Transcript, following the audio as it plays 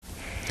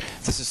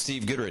This is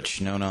Steve Goodrich,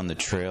 known on the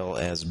trail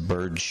as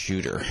Bird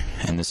Shooter,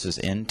 and this is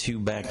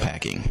N2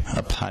 Backpacking,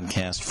 a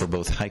podcast for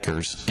both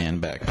hikers and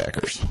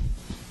backpackers.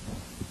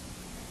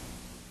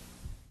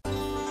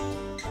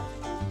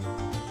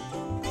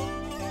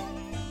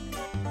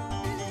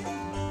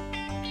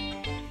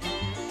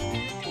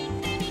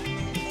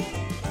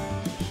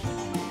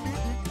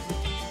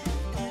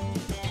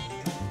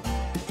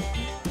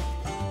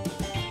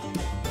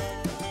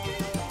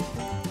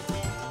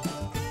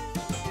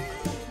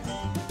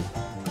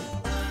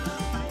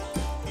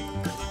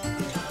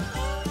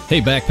 Hey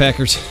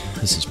backpackers,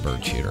 this is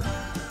Bird Shooter,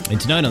 and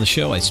tonight on the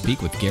show I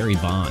speak with Gary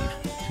Vaughn,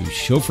 who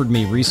chauffeured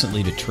me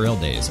recently to Trail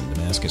Days in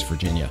Damascus,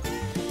 Virginia,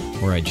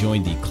 where I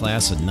joined the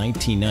class of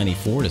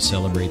 1994 to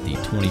celebrate the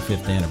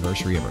 25th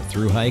anniversary of our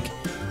thru hike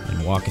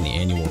and walk in the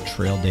annual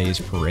Trail Days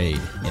parade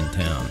in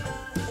town.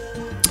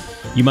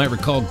 You might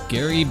recall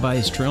Gary by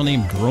his trail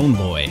name Drone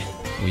Boy.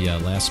 We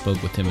last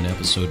spoke with him in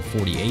episode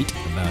 48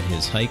 about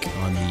his hike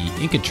on the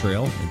Inca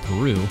Trail in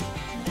Peru.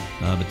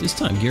 But this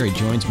time, Gary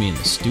joins me in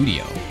the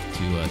studio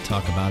to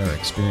talk about our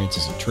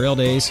experiences at Trail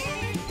Days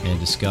and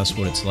discuss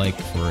what it's like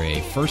for a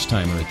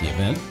first-timer at the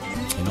event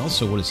and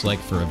also what it's like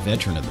for a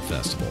veteran of the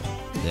festival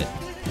that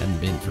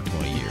hadn't been for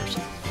 20 years.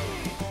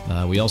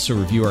 We also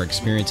review our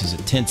experiences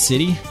at Tent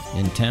City,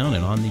 in town,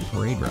 and on the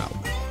parade route.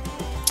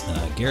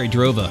 Gary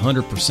drove a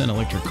 100%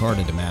 electric car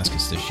to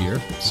Damascus this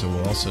year, so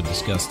we'll also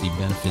discuss the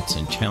benefits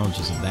and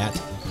challenges of that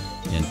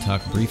and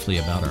talk briefly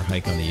about our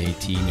hike on the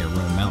AT near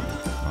Roan Mountain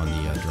on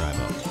the drive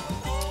up.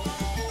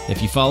 If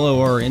you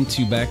follow our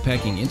N2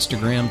 Backpacking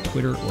Instagram,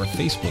 Twitter, or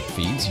Facebook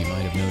feeds, you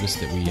might have noticed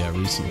that we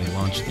recently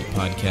launched the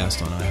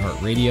podcast on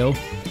iHeartRadio,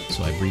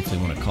 so I briefly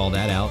want to call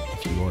that out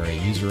if you are a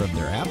user of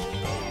their app.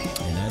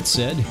 And that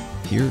said,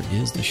 here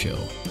is the show.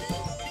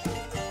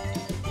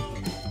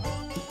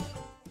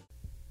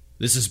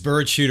 This is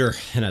Bird Shooter,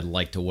 and I'd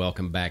like to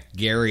welcome back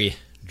Gary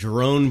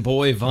Drone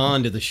Boy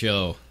Vaughn to the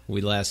show. We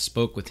last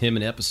spoke with him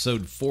in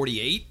episode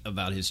 48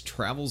 about his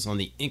travels on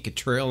the Inca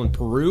Trail in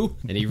Peru,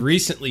 and he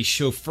recently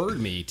chauffeured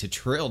me to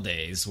Trail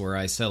Days, where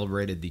I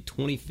celebrated the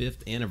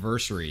 25th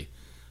anniversary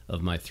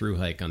of my thru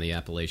hike on the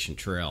Appalachian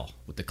Trail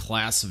with the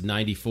class of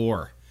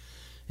 94.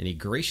 And he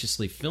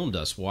graciously filmed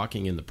us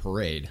walking in the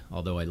parade,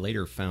 although I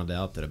later found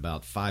out that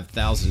about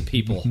 5,000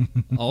 people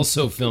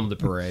also filmed the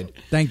parade.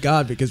 Thank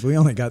God, because we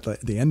only got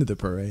the end of the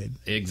parade.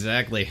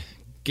 Exactly.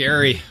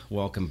 Gary,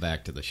 welcome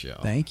back to the show.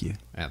 Thank you.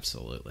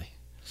 Absolutely.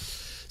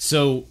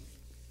 So,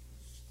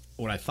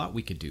 what I thought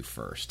we could do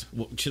first,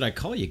 should I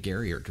call you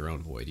Gary or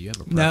Drone Boy? Do you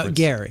have a preference? No,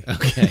 Gary.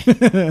 Okay.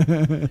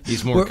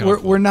 He's more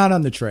comfortable. We're not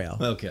on the trail.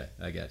 Okay,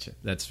 I got you.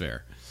 That's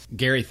fair.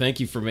 Gary, thank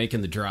you for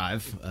making the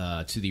drive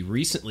to the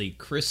recently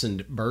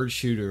christened Bird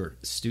Shooter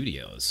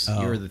Studios.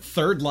 Oh. You're the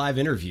third live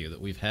interview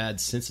that we've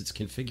had since its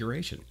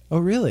configuration. Oh,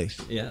 really?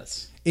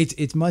 Yes.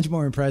 It's much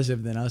more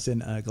impressive than us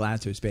in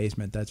Glatzer's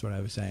basement. That's what I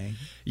was saying.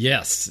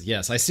 Yes.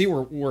 I see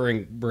we're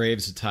wearing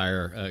Braves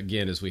attire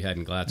again as we had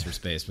in Glatzer's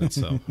basement,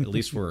 so at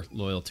least we're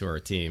loyal to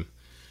our team.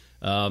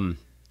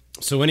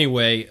 So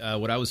anyway,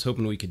 what I was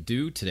hoping we could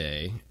do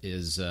today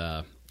is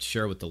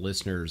share with the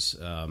listeners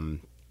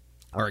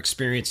our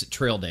experience at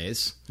Trail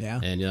Days.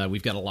 Yeah. And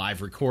we've got a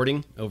live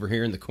recording over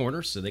here in the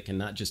corner, so they can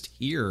not just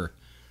hear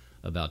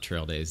about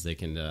Trail Days, they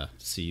can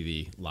see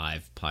the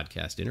live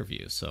podcast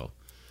interview. So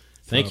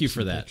thank you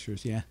for that.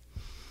 Pictures, yeah.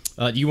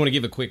 Do you want to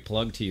give a quick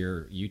plug to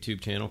your YouTube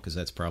channel? Because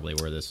that's probably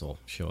where this will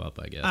show up,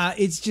 I guess.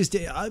 It's just,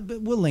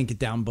 we'll link it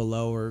down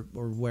below or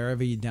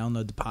wherever you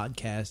download the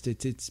podcast.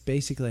 It's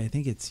basically, I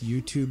think it's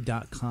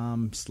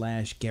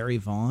youtube.com/Gary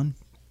Vaughn,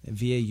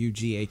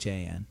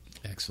 VAUGHAN.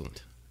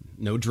 Excellent.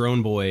 No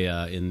Drone Boy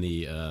in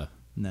the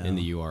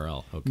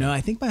URL. Okay. No,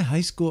 I think my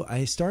high school,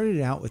 I started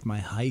out with my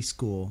high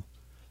school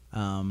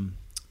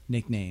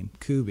nickname,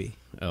 Kubi.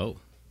 Oh.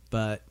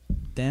 But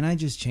then I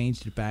just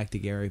changed it back to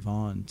Gary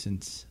Vaughn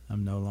since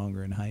I'm no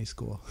longer in high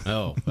school.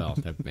 Oh, well,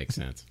 that makes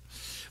sense.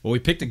 Well, we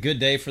picked a good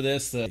day for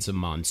this. It's a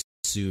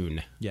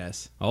monsoon.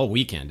 Yes. All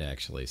weekend,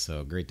 actually,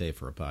 so great day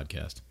for a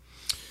podcast.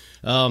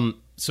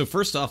 So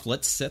first off,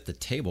 let's set the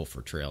table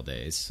for Trail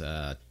Days.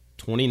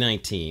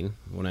 2019,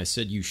 when I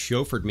said you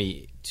chauffeured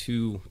me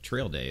to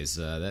Trail Days,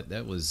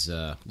 that was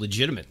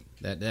legitimate.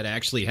 That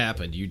actually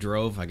happened. You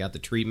drove, I got the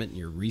treatment, and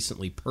your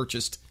recently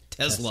purchased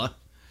Tesla. Yes.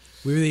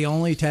 We were the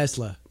only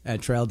Tesla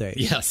at Trail Days.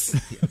 Yes,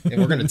 and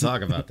we're going to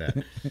talk about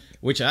that,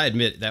 which I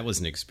admit that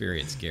was an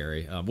experience,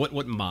 Gary.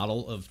 What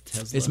model of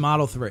Tesla? It's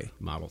Model 3.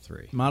 Model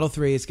 3. Model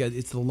 3,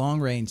 it's the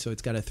long range, so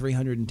it's got a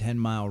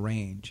 310-mile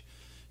range.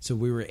 So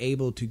we were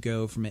able to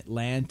go from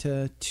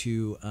Atlanta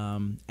to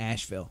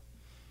Asheville,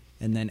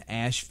 and then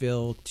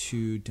Asheville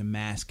to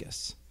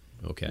Damascus.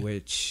 Okay.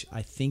 Which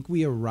I think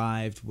we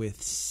arrived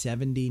with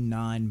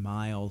 79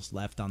 miles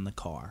left on the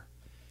car.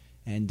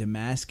 And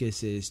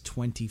Damascus is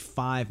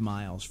 25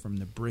 miles from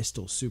the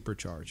Bristol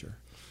Supercharger.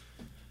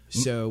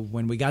 So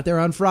when we got there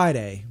on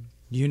Friday,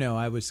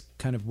 I was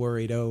kind of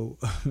worried,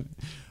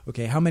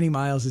 okay, how many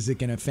miles is it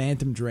going to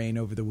phantom drain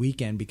over the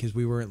weekend because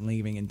we weren't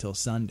leaving until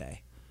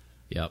Sunday.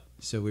 Yep.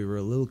 So we were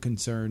a little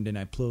concerned, and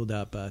I pulled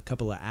up a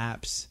couple of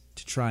apps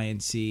to try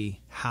and see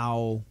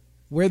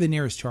where the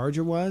nearest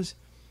charger was.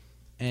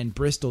 And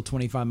Bristol,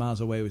 25 miles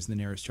away, was the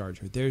nearest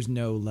charger. There's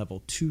no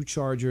level 2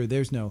 charger.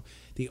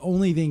 The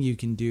only thing you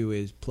can do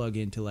is plug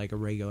into like a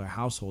regular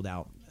household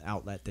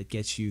outlet that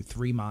gets you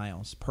 3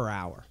 miles per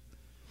hour.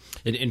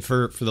 And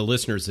for the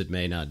listeners that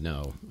may not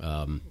know,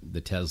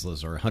 the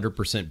Teslas are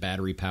 100%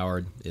 battery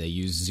powered. They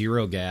use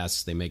zero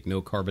gas. They make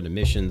no carbon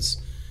emissions.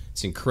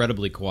 It's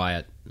incredibly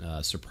quiet,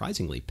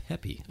 surprisingly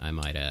peppy, I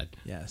might add.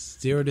 Yes,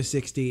 0 to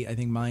 60. I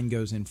think mine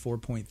goes in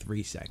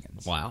 4.3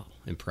 seconds. Wow,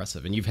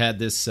 impressive. And you've had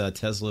this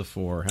Tesla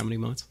for how many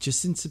months? Just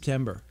since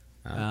September.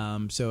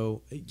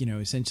 So,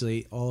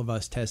 essentially all of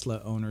us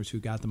Tesla owners who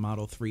got the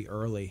Model 3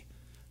 early,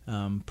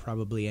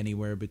 probably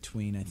anywhere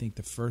between, I think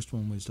the first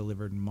one was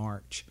delivered in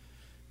March.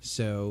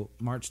 So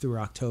March through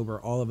October,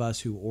 all of us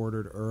who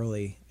ordered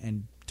early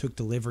and took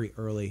delivery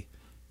early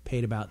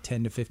paid about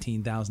 $10,000 to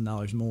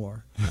 $15,000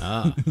 more.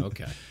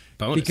 Okay.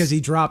 Bonus. Because he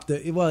dropped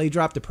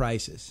the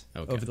prices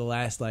Okay. over the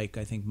last I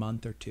think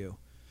month or two.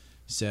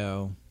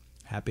 So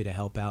happy to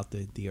help out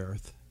the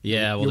earth.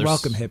 Yeah, well, you're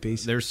welcome,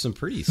 hippies. There's some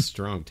pretty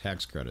strong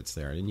tax credits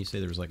there. Didn't you say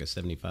there was like a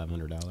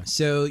 $7,500?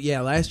 So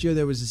yeah, last year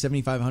there was a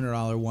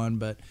 $7,500 one,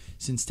 but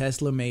since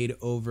Tesla made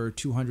over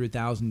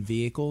 200,000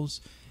 vehicles,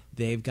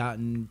 they've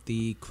gotten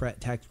the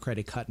tax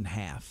credit cut in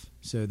half.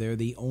 So they're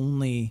the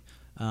only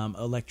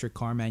electric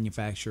car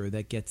manufacturer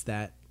that gets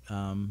that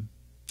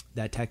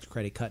tax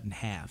credit cut in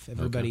half.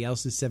 Everybody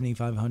else is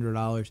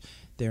 $7,500.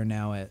 They're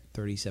now at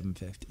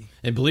 $3,750.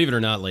 And believe it or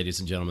not,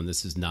 ladies and gentlemen,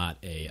 this is not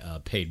a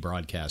paid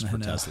broadcast for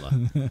Tesla.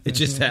 It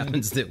just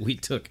happens that we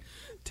took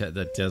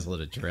the Tesla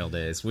to Trail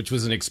Days, which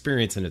was an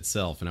experience in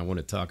itself, and I want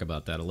to talk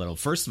about that a little.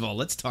 First of all,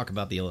 let's talk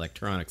about the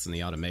electronics and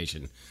the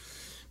automation,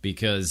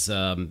 because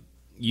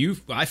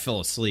I fell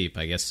asleep,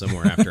 I guess,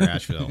 somewhere after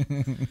Asheville.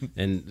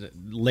 And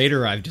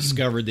later I've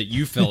discovered that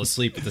you fell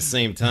asleep at the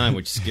same time,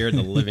 which scared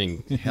the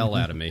living hell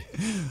out of me.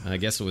 I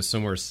guess it was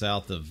somewhere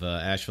south of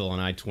Asheville on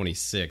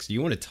I-26. Do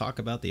you want to talk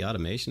about the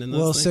automation in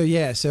those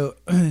things? So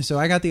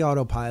I got the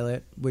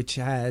Autopilot, which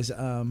has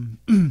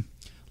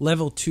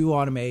level 2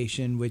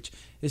 automation, which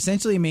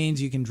essentially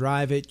means you can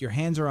drive it. Your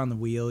hands are on the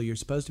wheel. You're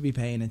supposed to be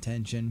paying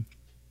attention.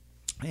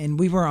 And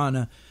we were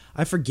on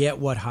I forget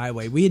what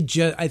highway.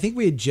 I think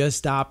we had just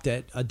stopped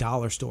at a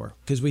dollar store,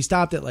 because we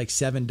stopped at like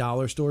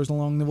 $7 stores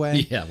along the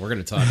way. Yeah, we're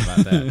going to talk about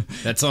that.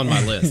 That's on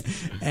my list.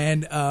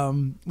 And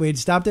we had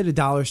stopped at a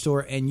dollar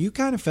store, and you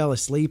kind of fell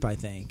asleep, I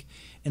think.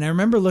 And I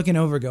remember looking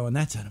over going,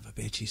 that son of a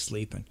bitch, he's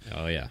sleeping.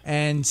 Oh, yeah.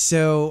 And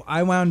so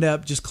I wound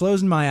up just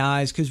closing my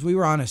eyes, because we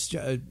were on a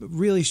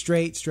really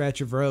straight stretch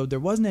of road. There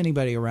wasn't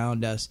anybody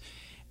around us.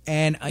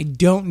 And I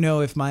don't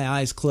know if my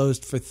eyes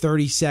closed for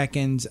 30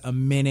 seconds, a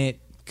minute,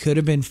 could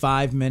have been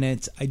 5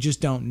 minutes. I just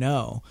don't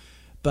know.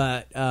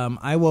 But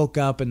I woke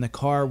up and the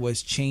car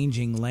was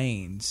changing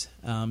lanes.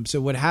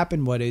 So what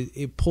happened was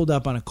it pulled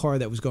up on a car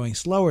that was going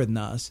slower than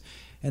us,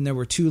 and there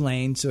were 2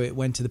 lanes, so it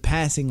went to the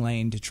passing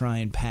lane to try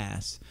and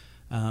pass.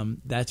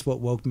 That's what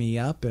woke me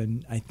up,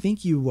 and I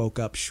think you woke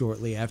up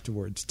shortly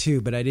afterwards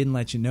too, but I didn't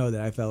let you know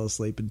that I fell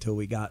asleep until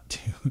we got to.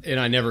 And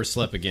I never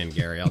slept again,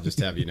 Gary. I'll just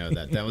have you know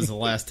that. That was the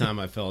last time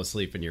I fell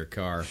asleep in your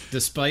car.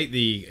 Despite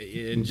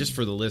and just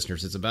for the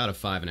listeners, it's about a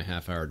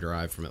 5.5 hour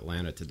drive from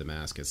Atlanta to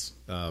Damascus,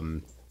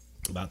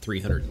 about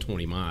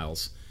 320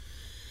 miles.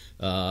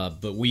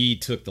 But we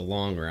took the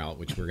long route,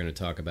 which we're going to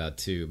talk about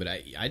too. But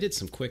I did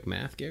some quick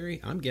math, Gary.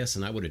 I'm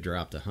guessing I would have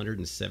dropped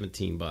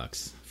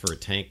 $117 for a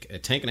tank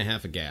and a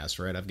half of gas,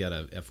 right? I've got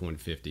a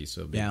F-150,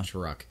 so a big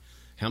truck.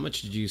 How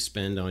much did you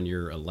spend on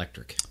your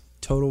electric?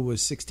 Total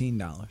was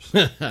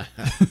 $16.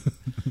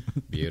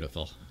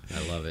 Beautiful.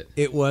 I love it.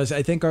 It was,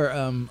 I think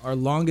our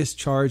longest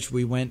charge,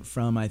 we went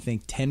from, I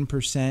think,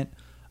 10%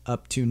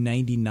 up to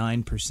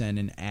 99%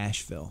 in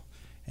Asheville.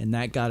 And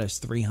that got us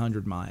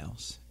 300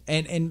 miles.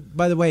 And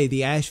by the way,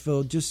 the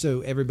Asheville, just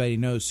so everybody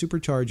knows,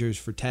 superchargers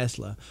for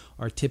Tesla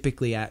are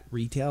typically at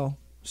retail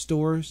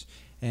stores.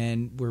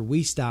 And where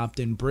we stopped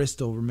in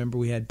Bristol, remember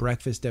we had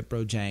breakfast at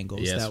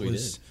Brojangles. Yes, we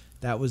did.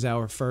 That was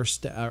our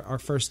first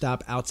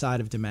stop outside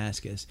of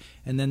Damascus.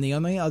 And then the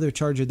only other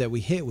charger that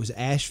we hit was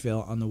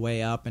Asheville on the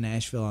way up and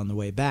Asheville on the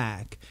way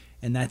back.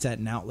 And that's at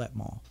an outlet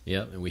mall.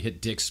 Yep, and we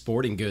hit Dick's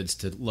Sporting Goods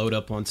to load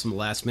up on some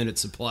last-minute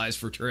supplies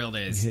for Trail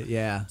Days.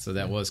 Yeah. So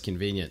that was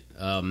convenient.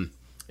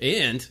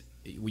 And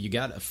you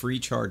got a free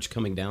charge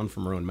coming down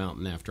from Roan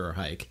Mountain after our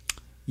hike.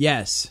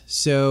 Yes.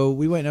 So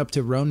we went up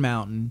to Roan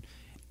Mountain,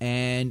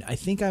 and I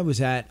think I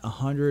was at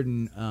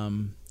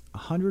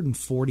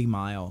 140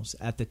 miles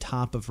at the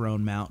top of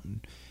Roan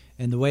Mountain.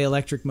 And the way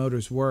electric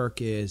motors work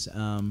is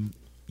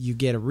you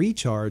get a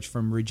recharge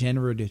from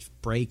regenerative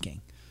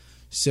braking.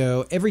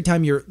 So every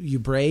time you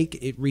brake,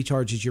 it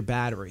recharges your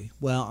battery.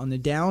 Well, on the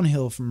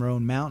downhill from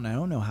Roan Mountain, I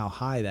don't know how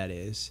high that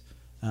is,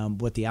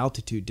 what the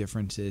altitude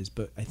difference is,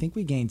 but I think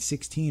we gained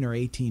 16 or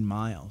 18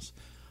 miles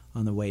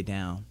on the way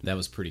down. That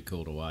was pretty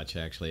cool to watch,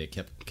 actually. It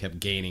kept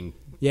gaining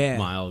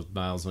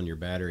miles on your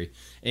battery,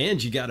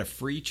 and you got a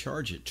free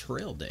charge at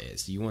Trail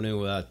Days. You want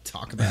to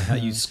talk about how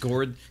you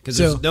scored? Because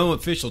there's no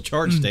official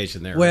charge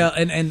station there. Well,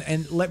 right?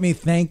 and let me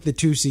thank the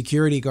 2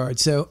 security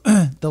guards. So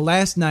the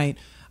last night,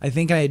 I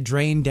think I had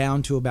drained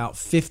down to about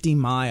 50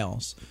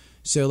 miles.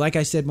 So like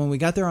I said, when we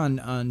got there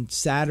on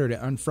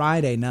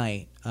Friday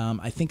night,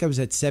 I think I was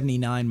at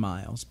 79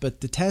 miles.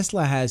 But the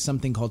Tesla has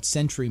something called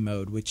Sentry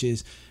Mode, which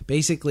is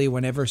basically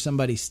whenever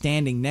somebody's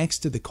standing next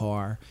to the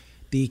car,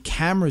 the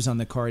cameras on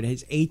the car, it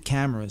has 8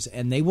 cameras,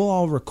 and they will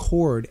all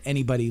record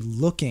anybody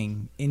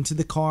looking into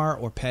the car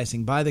or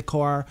passing by the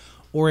car,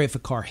 or if a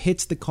car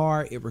hits the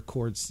car, it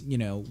records,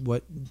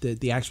 what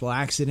the actual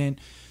accident.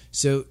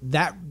 So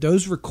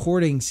those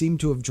recordings seem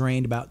to have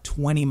drained about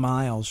 20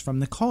 miles from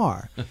the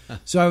car.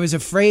 So I was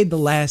afraid the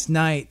last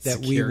night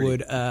that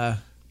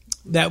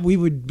we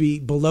would be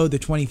below the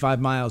 25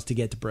 miles to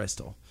get to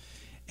Bristol.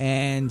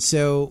 And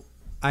so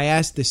I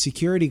asked the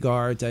security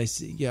guards, I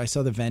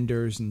saw the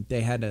vendors, and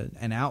they had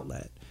an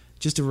outlet,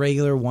 just a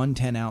regular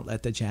 110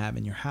 outlet that you have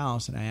in your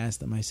house. And I asked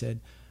them, I said,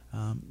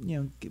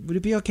 would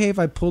it be okay if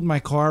I pulled my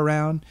car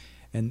around?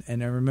 And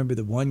I remember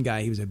the one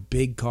guy, he was a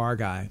big car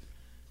guy.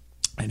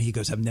 And he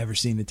goes, I've never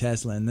seen a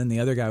Tesla. And then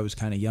the other guy was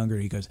kind of younger.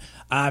 He goes,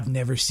 I've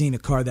never seen a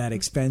car that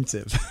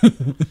expensive.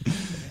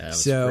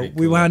 So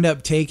we wound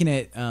up taking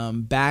it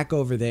back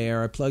over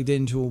there. I plugged it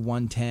into a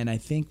 110. I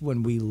think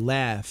when we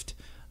left,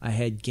 I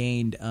had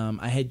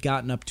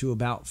gotten up to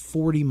about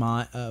 40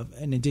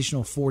 an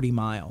additional 40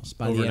 miles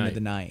by the end of the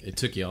night. It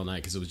took you all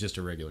night because it was just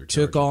a regular charge.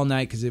 Took all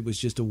night because it was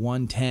just a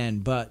 110.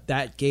 But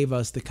that gave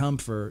us the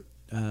comfort.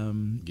 A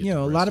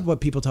lot of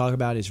what people talk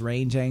about is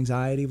range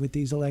anxiety with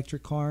these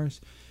electric cars.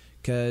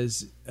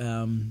 Because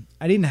I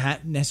didn't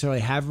necessarily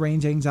have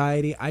range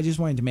anxiety. I just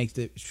wanted to make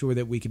sure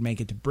that we could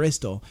make it to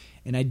Bristol,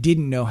 and I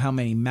didn't know how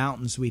many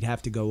mountains we'd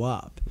have to go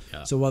up.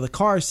 Yeah. So while the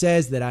car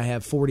says that I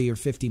have 40 or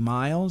 50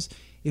 miles,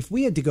 if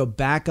we had to go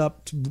back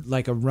up to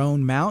like a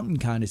Roan Mountain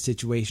kind of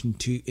situation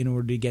in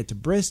order to get to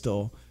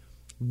Bristol,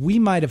 we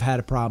might have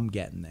had a problem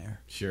getting there.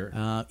 Sure.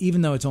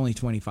 Even though it's only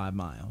 25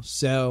 miles.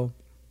 So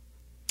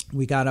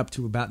we got up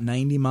to about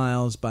 90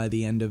 miles by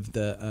the end of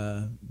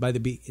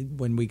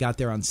when we got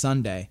there on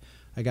Sunday.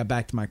 I got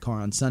back to my car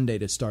on Sunday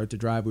to start the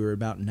drive. We were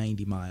about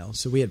 90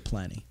 miles, so we had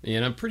plenty.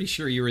 And I'm pretty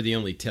sure you were the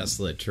only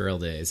Tesla at Trail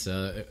Days.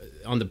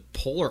 On the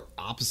polar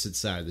opposite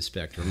side of the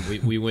spectrum,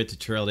 we went to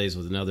Trail Days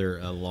with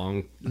another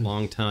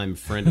long-time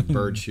friend of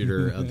Bird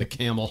Shooter, the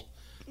Camel,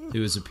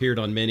 who has appeared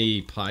on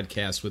many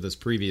podcasts with us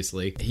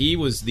previously. He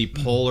was the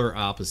polar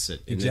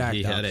opposite in that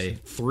he had a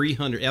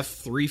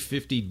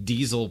F350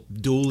 diesel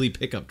dually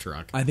pickup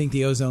truck. I think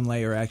the ozone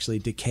layer actually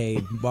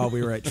decayed while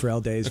we were at Trail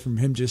Days from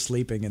him just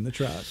sleeping in the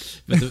truck.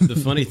 But the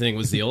funny thing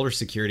was the older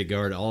security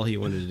guard, all he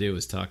wanted to do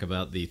was talk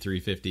about the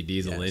 350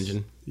 diesel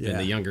engine. Yeah. And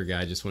the younger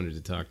guy just wanted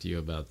to talk to you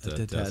about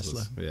the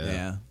Tesla.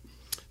 Yeah.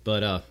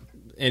 But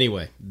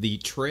anyway, the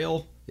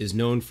Trail is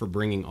known for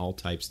bringing all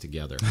types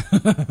together.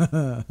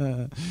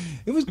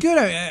 It was good.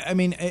 I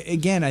mean,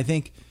 again, I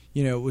think,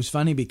 it was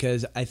funny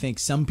because I think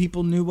some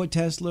people knew what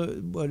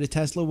a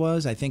Tesla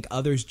was. I think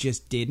others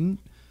just didn't.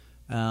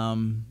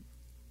 And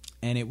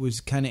it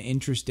was kind of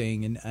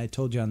interesting. And I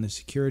told you on the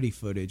security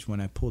footage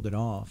when I pulled it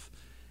off,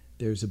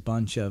 there's a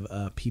bunch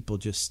of people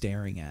just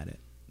staring at it.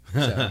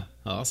 So,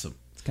 awesome.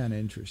 It's kind of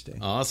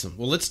interesting. Awesome.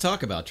 Well, let's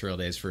talk about Trail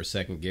Days for a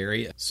second,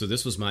 Gary. So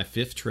this was my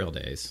 5th Trail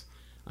Days.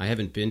 I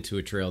haven't been to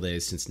a Trail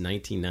Days since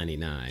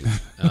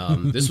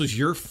 1999. This was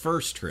your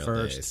first Trail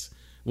Days.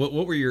 What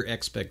were your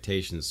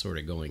expectations sort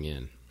of going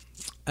in?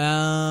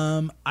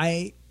 My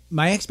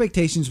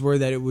expectations were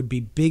that it would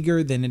be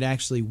bigger than it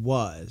actually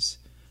was.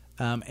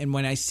 And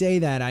when I say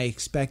that, I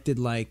expected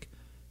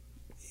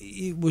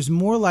it was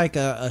more like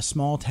a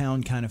small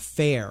town kind of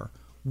fair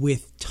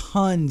with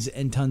tons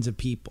and tons of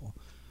people.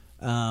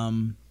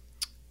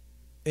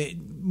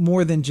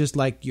 More than just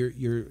like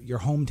your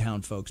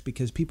hometown folks,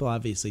 because people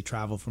obviously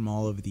travel from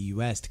all over the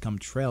U.S. to come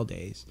to Trail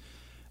Days.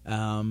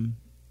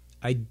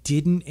 I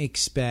didn't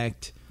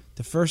expect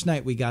the first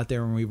night we got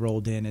there when we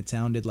rolled in, it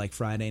sounded like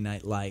Friday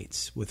Night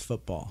Lights with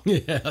football.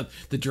 Yeah,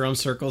 the drum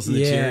circles and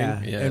the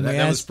cheering. Yeah, and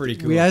that was pretty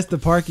cool. We asked the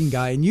parking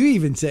guy, and you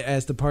even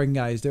asked the parking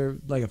guy, is there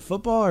like a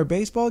football or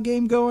baseball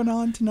game going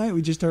on tonight?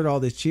 We just heard all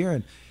this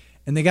cheering.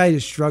 And the guy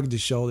just shrugged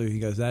his shoulder. He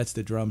goes, that's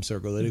the drum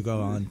circle. It'll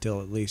go on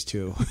until at least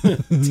 2.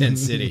 Tent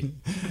City.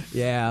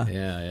 Yeah.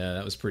 Yeah,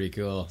 that was pretty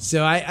cool.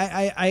 So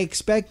I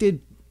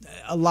expected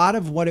a lot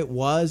of what it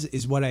was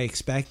is what I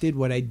expected.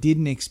 What I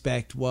didn't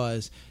expect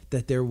was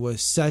that there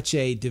was such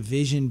a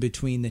division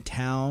between the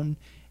town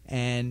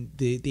and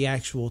the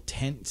actual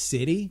Tent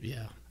City.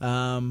 Yeah.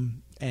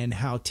 And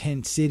how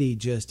Tent City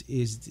just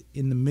is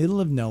in the middle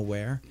of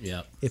nowhere.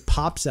 Yeah. It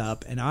pops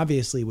up, and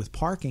obviously with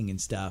parking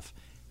and stuff,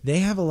 they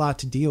have a lot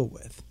to deal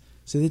with.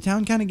 So the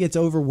town kind of gets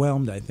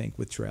overwhelmed, I think,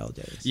 with Trail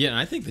Days. Yeah, and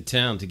I think the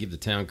town, to give the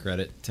town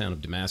credit, town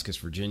of Damascus,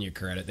 Virginia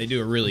credit, they do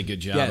a really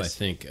good job, yes. I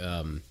think,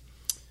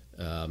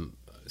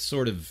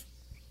 sort of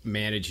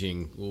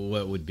managing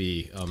what would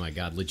be, oh my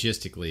God,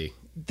 logistically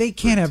they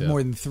can't have tough.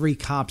 more than 3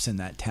 cops in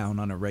that town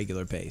on a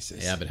regular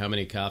basis. Yeah, but how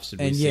many cops did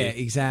we And see? yeah,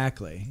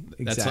 exactly.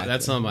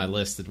 That's on my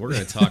list. That we're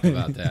going to talk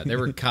about that. There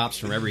were cops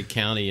from every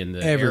county in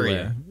the Everywhere.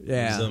 area.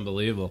 Yeah. It was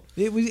unbelievable.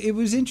 It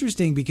was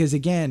interesting because,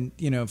 again,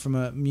 from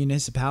a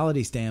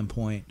municipality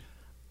standpoint,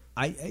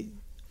 I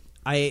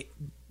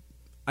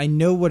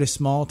know what a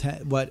small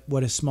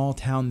what a small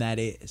town that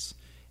is,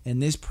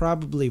 and this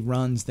probably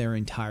runs their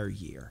entire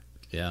year.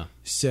 Yeah.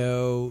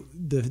 So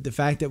the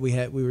fact that we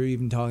were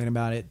even talking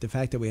about it, the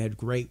fact that we had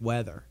great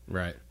weather,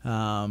 Right.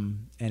 and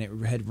it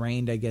had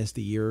rained, I guess,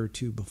 the year or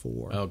two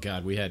before. Oh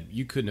God,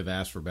 you couldn't have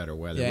asked for better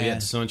weather. We Yeah.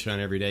 had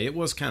sunshine every day. It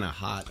was kind of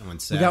hot on We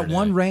Saturday. got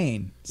one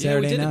rain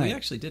Saturday night. We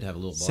actually did have a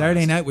little blast.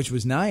 Saturday night, which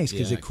was nice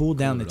because Yeah, it cooled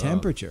down the cooled it off.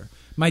 temperature.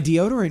 My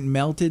deodorant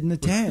melted in the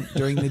tent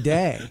during the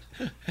day,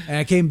 and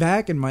I came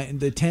back and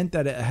the tent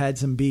that had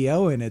some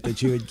BO in it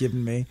that you had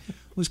given me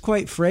was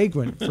quite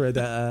fragrant for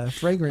the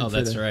fragrant. Oh, for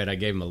that's the, right. I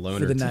gave him a loaner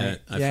for the tent. night.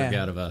 I Yeah.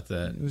 forgot about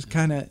that. It was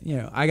kind of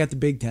I got the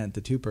big tent,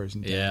 the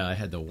 2-person tent. Yeah, I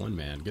had the one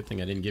man. Good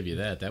thing I didn't give you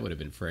that. That would have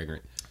been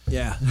fragrant.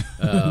 Yeah.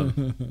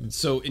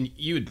 So, and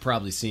you had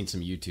probably seen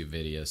some YouTube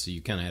videos, so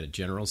you kind of had a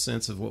general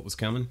sense of what was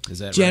coming. Is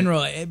that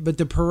General, but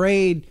the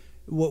parade.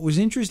 What was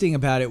interesting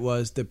about it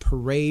was the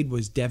parade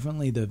was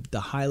definitely the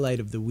highlight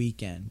of the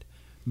weekend,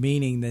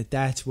 meaning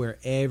that's where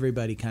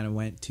everybody kind of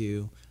went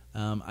to.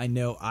 I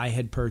know I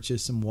had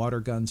purchased some water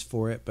guns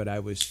for it, but I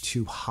was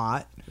too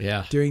hot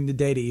Yeah. during the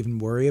day to even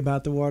worry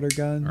about the water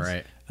guns. All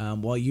right.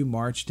 While you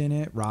marched in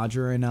it,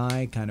 Roger and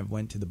I kind of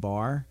went to the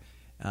bar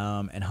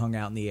and hung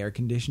out in the air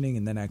conditioning,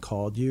 and then I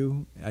called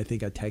you. I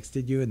think I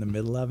texted you in the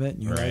middle of it,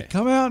 and you were Right. like,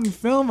 "Come out and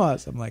film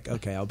us." I'm like,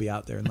 "Okay, I'll be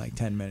out there in like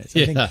 10 minutes."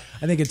 Yeah.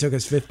 I think it took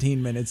us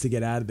 15 minutes to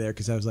get out of there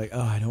because I was like, "Oh,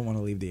 I don't want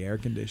to leave the air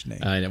conditioning."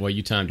 Well,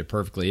 you timed it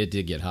perfectly. It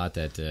did get hot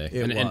that day.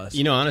 It And, was.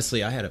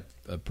 honestly, I had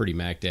a pretty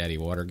Mac Daddy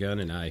water gun,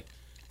 and I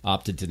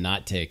opted to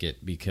not take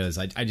it because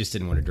I just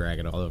didn't want to drag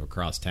it all over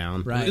across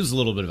town. Right. It was a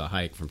little bit of a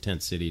hike from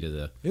Tent City to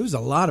the... It was a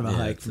lot of a Yeah,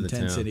 hike to from the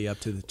Tent town. City up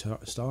to the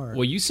Star.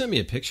 Well, you sent me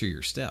a picture of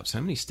your steps. How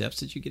many steps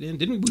did you get in?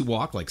 Didn't we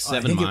walk like I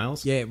 7 think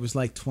miles? it was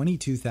like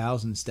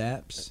 22,000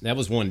 steps. That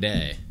was one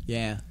day.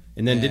 Yeah.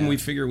 And then Yeah. didn't we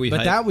figure we But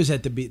hiked- that was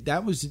at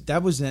that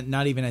was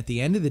not even at the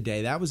end of the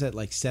day. That was at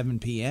like 7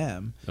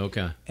 p.m.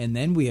 Okay. And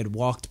then we had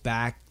walked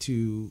back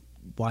to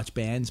watch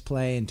bands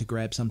play and to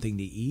grab something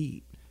to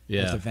eat.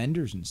 Yeah. With the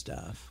vendors and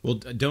stuff. Well,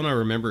 don't I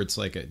remember it's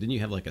like didn't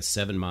you have like a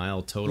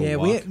 7-mile total Yeah,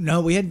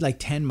 walk? we had like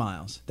 10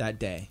 miles that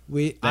day.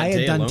 I day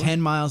had done alone?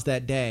 10 miles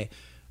that day.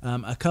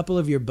 A couple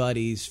of your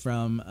buddies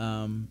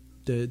from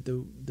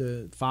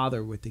the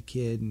father with the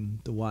kid and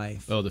the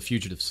wife. Oh, the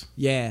fugitives.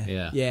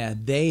 Yeah.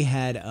 They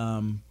had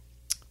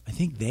I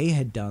think they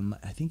had done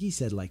I think he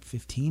said like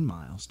 15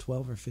 miles,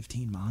 12 or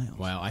 15 miles.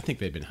 Wow, I think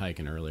they'd been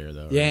hiking earlier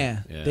though. Right?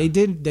 Yeah. They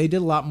did a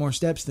lot more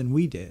steps than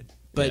we did.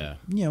 But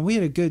Yeah. we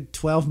had a good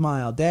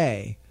 12-mile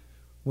day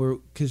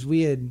cuz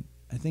we had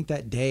I think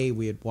that day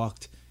we had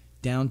walked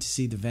down to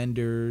see the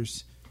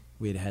vendors.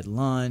 We had had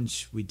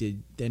lunch.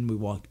 Then we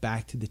walked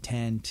back to the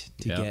tent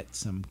to Yeah. get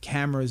some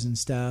cameras and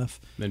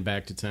stuff. Then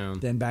back to town.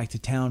 Then back to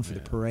town for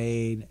the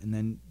parade, and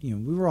then we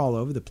were all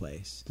over the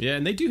place. Yeah,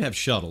 and they do have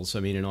shuttles.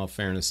 I mean, in all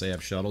fairness, they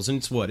have shuttles, and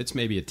it's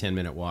maybe a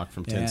 10-minute walk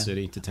from Tent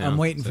City to town. I'm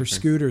waiting Is for that fair?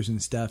 scooters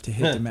and stuff to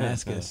hit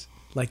Damascus.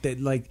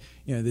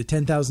 The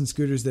 10,000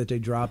 scooters that they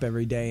drop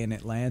every day in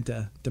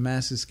Atlanta.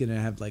 Damascus is gonna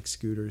have like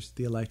scooters,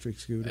 the electric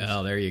scooters.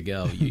 Oh, there you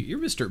go. You're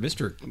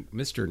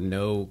Mr.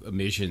 No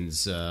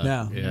Emissions.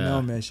 No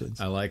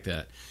emissions. I like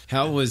that.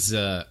 How was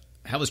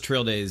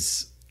Trail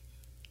Days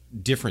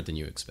different than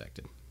you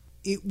expected?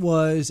 It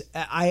was.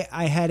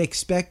 I had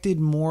expected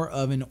more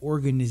of an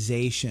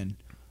organization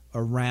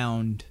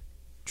around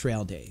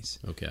Trail Days.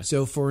 Okay.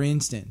 So, for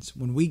instance,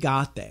 when we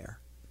got there,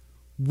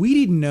 we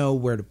didn't know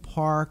where to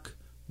park.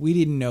 We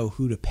didn't know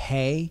who to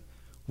pay.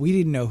 We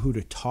didn't know who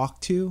to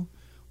talk to.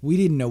 We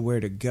didn't know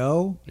where to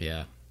go.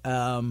 Yeah.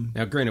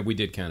 Now, granted, we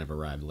did kind of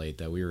arrive late,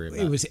 though. We were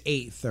It was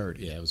 8:30.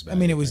 Yeah, it was about I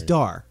mean, it was 8:30.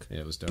 dark. Yeah,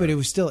 it was dark. But it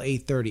was still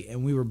 8:30,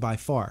 and we were by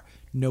far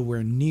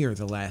nowhere near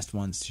the last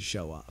ones to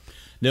show up.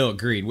 No,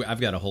 agreed.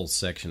 I've got a whole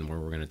section where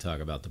we're going to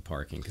talk about the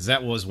parking because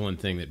that was one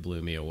thing that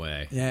blew me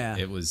away. Yeah.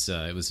 it was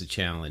a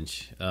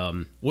challenge.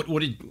 What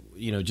did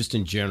just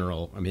in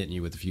general? I'm hitting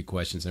you with a few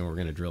questions, and we're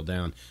going to drill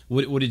down.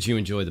 What did you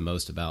enjoy the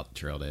most about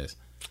Trail Days?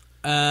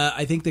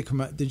 I think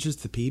they're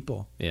just the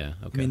people. Yeah,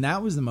 okay. I mean,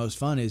 that was the most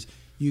fun.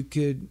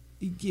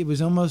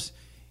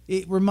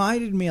 It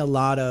reminded me a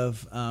lot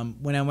of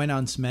when I went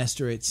on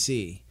semester at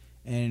sea,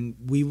 and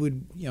we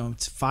would,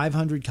 it's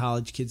 500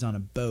 college kids on a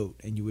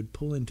boat, and you would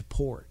pull into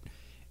port,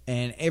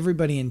 and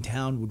everybody in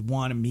town would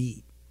want to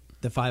meet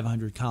the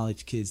 500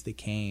 college kids that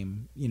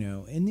came,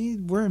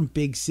 and we're in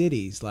big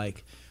cities.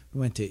 Like we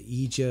went to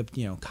Egypt,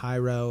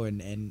 Cairo,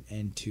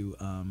 and to,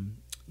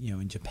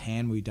 in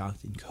Japan, we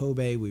docked in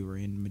Kobe. We were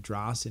in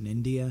Madras in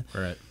India.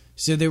 Right.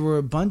 So there were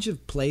a bunch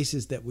of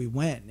places that we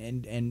went,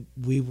 and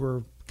we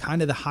were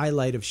kind of the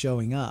highlight of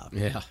showing up.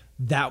 Yeah.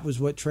 That was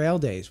what Trail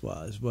Days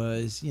was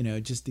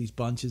just these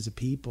bunches of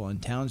people,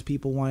 and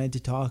townspeople wanted to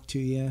talk to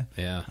you.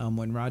 Yeah.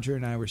 When Roger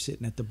and I were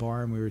sitting at the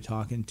bar and we were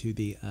talking to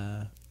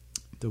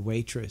the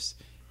waitress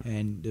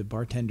and the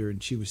bartender,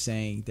 and she was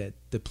saying that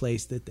the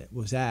place that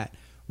was at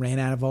ran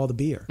out of all the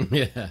beer.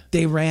 Yeah.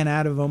 They ran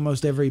out of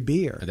almost every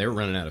beer. They were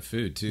running out of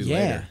food, too, Yeah.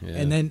 later. Yeah.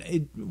 And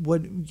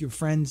then your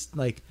friends,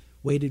 like,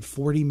 waited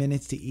 40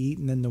 minutes to eat,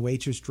 and then the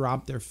waitress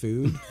dropped their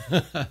food.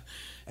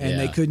 And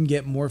they couldn't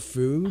get more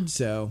food,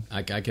 so...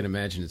 I can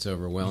imagine it's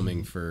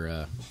overwhelming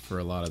for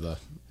a lot of the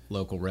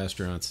local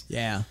restaurants.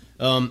 Yeah.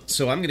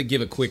 So I'm going to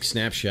give a quick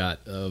snapshot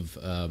of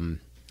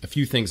a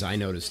few things I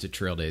noticed at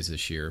Trail Days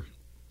this year,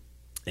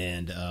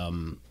 and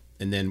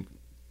then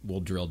we'll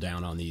drill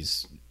down on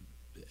these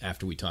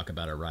after we talk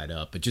about our ride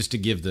up. But just to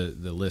give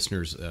the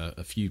listeners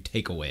a few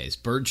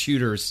takeaways, bird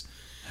shooters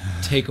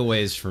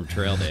takeaways from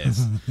Trail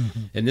Days,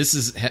 and this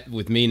is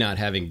with me not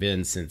having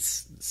been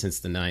since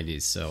the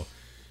 90s. So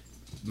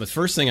the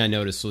first thing I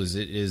noticed was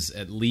it is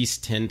at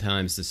least 10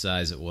 times the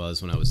size it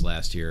was when I was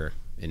last here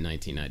in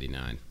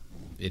 1999.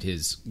 It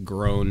has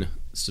grown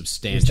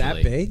substantially. Is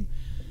that big?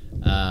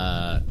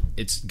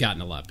 It's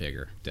gotten a lot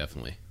bigger,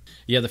 definitely.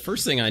 Yeah, the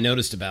first thing I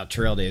noticed about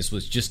Trail Days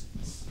was just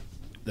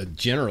the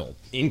general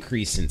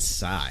increase in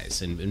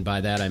size, and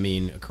by that I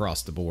mean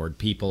across the board,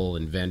 people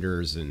and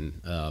vendors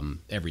and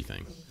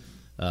everything.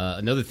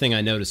 Another thing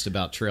I noticed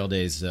about Trail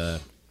Days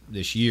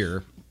this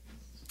year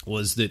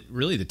was that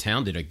really the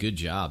town did a good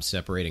job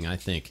separating, I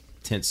think,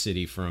 Tent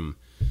City from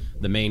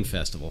the main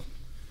festival,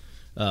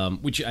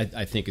 which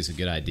I think is a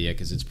good idea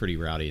because it's pretty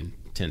rowdy in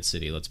Tent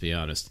City, let's be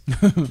honest.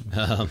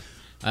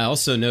 I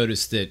also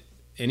noticed that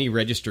any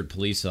registered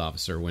police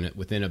officer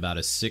within about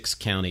a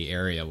 6-county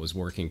area was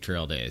working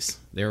Trail Days.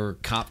 There were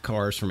cop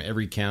cars from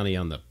every county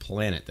on the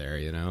planet there,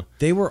 you know?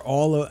 They were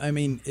all... I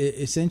mean,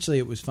 essentially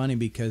it was funny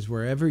because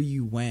wherever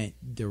you went,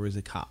 there was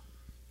a cop.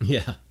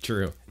 Yeah,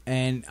 true.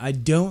 And I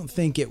don't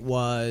think it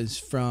was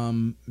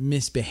from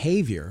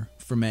misbehavior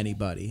from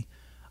anybody.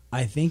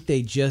 I think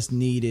they just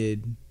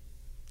needed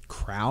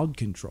crowd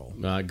control.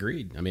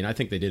 Agreed. I mean, I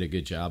think they did a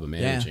good job of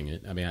managing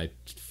it. I mean, I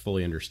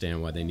fully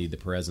understand why they need the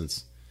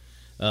presence.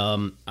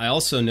 I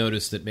also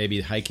noticed that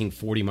maybe hiking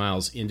 40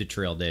 miles into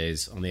Trail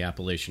Days on the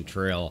Appalachian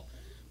Trail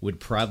would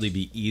probably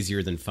be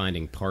easier than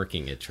finding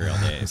parking at Trail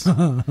Days,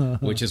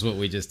 which is what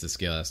we just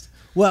discussed.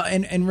 Well,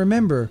 and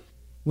remember,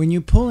 when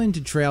you pull into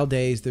Trail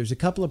Days, there's a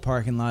couple of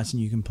parking lots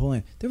and you can pull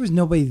in. There was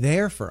nobody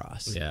there for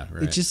us. Yeah,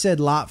 right. It just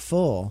said lot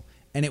full,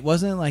 and it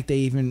wasn't like they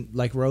even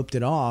like roped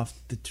it off.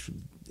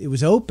 It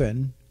was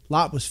open,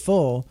 lot was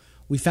full.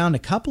 We found a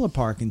couple of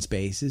parking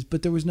spaces,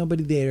 but there was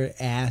nobody there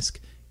to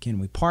ask, can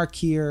we park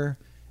here?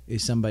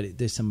 Is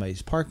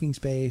somebody's parking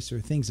space or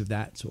things of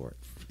that sort?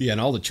 Yeah,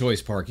 and all the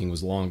choice parking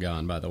was long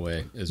gone, by the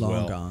way, as well.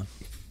 Long gone.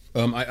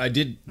 I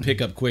did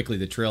pick up quickly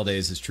that Trail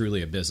Days is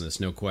truly a business,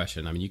 no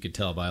question. I mean, you could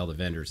tell by all the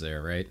vendors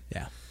there, right?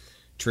 Yeah.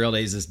 Trail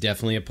Days is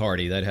definitely a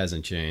party. That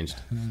hasn't changed.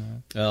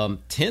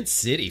 Tent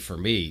City, for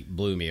me,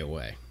 blew me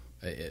away.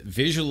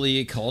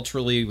 Visually,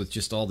 culturally, with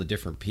just all the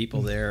different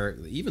people there.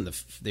 Even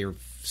they were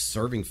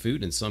serving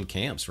food in some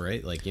camps,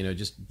 right? Like, you know,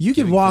 just... You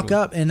could walk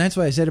up, and that's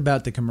what I said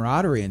about the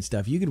camaraderie and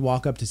stuff. You could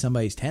walk up to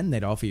somebody's tent and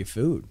they'd offer you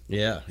food.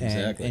 Yeah,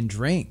 exactly. And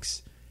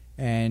drinks.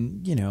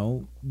 And, you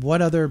know,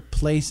 what other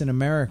place in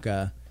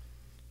America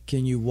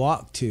can you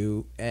walk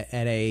to at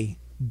a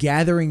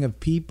gathering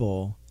of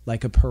people,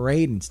 like a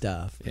parade and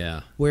stuff,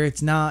 where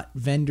it's not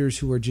vendors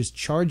who are just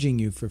charging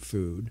you for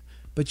food,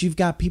 but you've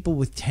got people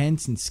with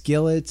tents and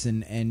skillets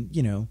and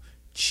you know,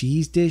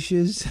 cheese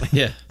dishes.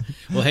 Yeah.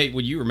 Well, hey,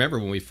 well, you remember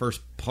when we first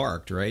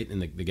parked, right?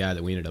 And the guy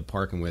that we ended up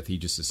parking with, he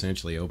just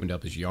essentially opened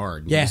up his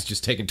yard. And he was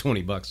just taking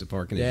 $20 to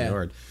park in his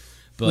yard.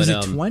 But, was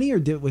it 20 or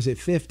was it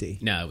 50?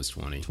 No, it was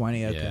 20.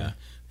 20, okay. Yeah.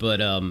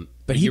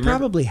 But he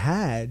probably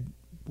had,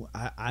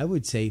 I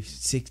would say,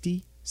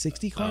 60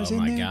 cars in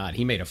there. Oh, my God.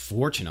 He made a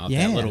fortune off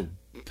that little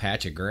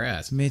patch of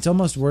grass. I mean, it's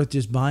almost worth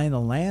just buying the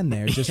land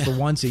there just for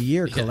once a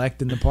year,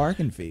 collecting the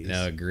parking fees.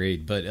 No,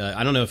 agreed. But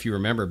I don't know if you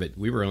remember, but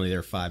we were only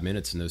there 5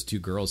 minutes, and those two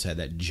girls had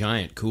that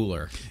giant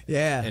cooler.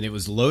 Yeah. And it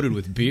was loaded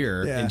with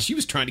beer, and she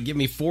was trying to give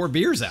me 4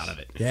 beers out of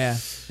it. Yeah,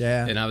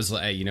 yeah. And I was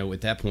like, you know,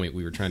 at that point,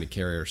 we were trying to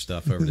carry our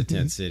stuff over to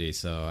Tent City,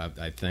 so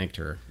I thanked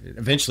her.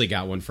 Eventually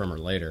got one from her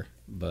later.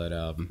 But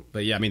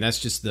yeah, I mean, that's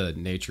just the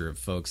nature of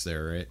folks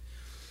there,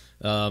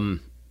 right?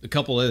 A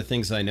couple other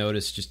things I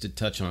noticed, just to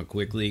touch on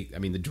quickly. I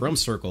mean, the drum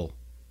circle,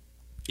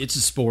 it's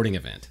a sporting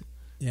event.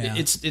 Yeah.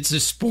 It's a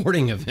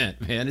sporting event,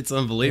 man. It's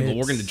unbelievable.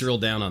 We're going to drill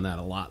down on that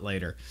a lot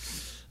later.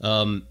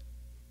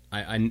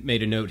 I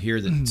made a note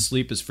here that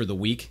sleep is for the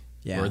weak,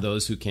 or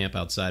those who camp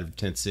outside of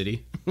Tent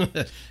City.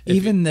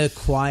 Even the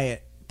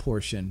quiet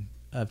portion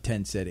of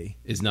Tent City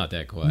is not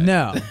that quiet.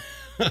 No.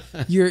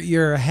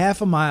 You're half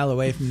a mile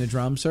away from the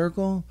drum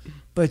circle,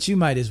 but you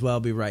might as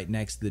well be right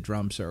next to the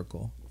drum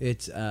circle.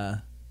 It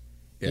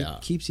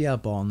keeps you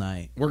up all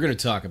night. We're going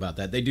to talk about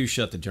that. They do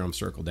shut the drum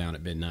circle down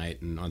at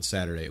midnight, and on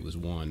Saturday it was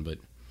 1. But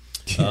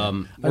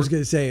I was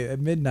going to say at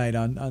midnight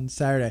on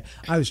Saturday.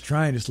 I was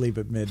trying to sleep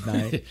at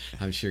midnight.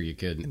 I'm sure you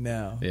couldn't.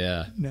 No.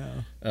 Yeah.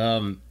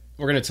 No.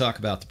 We're going to talk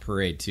about the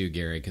parade too,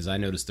 Gary, because I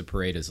noticed the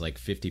parade is like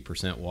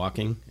 50%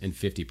 walking and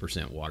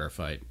 50% water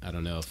fight. I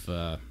don't know if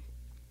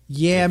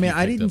Yeah, I If mean, you I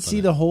picked didn't up on see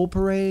that. the whole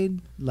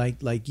parade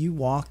like you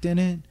walked in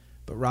it,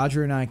 but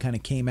Roger and I kind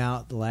of came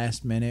out the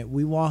last minute.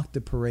 We walked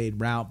the parade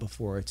route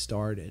before it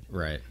started,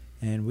 Right.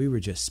 and we were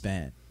just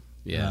spent.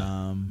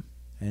 Yeah.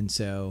 And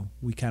so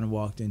we kind of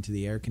walked into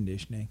the air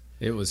conditioning.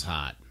 It was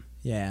hot.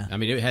 Yeah. I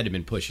mean, it had to have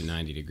been pushing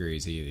 90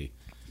 degrees easy.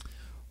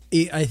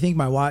 I think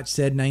my watch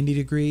said 90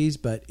 degrees,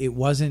 but it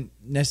wasn't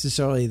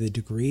necessarily the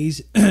degrees.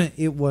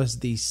 It was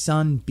the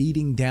sun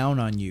beating down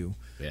on you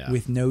Yeah.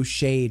 with no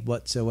shade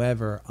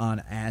whatsoever on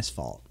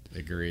asphalt.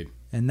 Agreed.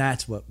 And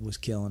that's what was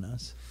killing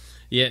us.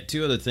 Yeah,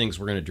 two other things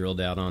we're going to drill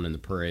down on in the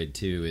parade,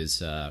 too,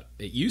 is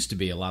it used to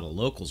be a lot of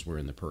locals were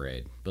in the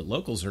parade, but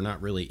locals are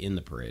not really in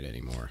the parade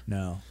anymore.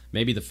 No.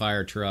 Maybe the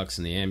fire trucks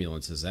and the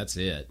ambulances, that's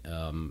it.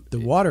 The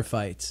water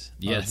fights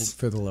Yes. are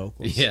for the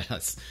locals.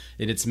 Yes,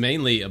 and it's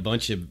mainly a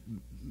bunch of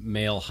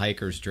male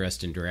hikers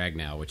dressed in drag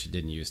now, which it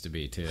didn't used to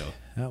be, too.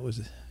 That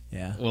was,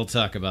 yeah. We'll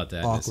talk about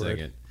that Awkward. in a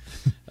second.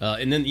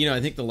 And then, I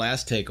think the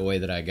last takeaway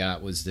that I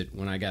got was that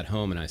when I got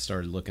home and I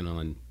started looking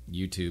on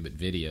YouTube at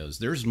videos,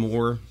 there's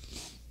more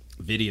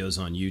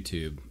videos on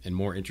YouTube and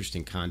more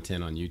interesting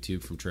content on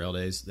YouTube from trail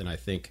days than I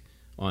think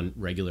on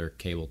regular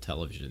cable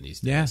television these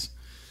days.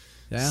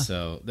 Yeah.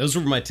 So those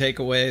were my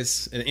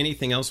takeaways. And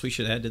anything else we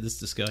should add to this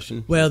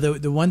discussion? Well,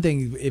 the one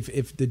thing,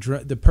 if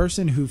the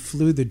person who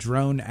flew the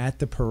drone at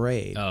the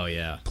parade, Oh,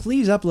 yeah.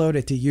 please upload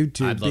it to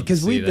YouTube I'd love to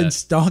because see we've been that.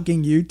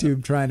 stalking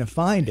YouTube trying to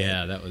find it.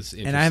 Yeah, that was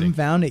interesting. And I haven't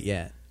found it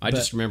yet. I But-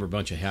 just remember a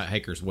bunch of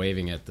hikers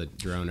waving at the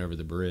drone over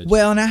the bridge.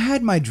 well, and I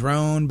had my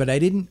drone, but I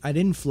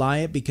didn't fly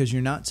it because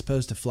you're not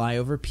supposed to fly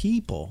over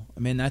people. I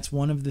mean, that's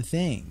one of the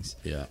things.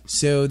 Yeah.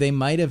 So they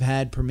might have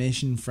had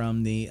permission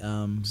from the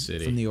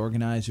City. from the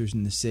organizers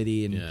in the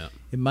city, and Yeah.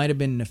 it might have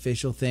been an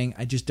official thing.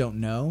 I just don't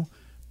know.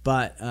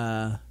 But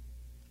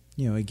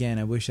again,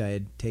 I wish I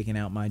had taken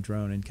out my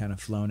drone and kind of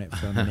flown it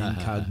from an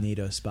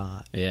incognito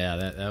spot. Yeah,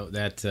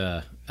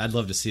 that I'd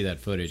love to see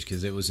that footage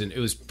because it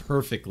was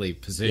perfectly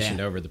positioned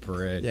Yeah. over the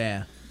parade.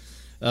 Yeah.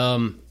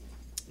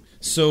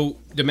 So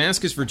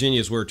Damascus, Virginia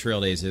is where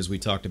Trail Days is. We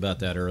talked about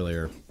that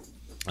earlier.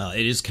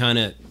 It is kind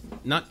of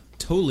not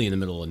totally in the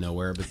middle of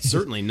nowhere, but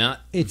certainly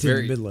not. It's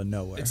very, in the middle of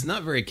nowhere. It's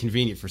not very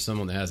convenient for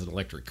someone that has an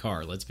electric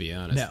car. Let's be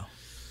honest.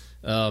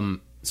 No.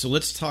 So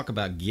let's talk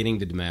about getting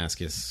to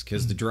Damascus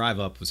because the drive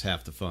up was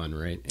half the fun,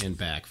 right, and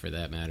back for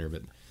that matter.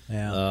 But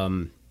Yeah.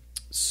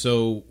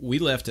 so we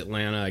left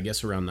Atlanta, I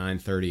guess, around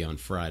 9:30 on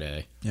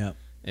Friday. Yeah.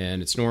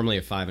 And it's normally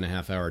a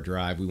 5.5-hour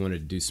drive. We wanted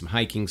to do some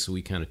hiking, so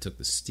we kind of took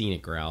the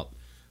scenic route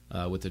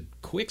with a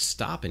quick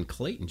stop in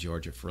Clayton,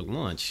 Georgia for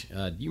lunch.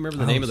 Do you remember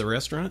the name of the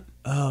restaurant?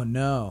 Oh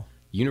no.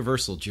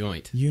 Universal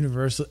Joint.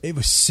 Universal. It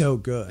was so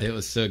good. It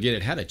was so good.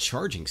 It had a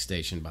charging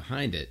station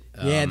behind it.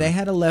 Yeah, they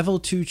had a level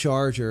 2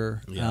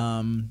 charger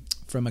Yeah.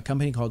 from a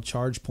company called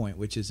ChargePoint,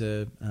 which is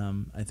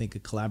I think a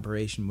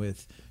collaboration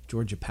with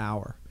Georgia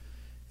Power.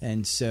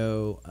 And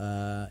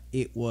so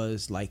it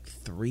was like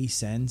 3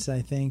 cents,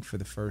 I think, for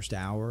the first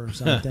hour or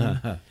something.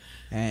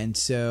 And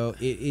so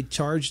it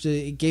charged,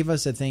 it gave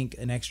us, I think,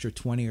 an extra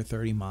 20 or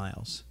 30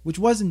 miles, which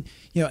wasn't,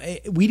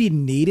 we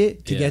didn't need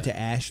it to get to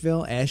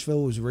Asheville.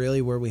 Asheville was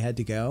really where we had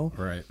to go.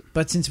 Right.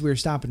 But since we were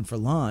stopping for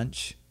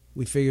lunch,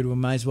 we figured we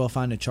might as well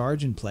find a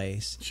charging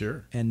place.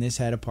 Sure. And this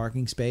had a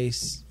parking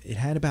space. It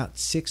had about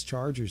 6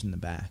 chargers in the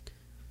back.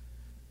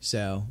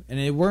 So, and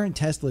they weren't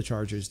Tesla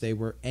chargers. They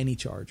were any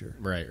charger.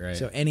 Right, right.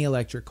 So any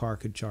electric car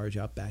could charge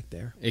up back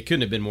there. It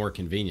couldn't have been more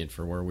convenient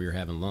for where we were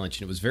having lunch,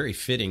 and it was very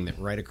fitting that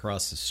right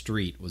across the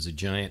street was a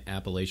giant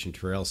Appalachian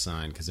Trail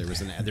sign because there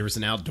was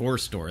an outdoor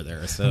store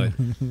there, so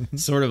it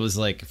sort of was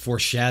like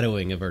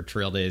foreshadowing of our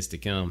trail days to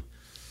come.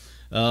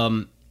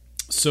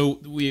 So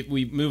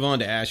we move on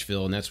to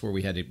Asheville, and that's where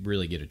we had to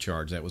really get a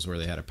charge. That was where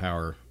they had a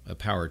power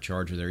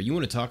charger there. You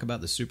want to talk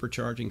about the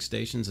supercharging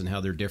stations and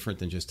how they're different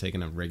than just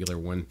taking a regular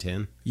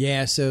 110?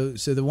 Yeah, so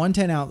the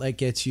 110 outlet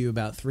gets you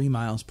about 3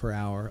 miles per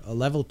hour. A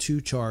level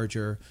 2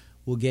 charger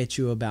will get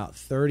you about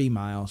 30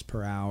 miles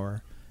per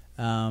hour.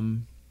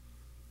 And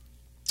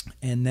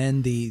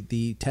then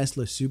the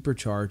Tesla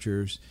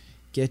superchargers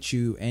get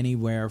you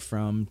anywhere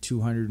from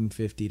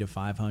 250 to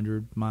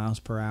 500 miles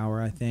per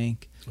hour, I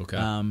think.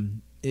 Okay.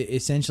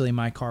 Essentially,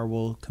 my car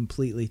will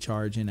completely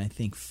charge in, I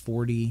think,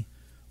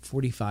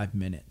 45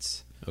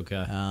 minutes.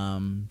 Okay.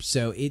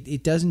 So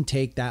it doesn't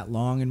take that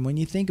long. And when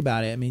you think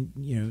about it, I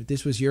mean,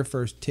 this was your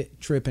first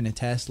trip in a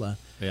Tesla.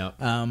 Yeah.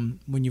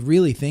 When you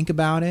really think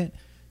about it,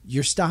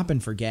 you're stopping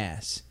for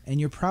gas. And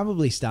you're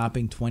probably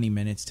stopping 20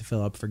 minutes to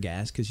fill up for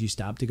gas because you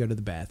stop to go to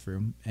the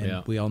bathroom. And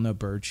Yeah. we all know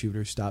Bird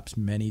Shooter stops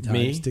many times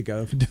Me? to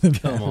go to the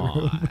bathroom. Come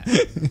on.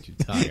 What you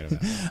talking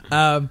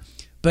about?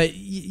 But,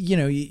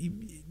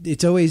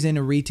 it's always in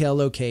a retail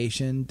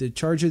location. The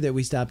charger that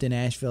we stopped in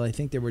Asheville, I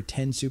think there were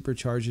 10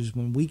 superchargers.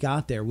 When we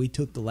got there, we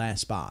took the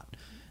last spot.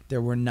 There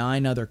were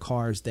 9 other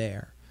cars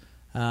there.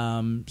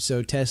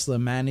 So Tesla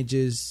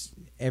manages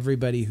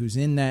everybody who's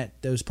in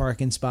those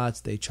parking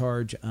spots. They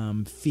charge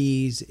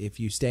fees if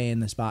you stay in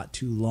the spot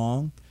too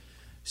long.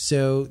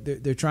 So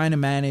they're trying to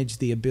manage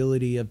the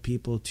ability of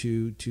people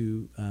to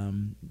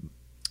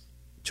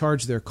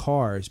charge their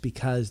cars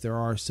because there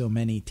are so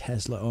many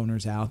Tesla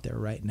owners out there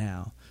right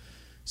now.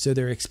 So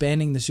they're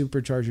expanding the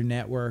supercharger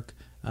network.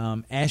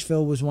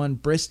 Asheville was one.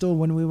 Bristol,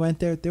 when we went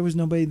there, there was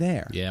nobody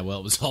there. Yeah, well,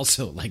 it was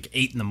also like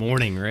 8 in the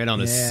morning, right, on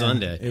a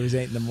Sunday. It was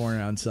 8 in the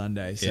morning on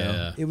Sunday. So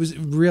Yeah. it was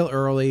real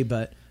early,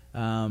 but,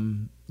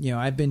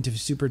 I've been to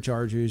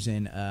superchargers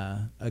in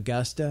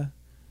Augusta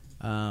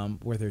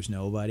where there's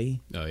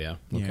nobody. Oh, yeah.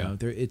 You Okay. know,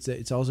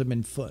 it's also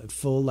been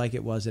full like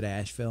it was at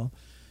Asheville.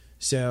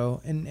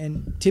 So,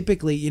 and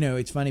typically,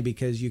 it's funny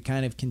because you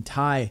kind of can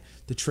tie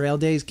the Trail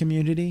Days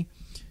community.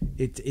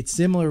 It's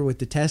similar with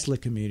the Tesla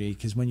community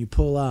because when you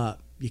pull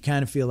up, you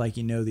kind of feel like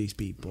you know these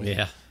people.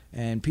 Yeah.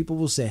 And people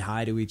will say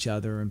hi to each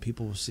other, and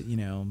people will,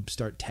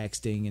 start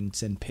texting and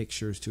send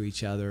pictures to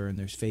each other. And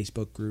there's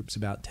Facebook groups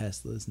about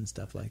Teslas and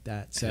stuff like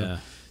that. So Yeah.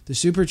 the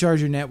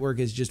supercharger network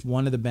is just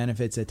one of the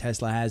benefits that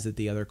Tesla has that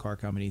the other car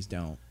companies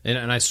don't.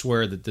 And I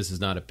swear that this is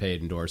not a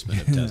paid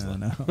endorsement of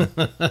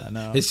Tesla. I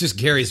know. It's just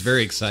Gary's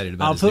very excited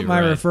about I'll his put new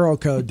my ride. referral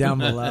code down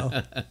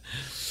below.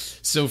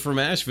 So from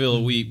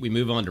Asheville, we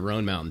move on to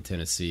Roan Mountain,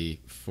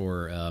 Tennessee.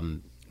 For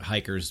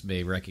hikers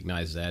may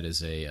recognize that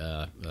as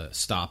a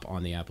stop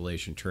on the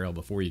Appalachian Trail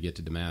before you get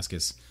to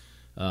Damascus.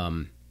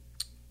 And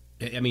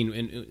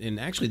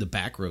actually the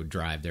back road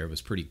drive there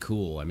was pretty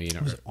cool. I mean,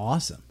 It was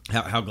awesome.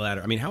 how glad?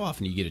 I mean, how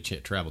often do you get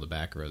to travel the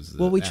back roads?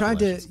 Well, we tried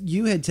to.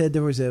 You had said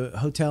there was a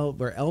hotel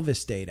where Elvis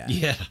stayed at.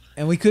 Yeah.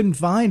 And we couldn't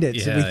find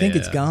it, so we Yeah, think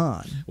it's yeah.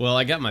 gone. Well,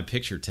 I got my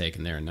picture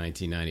taken there in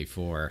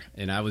 1994,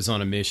 and I was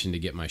on a mission to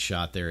get my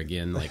shot there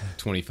again, like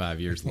 25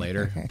 years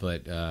later.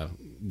 But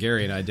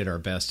Gary and I did our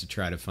best to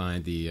try to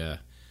find the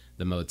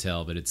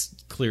motel, but it's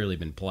clearly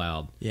been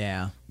plowed.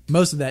 Yeah.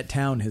 Most of that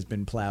town has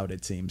been plowed,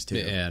 it seems, too.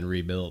 And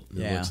rebuilt. It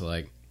Yeah. looks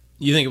like.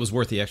 You think it was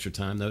worth the extra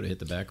time though to hit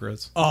the back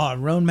roads? Oh,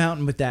 Roan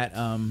Mountain with that.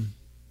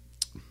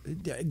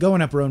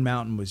 Going up Roan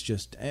Mountain was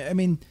just. I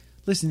mean,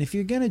 listen, if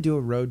you're going to do a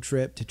road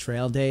trip to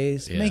Trail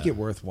Days, Yeah. make it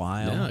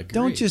worthwhile. Yeah, agreed.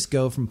 Don't just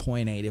go from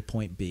point A to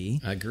point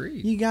B. I agree.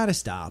 You got to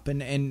stop.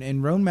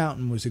 And Roan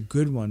Mountain was a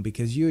good one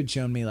because you had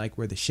shown me like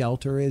where the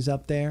shelter is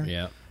up there.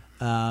 Yeah.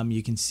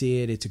 You can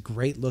see it. It's a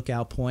great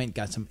lookout point.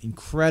 Got some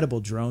incredible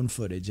drone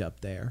footage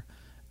up there.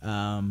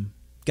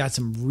 Got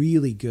some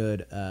really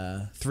good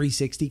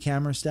 360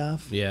 camera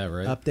stuff. Yeah,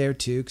 right. Up there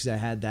too, because I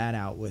had that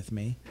out with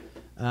me.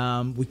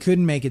 We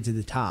couldn't make it to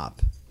the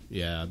top.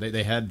 Yeah,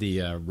 they had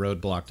the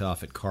road blocked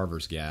off at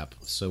Carver's Gap,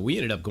 so we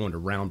ended up going to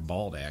Round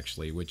Bald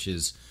actually, which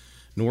is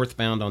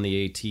northbound on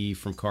the AT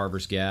from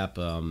Carver's Gap.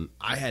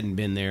 I hadn't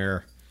been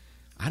there.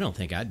 I don't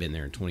think I'd been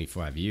there in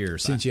 25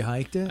 years. Since you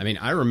hiked it? I mean,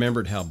 I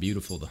remembered how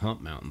beautiful the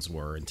Hump Mountains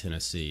were in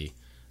Tennessee,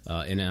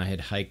 and I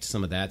had hiked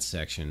some of that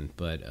section,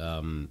 but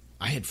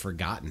I had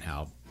forgotten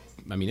how.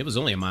 I mean, it was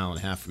only a mile and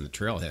a half from the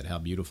trailhead. How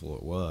beautiful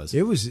it was!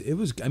 It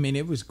was. I mean,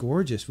 it was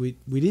gorgeous. We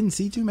didn't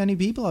see too many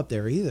people up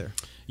there either.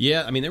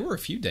 Yeah, I mean, there were a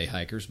few day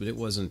hikers, but it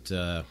wasn't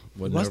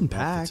wasn't off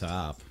packed. the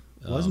top.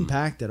 It wasn't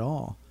packed at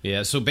all.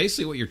 Yeah, so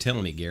basically what you're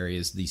telling me, Gary,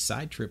 is the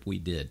side trip we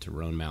did to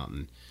Roan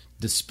Mountain,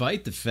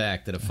 despite the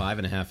fact that a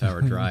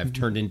 5.5-hour drive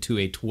turned into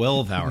a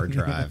 12-hour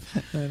drive,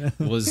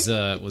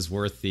 was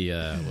worth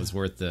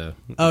the.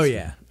 Oh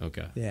yeah.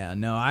 Okay. Yeah.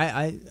 No,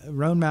 I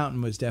Roan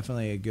Mountain was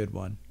definitely a good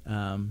one.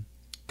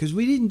 Because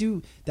we didn't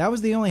do. That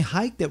was the only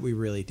hike that we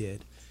really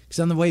did. Because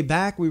on the way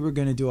back we were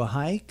going to do a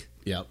hike.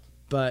 Yep.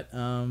 But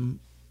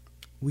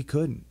we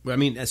couldn't. Well, I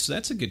mean,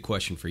 that's a good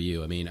question for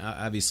you. I mean,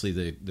 obviously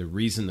the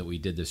reason that we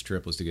did this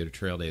trip was to go to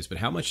Trail Days, but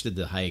how much did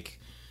the hike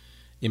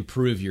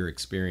improve your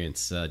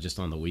experience just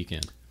on the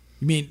weekend?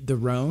 You mean the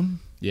Roan?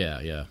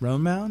 Yeah.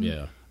 Roan Mountain?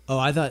 Yeah. Oh,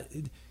 I thought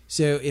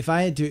so. If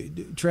I had to,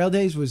 Trail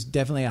Days was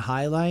definitely a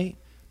highlight,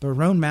 but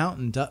Roan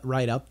Mountain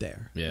right up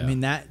there. Yeah. I mean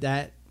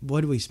that.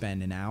 What did we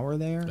spend, an hour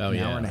there? Oh, an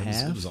yeah. hour and a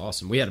half? It was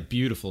awesome. We had a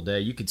beautiful day.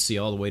 You could see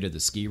all the way to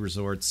the ski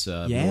resorts,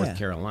 North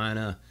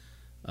Carolina.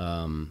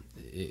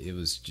 It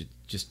was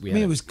just.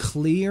 It was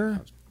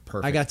clear.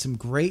 Perfect. I got some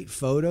great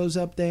photos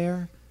up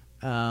there.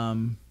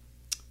 And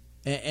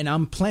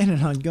I'm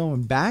planning on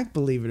going back,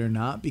 believe it or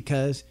not,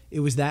 because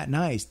it was that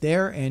nice.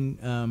 There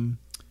in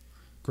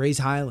Gray's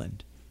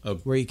Highland,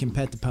 where you can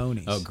pet the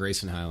ponies. Oh,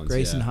 Grayson Highlands.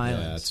 Grayson yeah.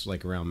 Highlands. Yeah, it's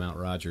like around Mount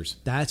Rogers.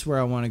 That's where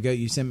I want to go.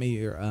 You sent me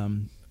your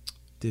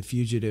the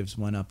fugitives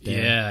went up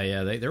there.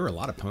 Yeah. There were a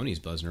lot of ponies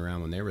buzzing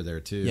around when they were there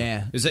too.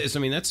 Yeah. I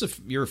mean, that's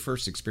your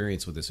first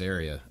experience with this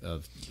area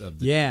of the,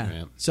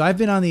 Yeah. So I've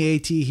been on the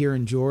AT here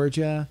in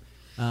Georgia,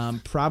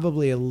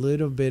 probably a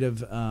little bit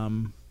of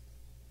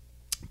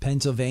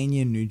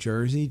Pennsylvania and New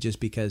Jersey,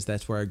 just because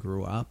that's where I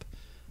grew up.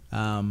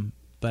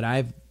 But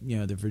I've,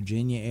 the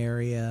Virginia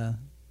area,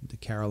 the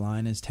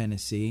Carolinas,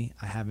 Tennessee.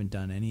 I haven't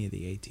done any of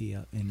the AT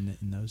in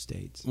those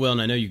states. Well,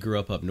 and I know you grew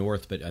up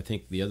north, but I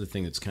think the other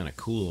thing that's kind of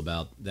cool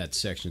about that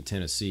section of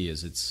Tennessee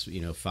is it's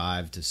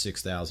 5,000 to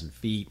 6,000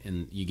 feet,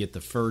 and you get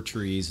the fir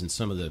trees and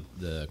some of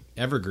the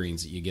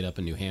evergreens that you get up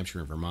in New Hampshire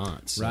and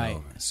Vermont. So,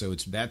 right. So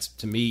that's,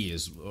 to me,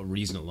 is a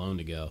reason alone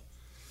to go,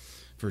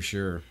 for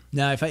sure.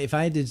 Now, if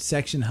I did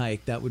section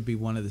hike, that would be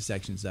one of the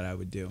sections that I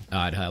would do.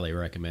 I'd highly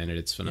recommend it.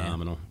 It's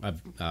phenomenal. Yeah.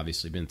 I've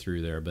obviously been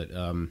through there, but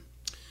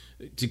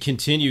To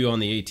continue on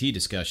the AT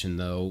discussion,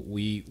 though,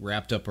 we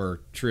wrapped up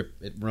our trip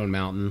at Roan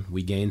Mountain.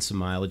 We gained some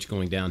mileage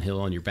going downhill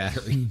on your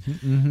battery.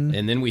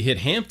 And then we hit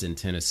Hampton,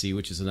 Tennessee,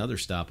 which is another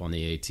stop on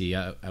the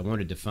AT. I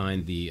wanted to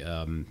find the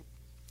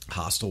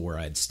hostel where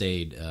I'd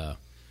stayed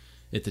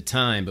at the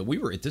time, but we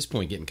were at this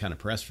point getting kind of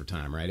pressed for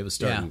time, right? It was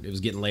starting. Yeah. It was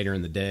getting later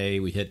in the day.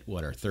 We hit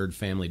our third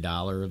Family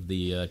Dollar of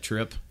the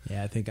trip.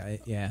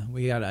 Yeah,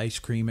 we got ice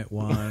cream at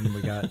one.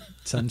 We got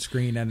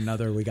sunscreen at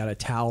another. We got a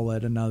towel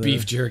at another.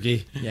 Beef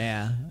jerky.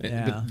 Yeah.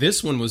 But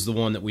this one was the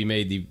one that we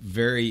made the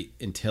very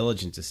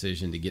intelligent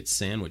decision to get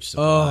sandwich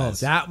Oh, supplies.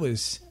 that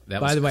was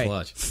By the way,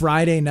 clutch.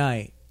 Friday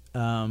night.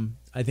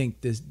 I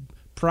think this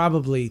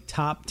probably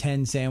top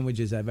 10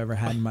 sandwiches I've ever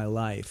had in my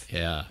life.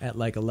 Yeah. At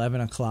like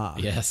 11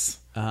 o'clock. Yes.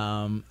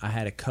 I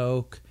had a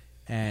Coke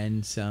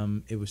and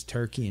it was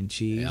turkey and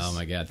cheese. Oh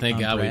my God! Thank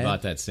God we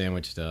bought that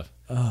sandwich stuff.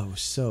 Oh, it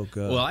was so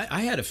good. Well,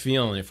 I had a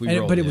feeling if we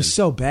rolled but it in- was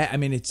so bad. I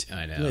mean,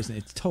 I know. Listen,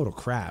 it's total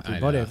crap. We I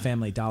bought it know. at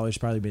Family Dollar. It's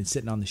probably been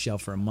sitting on the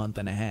shelf for a month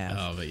and a half.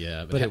 Oh, but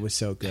yeah, But it was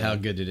so good. How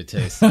good did it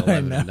taste? At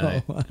 11 at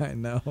night. I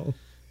know.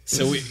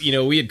 So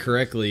we had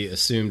correctly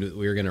assumed that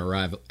we were going to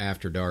arrive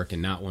after dark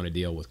and not want to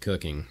deal with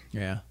cooking.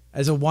 Yeah.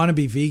 As a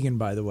wannabe vegan,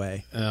 by the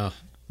way, Oh,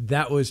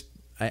 that was,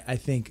 I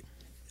think,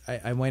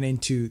 I went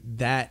into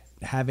that,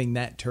 having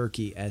that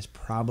turkey as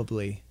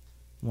probably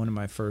one of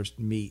my first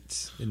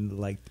meats in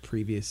like the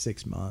previous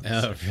 6 months.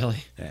 oh, really?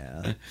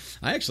 Yeah.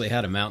 I actually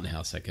had a Mountain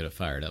House I could have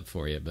fired up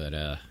for you, but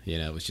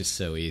it was just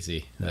so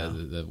easy.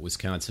 The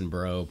Wisconsin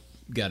bro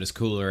got his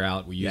cooler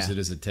out. We used Yeah. it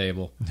as a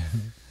table.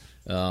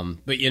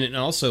 But and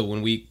also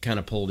when we kind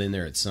of pulled in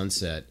there at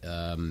sunset,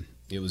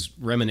 it was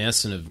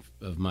reminiscent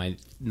of my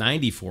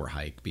 94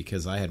 hike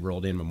because I had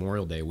rolled in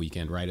Memorial Day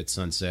weekend right at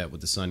sunset with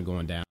the sun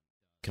going down,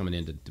 coming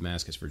into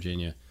Damascus,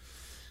 Virginia.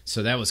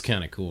 So that was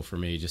kind of cool for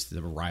me, just the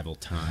arrival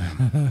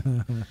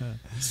time.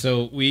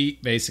 So we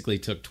basically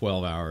took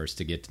 12 hours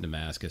to get to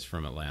Damascus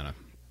from Atlanta.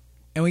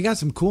 And we got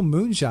some cool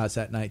moon shots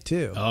that night,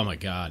 too. Oh, my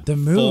God. The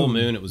moon. Full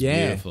moon. It was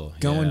yeah, beautiful.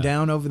 Going Yeah.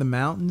 down over the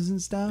mountains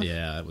and stuff.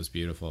 Yeah, it was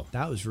beautiful.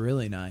 That was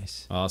really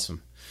nice.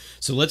 Awesome.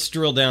 So let's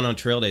drill down on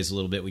trail days a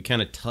little bit. We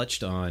kind of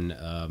touched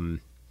on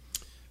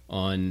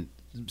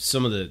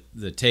some of the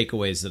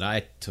takeaways that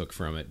I took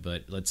from it,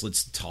 but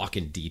let's talk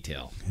in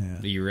detail. Yeah.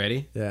 Are you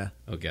ready? Yeah.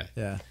 Okay.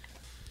 Yeah.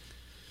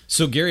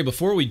 So, Gary,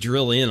 before we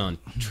drill in on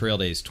Trail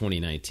Days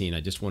 2019,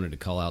 I just wanted to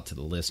call out to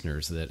the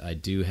listeners that I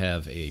do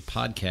have a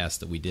podcast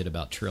that we did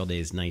about Trail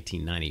Days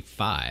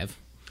 1995.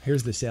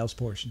 Here's the sales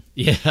portion.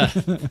 Yeah,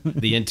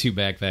 the N2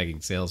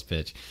 backpacking sales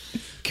pitch.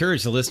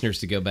 Encourage the listeners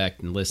to go back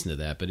and listen to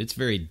that, but it's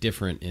very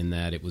different in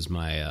that it was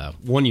my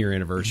 1-year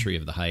anniversary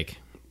of the hike,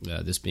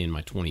 this being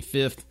my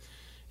 25th.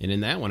 And in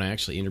that one, I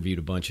actually interviewed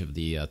a bunch of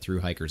the thru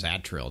hikers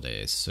at Trail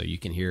Days, so you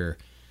can hear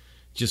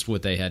just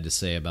what they had to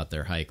say about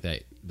their hike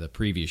the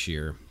previous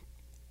year,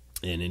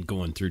 and in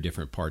going through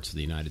different parts of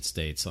the United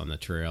States on the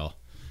trail.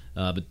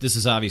 But this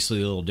is obviously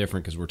a little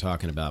different because we're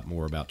talking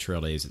more about Trail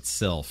Days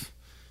itself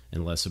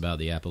and less about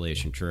the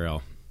Appalachian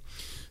Trail.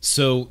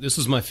 So this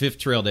was my 5th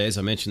Trail Days.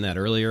 I mentioned that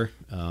earlier.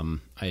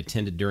 I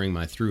attended during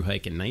my thru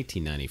hike in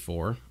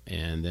 1994,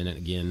 and then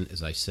again,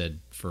 as I said,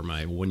 for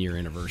my 1-year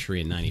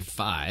anniversary in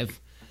 95.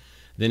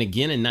 Then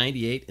again in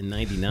 98 and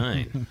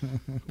 99,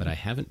 but I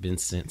haven't been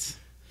since.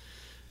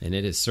 And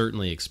it has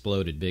certainly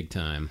exploded big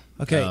time.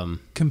 Okay,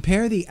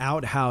 compare the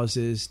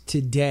outhouses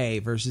today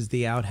versus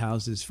the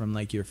outhouses from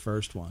like your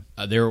first one.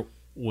 There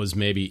was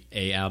maybe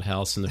a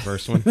outhouse in the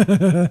first one.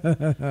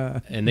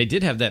 And they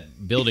did have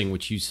that building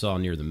which you saw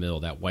near the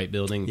mill, that white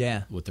building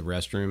Yeah. with the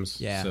restrooms.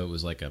 Yeah. So it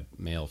was like a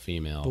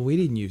male-female. But we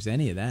didn't use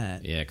any of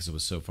that. Yeah, because it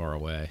was so far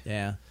away.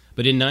 Yeah.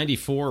 But in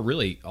 94,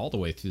 really all the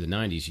way through the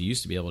 90s, you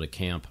used to be able to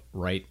camp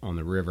right on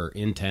the river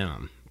in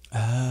town.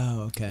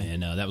 Oh, okay.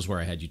 And that was where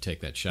I had you take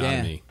that shot yeah.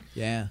 of me.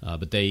 Yeah.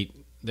 But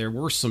there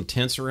were some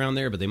tents around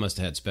there, but they must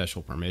have had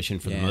special permission.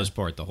 For the Yeah. most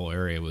part, the whole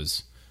area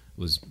was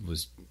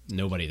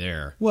nobody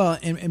there. Well,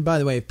 and by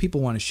the way, if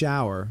people want to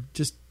shower,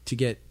 just to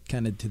get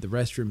kind of to the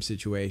restroom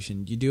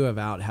situation, you do have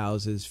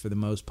outhouses for the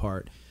most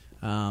part.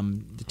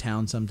 The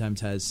town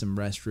sometimes has some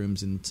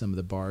restrooms in some of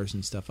the bars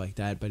and stuff like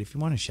that. But if you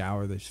want to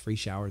shower, there's free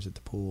showers at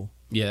the pool.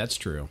 Yeah, that's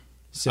true.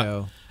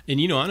 So,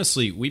 And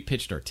honestly, we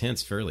pitched our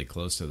tents fairly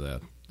close to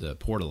the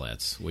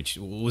portalets, which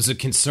was a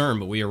concern,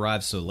 but we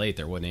arrived so late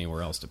there wasn't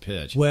anywhere else to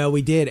pitch. well,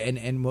 we did,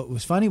 and what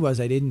was funny was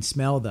I didn't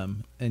smell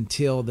them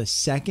until the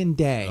second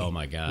day. Oh,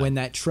 my God. When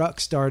that truck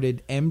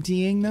started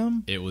emptying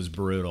them. It was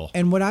brutal.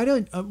 And what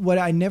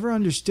I never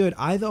understood,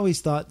 I've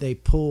always thought they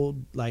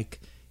pulled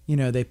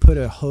they put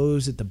a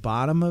hose at the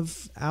bottom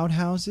of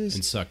outhouses.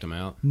 And sucked them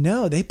out.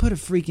 No, they put a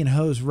freaking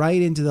hose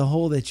right into the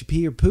hole that you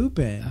pee or poop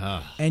in,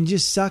 and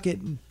just suck it.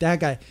 That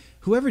guy,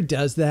 whoever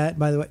does that,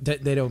 by the way,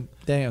 they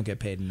don't get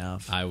paid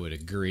enough. I would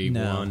agree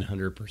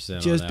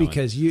 100%. Just on that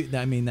because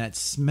that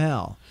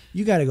smell,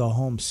 you got to go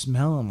home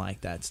smelling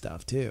like that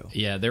stuff too.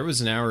 Yeah, there was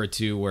an hour or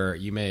two where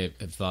you may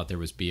have thought there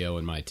was BO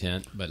in my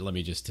tent, but let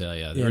me just tell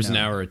you, there was an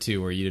hour or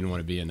two where you didn't want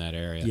to be in that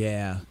area.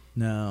 Yeah,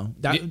 No,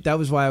 that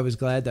was why I was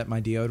glad that my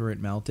deodorant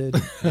melted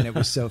and it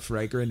was so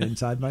fragrant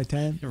inside my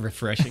tent.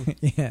 Refreshing.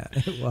 Yeah,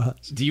 it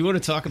was. Do you want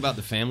to talk about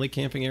the family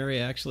camping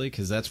area, actually?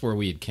 Because that's where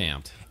we had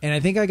camped. And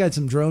I think I got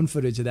some drone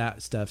footage of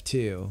that stuff,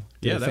 too.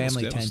 Yeah, the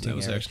family tenting that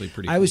was area. actually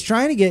pretty I cool. was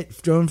trying to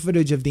get drone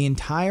footage of the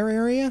entire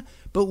area,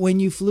 but when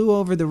you flew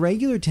over the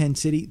regular tent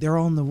city, they're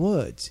all in the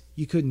woods.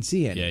 You couldn't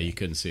see it. Yeah, you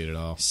couldn't see it at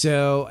all.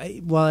 So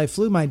while I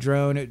flew my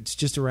drone, it's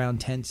just around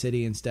Tent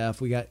City and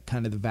stuff. We got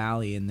kind of the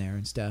valley in there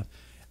and stuff.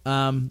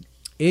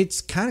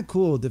 It's kind of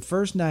cool. The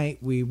first night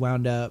we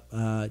wound up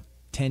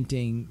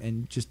tenting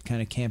and just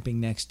kind of camping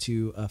next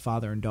to a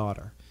father and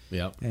daughter.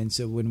 Yep. And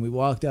so when we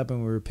walked up and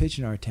we were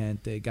pitching our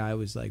tent, the guy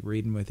was like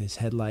reading with his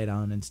headlight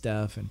on and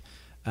stuff.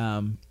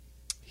 And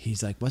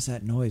he's like, "What's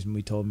that noise?" And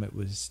we told him it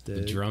was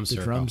the drum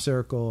circle. drum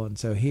circle. And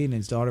so he and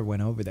his daughter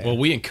went over there. Well,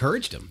 we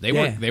encouraged them. They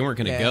weren't going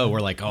to Yeah. go. We're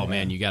like, "Oh Yeah.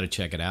 man, you got to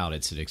check it out.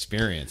 It's an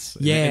experience."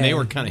 Yeah. And they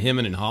were kind of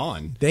hemming and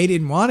hawing. They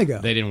didn't want to go.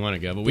 They didn't want to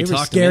go, but They we were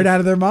talked scared them out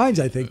of their minds,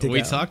 I think, to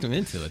We go. talked them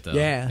into it though.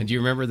 Yeah. And do you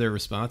remember their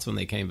response when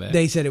they came back?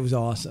 They said it was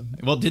awesome.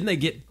 Well, didn't they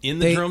get in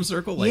the drum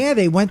circle? Yeah,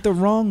 they went the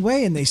wrong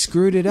way and they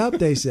screwed it up,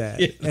 they said.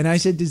 Yeah. And I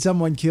said, "Did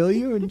someone kill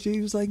you?" And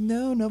she was like,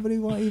 "No, nobody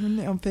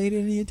even paid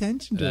any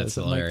attention to That's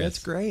us." I'm like, hilarious. "That's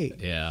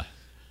great." Yeah.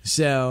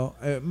 So,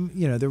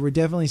 there were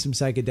definitely some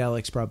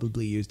psychedelics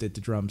probably used at the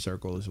drum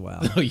circle as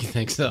well. Oh, you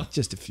think so?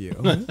 Just a few.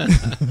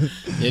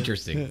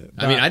 Interesting.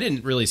 I mean, I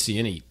didn't really see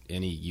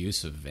any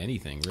use of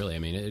anything, really. I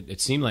mean, it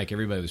seemed like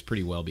everybody was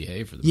pretty well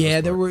behaved for the most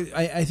part. There were.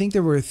 I think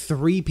there were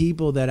 3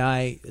 people that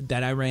I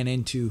ran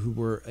into who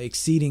were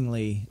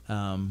exceedingly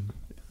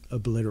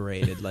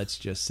obliterated. Let's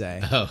just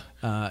say,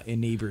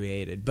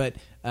 inebriated. But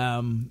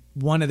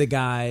one of the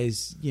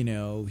guys,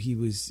 he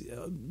was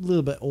a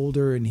little bit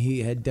older, and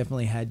he had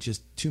definitely had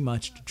just too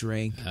much to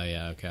drink. Oh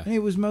yeah, okay. And it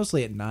was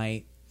mostly at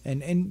night,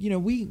 and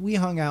we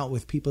hung out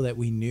with people that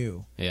we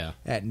knew. Yeah.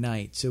 At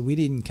night, so we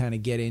didn't kind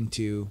of get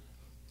into,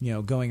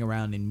 going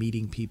around and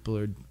meeting people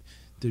or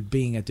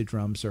being at the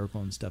drum circle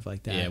and stuff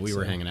like that. Yeah, we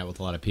were hanging out with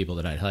a lot of people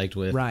that I'd hiked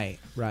with. Right.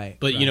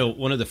 But right.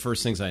 one of the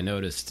first things I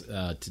noticed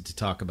to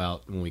talk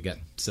about when we got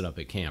set up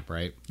at camp,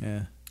 right?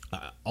 Yeah.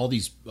 All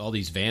these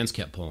vans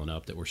kept pulling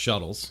up that were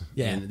shuttles,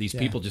 Yeah, and these yeah.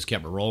 people just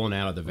kept rolling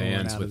out of the Rolling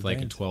vans out with of the like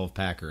vans. a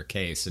 12-pack or a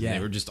case, and Yeah. they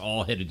were just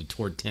all headed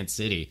toward Tent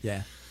City.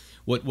 Yeah.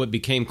 What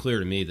became clear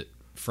to me that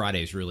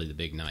Friday's really the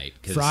big night.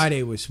 'Cause,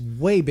 Friday was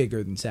way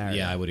bigger than Saturday.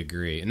 yeah, I would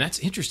agree, and that's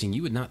interesting.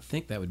 You would not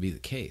think that would be the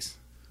case.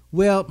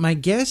 Well, my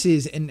guess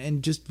is,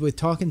 and just with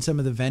talking some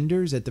of the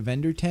vendors at the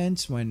vendor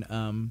tents, when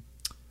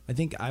I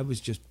think I was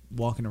just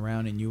walking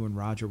around and you and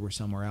Roger were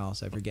somewhere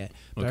else, I forget.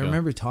 But I Okay.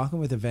 remember talking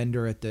with a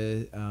vendor at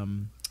the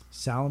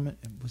Salomon,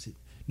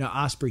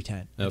 Osprey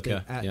tent. Okay,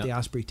 At yeah. the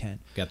Osprey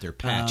tent. Got their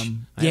patch.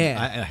 Yeah.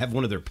 I have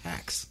one of their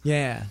packs.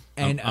 Yeah,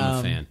 and I'm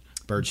a fan.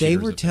 Bird they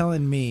Shooter's were a fan.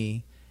 telling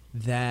me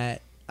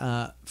that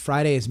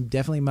Friday is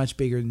definitely much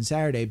bigger than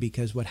Saturday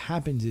because what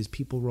happens is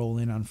people roll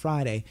in on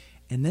Friday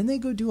and then they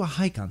go do a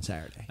hike on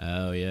Saturday.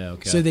 Oh yeah,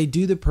 okay. So they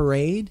do the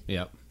parade,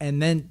 Yep.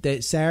 and then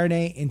that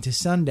Saturday into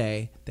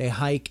Sunday they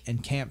hike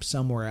and camp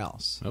somewhere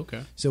else.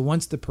 Okay. So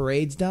once the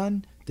parade's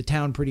done, the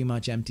town pretty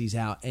much empties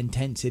out, and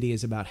Tent City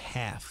is about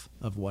half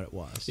of what it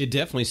was. It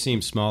definitely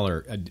seems smaller,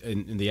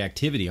 and the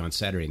activity on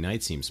Saturday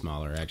night seems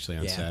smaller actually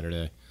on Yeah.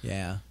 Saturday.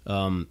 Yeah.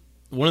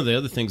 One of the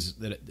other things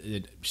that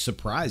it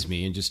surprised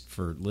me, and just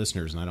for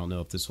listeners, and I don't know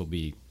if this will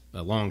be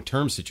a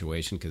long-term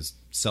situation because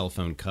cell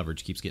phone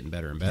coverage keeps getting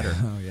better and better.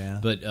 Oh, yeah.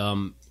 But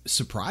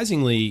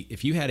surprisingly,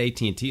 if you had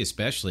AT&T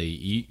especially,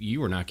 you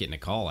were not getting a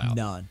call out.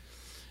 None.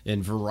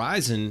 And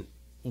Verizon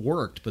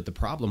worked, but the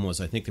problem was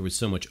I think there was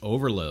so much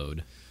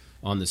overload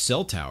on the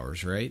cell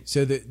towers, right?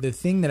 So the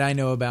thing that I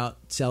know about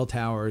cell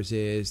towers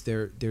is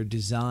they're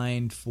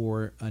designed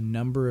for a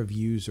number of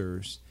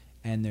users,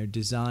 and they're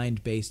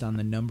designed based on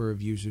the number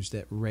of users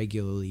that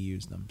regularly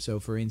use them. So,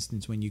 for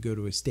instance, when you go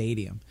to a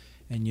stadium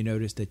and you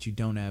notice that you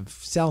don't have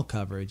cell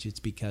coverage, it's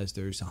because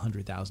there's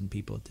 100,000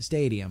 people at the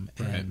stadium,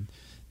 and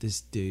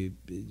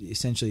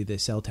essentially the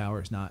cell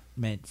tower is not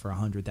meant for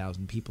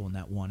 100,000 people in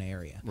that one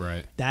area.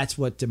 Right. That's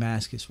what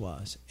Damascus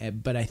was,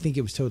 but I think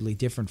it was totally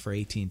different for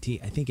AT&T.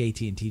 I think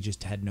AT&T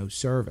just had no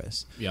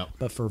service. Yep.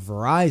 But for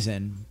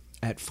Verizon,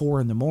 at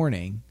 4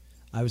 a.m,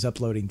 I was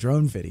uploading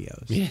drone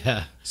videos.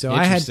 Yeah. So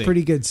I had Interesting.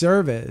 pretty good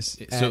service.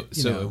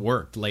 So it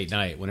worked late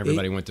night when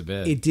everybody went to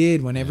bed. It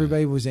did when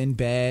everybody was in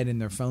bed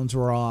and their phones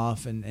were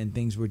off and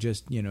things were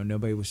just,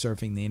 nobody was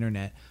surfing the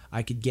internet.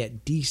 I could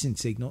get decent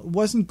signal. It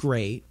wasn't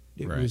great.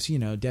 It Right. was,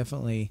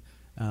 definitely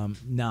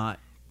not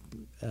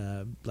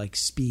like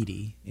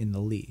speedy in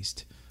the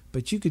least.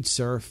 But you could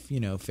surf,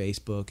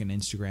 Facebook and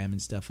Instagram and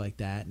stuff like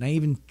that. And I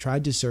even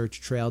tried to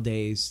search Trail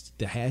Days,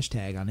 the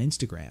hashtag on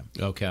Instagram.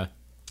 Okay.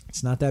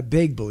 It's not that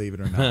big, believe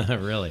it or not.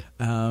 Really?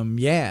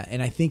 Yeah,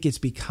 and I think it's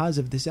because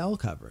of the cell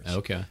coverage.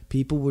 Okay.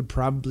 People would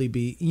probably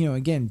be,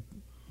 again,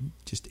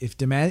 just if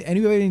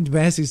anybody in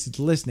Damascus is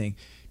listening,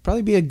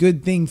 probably be a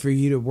good thing for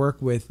you to work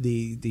with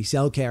the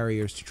cell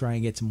carriers to try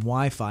and get some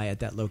Wi-Fi at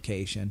that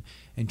location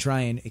and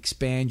try and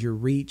expand your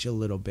reach a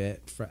little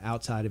bit for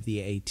outside of the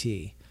AT.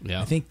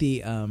 Yeah. I think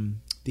the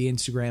the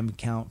Instagram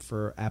account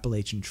for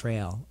Appalachian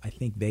Trail, I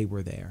think they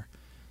were there.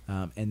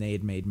 And they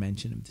had made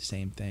mention of the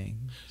same thing.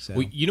 So,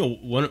 Well, you know,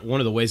 one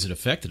of the ways it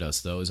affected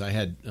us, though, is I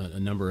had a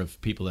number of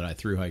people that I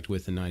through hiked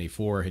with in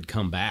 '94 had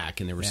come back,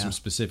 and there were some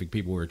specific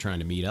people we were trying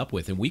to meet up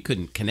with, and we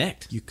couldn't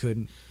connect. you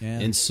couldn't.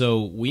 Yeah. And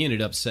so we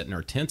ended up setting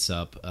our tents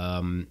up,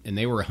 and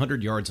they were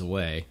 100 yards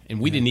away,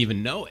 and we didn't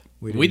even know it.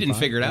 We didn't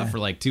figure it out for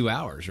like 2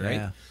 hours, right?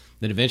 Yeah.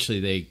 Then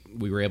eventually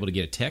we were able to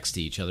get a text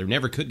to each other.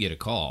 Never could get a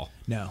call.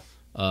 No.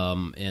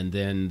 And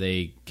then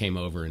they came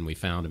over, and we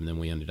found them, and then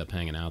we ended up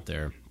hanging out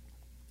there.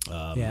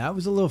 Yeah, that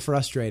was a little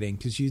frustrating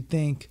because you'd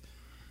think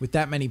with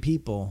that many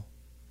people,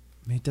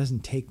 I mean, it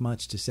doesn't take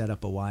much to set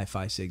up a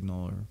Wi-Fi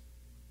signal or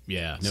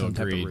some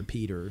type of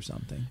repeater or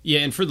something.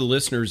 Yeah, and for the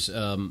listeners,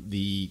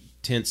 the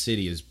Tent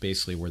City is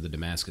basically where the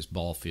Damascus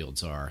ball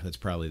fields are. That's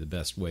probably the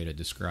best way to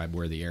describe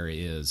where the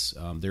area is.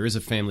 There is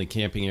a family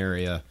camping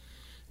area,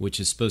 which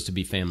is supposed to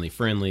be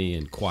family-friendly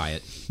and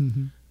quiet.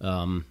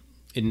 And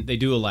they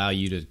do allow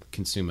you to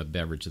consume a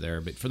beverage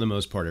there, but for the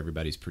most part,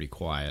 everybody's pretty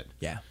quiet.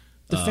 Yeah.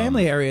 The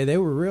family area, they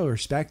were real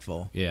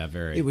respectful. Yeah,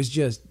 very. It was,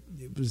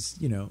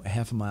 a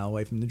half a mile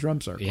away from the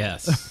drum circle.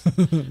 Yes.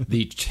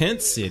 The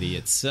Tent City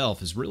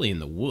itself is really in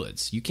the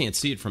woods. You can't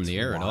see it from the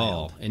air at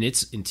all. And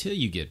it's until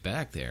you get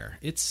back there,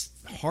 it's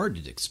hard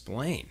to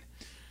explain.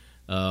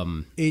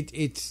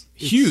 It's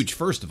huge,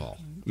 first of all.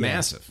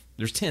 Massive.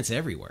 There's tents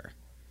everywhere.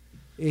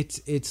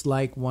 It's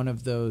like one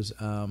of those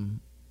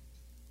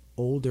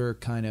older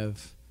kind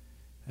of,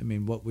 I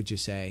mean, what would you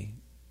say?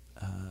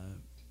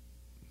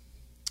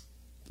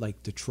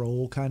 Like the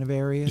troll kind of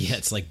areas. Yeah,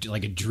 it's like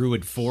a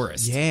druid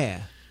forest. Yeah.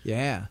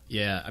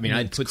 I mean,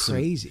 I put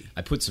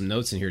some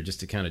notes in here just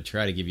to kind of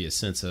try to give you a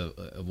sense of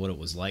what it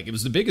was like. It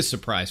was the biggest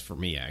surprise for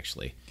me,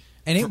 actually.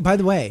 And by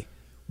the way,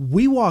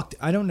 we walked.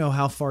 I don't know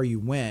how far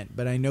you went,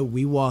 but I know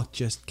we walked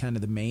just kind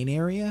of the main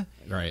area.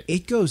 Right.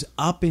 It goes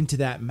up into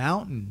that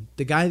mountain.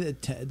 The guy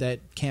that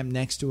camped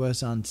next to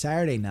us on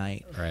Saturday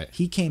night. Right.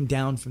 He came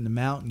down from the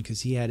mountain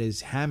because he had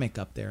his hammock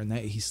up there and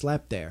he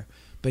slept there.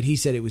 But he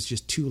said it was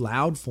just too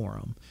loud for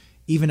him.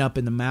 Even up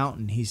in the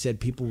mountain, he said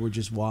people were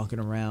just walking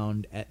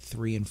around at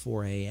 3 and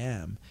 4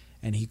 a.m.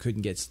 and he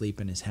couldn't get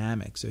sleep in his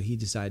hammock. So he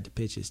decided to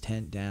pitch his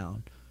tent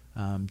down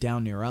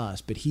near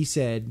us. But he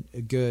said a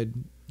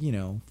good,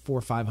 400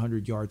 or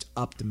 500 yards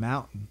up the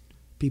mountain,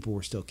 people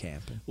were still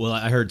camping. Well,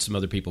 I heard some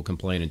other people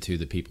complaining too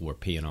that people were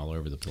peeing all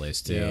over the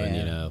place too,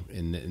 Yeah.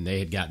 and they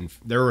had gotten.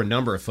 There were a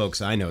number of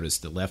folks I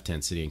noticed that left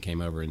Tent City and came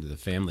over into the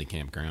family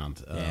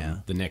campground.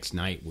 The next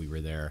night we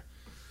were there.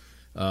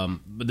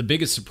 But the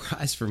biggest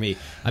surprise for me,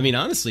 I mean,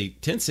 honestly,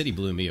 Tent City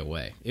blew me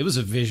away. It was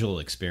a visual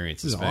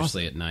experience,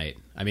 especially at night.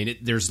 I mean,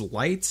 there's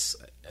lights.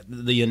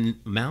 The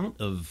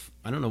amount of,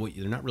 I don't know what,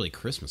 they're not really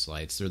Christmas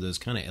lights. They're those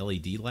kind of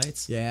LED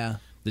lights. Yeah.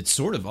 That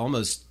sort of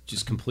almost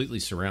just completely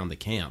surround the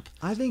camp.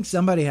 I think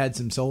somebody had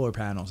some solar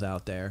panels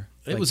out there.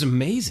 It was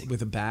amazing.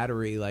 With a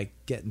battery, like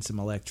getting some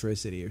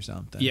electricity or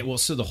something. Yeah, well,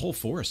 so the whole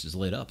forest is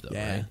lit up, though,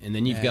 Yeah. right? And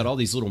then you've got all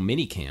these little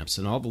mini camps,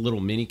 and all the little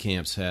mini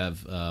camps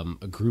have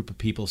a group of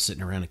people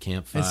sitting around a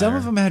campfire. And some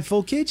of them had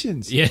full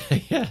kitchens. Yeah,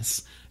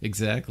 yes,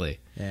 exactly.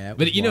 Yeah,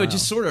 but it wild.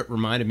 just sort of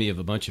reminded me of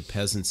a bunch of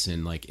peasants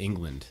in like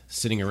England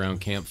sitting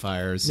around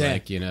campfires,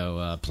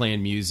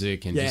 playing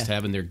music and just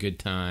having their good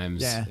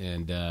times. Yeah.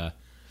 And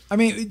I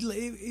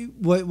mean,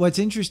 what's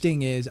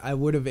interesting is I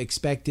would have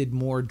expected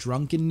more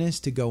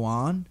drunkenness to go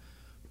on,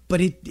 but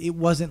it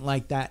wasn't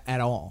like that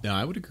at all. no,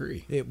 I would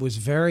agree. It was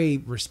very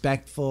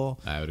respectful.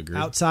 I would agree.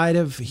 Outside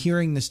of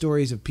hearing the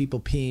stories of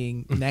people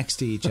peeing next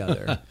to each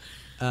other,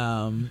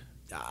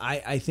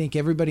 I think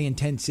everybody in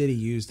Tent City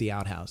used the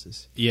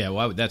outhouses. Yeah,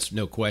 well, that's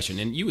no question.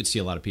 And you would see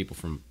a lot of people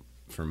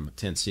from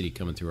Tent City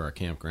coming through our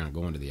campground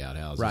going to the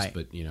outhouses. Right.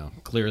 But,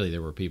 clearly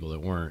there were people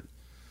that weren't.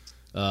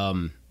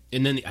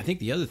 And then I think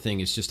the other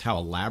thing is just how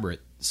elaborate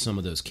some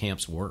of those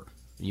camps were.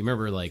 You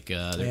remember, we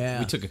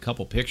took a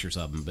couple pictures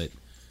of them, but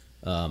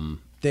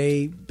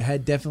they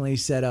had definitely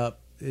set up.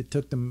 It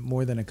took them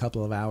more than a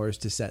couple of hours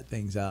to set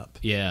things up.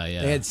 Yeah.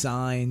 They had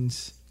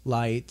signs,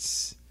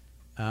 lights,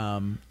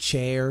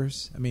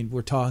 chairs. I mean,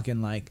 we're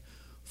talking like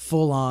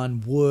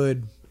full-on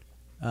wood,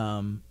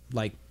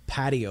 like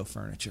patio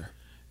furniture.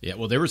 Yeah,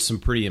 well, there were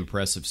some pretty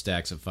impressive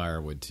stacks of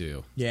firewood,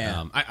 too.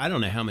 Yeah. I don't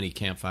know how many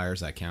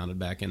campfires I counted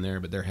back in there,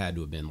 but there had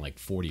to have been like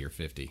 40 or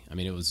 50. I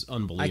mean, it was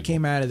unbelievable. I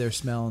came out of there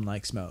smelling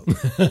like smoke.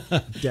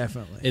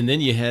 Definitely. And then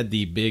you had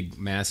the big,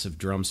 massive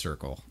drum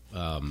circle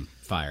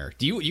fire.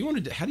 Do you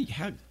want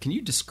to? Can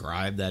you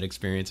describe that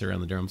experience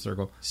around the drum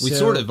circle? We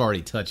sort of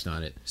already touched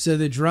on it. So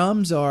the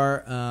drums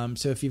are.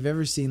 So if you've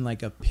ever seen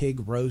like a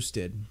pig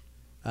roasted,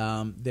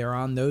 they're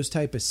on those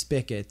type of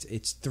spigots.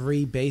 It's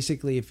three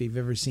basically. If you've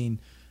ever seen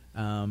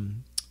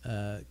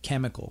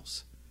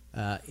chemicals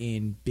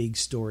in big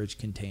storage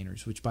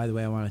containers, which by the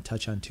way I want to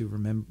touch on too.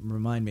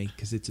 Remind me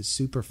because it's a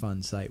super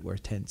fun site where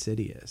Tent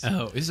City is.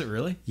 Oh, is it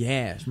really?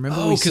 Yeah.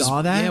 Remember we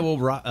saw that? Yeah.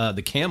 Well,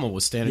 the camel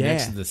was standing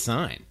next to the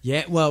sign.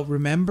 Yeah. Well,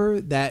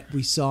 remember that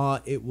we saw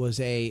it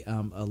was a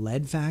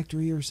lead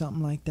factory or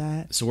something like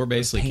that. So we're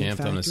basically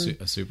camped factory.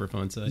 on a super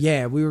fun site.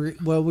 Yeah, we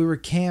were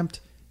camped.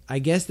 I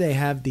guess they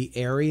have the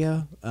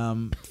area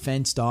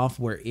fenced off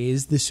where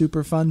is the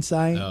Superfund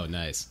site. Oh,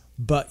 nice.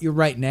 But you're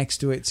right next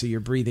to it, so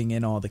you're breathing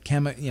in all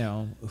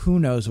the who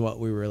knows what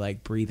we were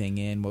like breathing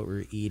in, what we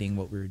were eating,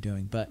 what we were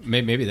doing. But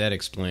maybe that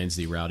explains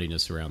the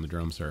rowdiness around the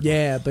drum circle.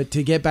 Yeah, but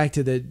to get back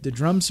to the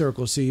drum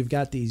circle, so you've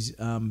got these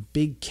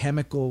big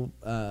chemical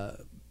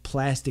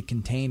plastic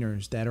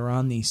containers that are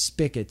on these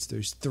spigots.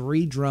 There's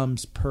 3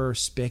 drums per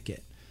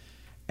spigot.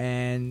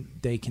 And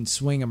they can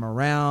swing them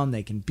around.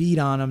 They can beat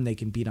on them. They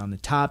can beat on the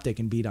top. They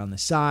can beat on the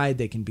side.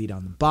 They can beat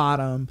on the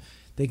bottom.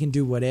 They can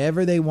do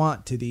whatever they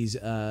want to these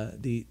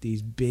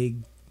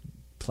big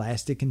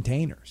plastic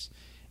containers,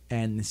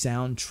 and the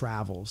sound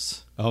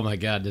travels. Oh my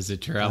God, does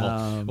it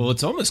travel? Well,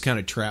 it's almost kind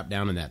of trapped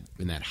down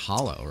in that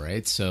hollow,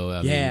 right? So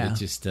I mean, it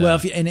just well,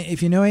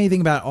 if you know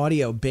anything about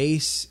audio,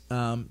 bass,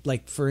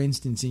 like for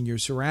instance, in your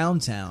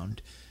surround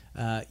sound.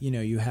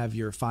 You have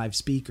your 5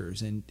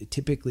 speakers, and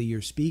typically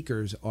your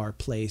speakers are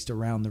placed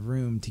around the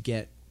room to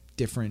get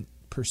different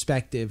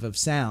perspective of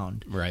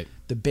sound. Right.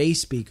 The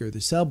bass speaker, the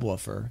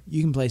subwoofer,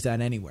 you can place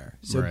that anywhere.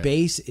 So right.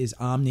 Bass is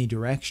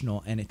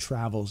omnidirectional, and it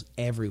travels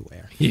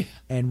everywhere. Yeah.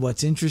 And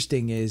what's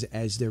interesting is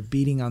as they're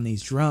beating on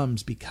these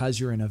drums, because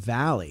you're in a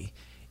valley,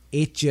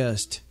 it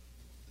just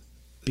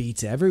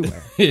beats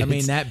everywhere. I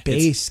mean, that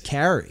bass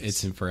carries.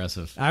 It's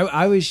impressive.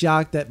 I was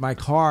shocked that my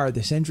car,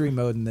 the Century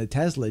Mode and the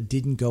Tesla,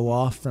 didn't go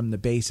off from the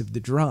bass of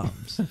the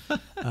drums.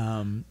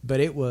 But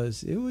it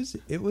was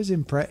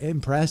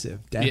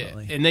impressive,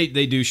 definitely. Yeah, and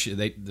they do.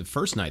 The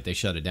first night they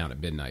shut it down at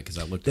midnight because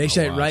I looked. They at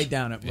shut it watch. right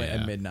down at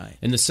midnight.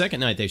 And the second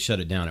night they shut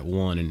it down at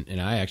 1,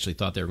 and I actually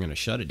thought they were going to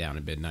shut it down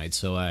at midnight.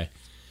 So I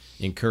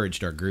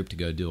encouraged our group to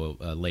go do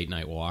a late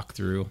night walk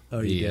through.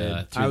 Oh, you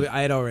did?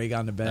 I had already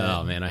gone to bed.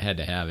 Oh man, I had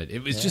to have it.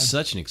 It was just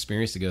such an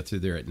experience to go through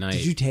there at night.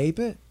 Did you tape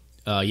it?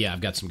 Yeah,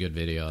 I've got some good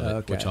video of it,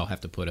 Okay. which I'll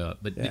have to put up.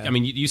 But Yeah. I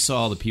mean, you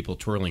saw the people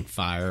twirling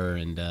fire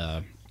and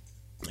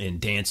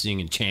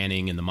dancing and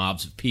chanting and the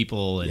mobs of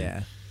people. And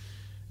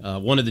Yeah.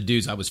 one of the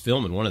dudes I was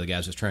filming, one of the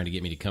guys was trying to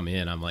get me to come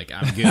in. I'm like,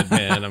 I'm good,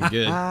 man, I'm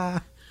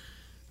good.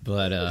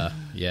 But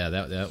yeah,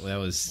 that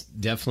was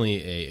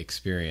definitely an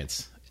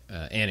experience,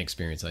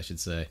 I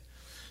should say.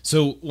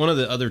 So one of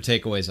the other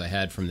takeaways I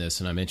had from this,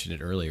 and I mentioned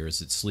it earlier, is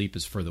that sleep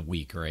is for the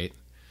weak, right?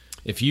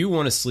 If you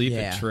want to sleep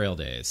at trail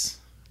days,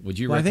 would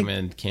you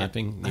recommend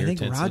camping near I think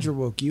Tensing? Roger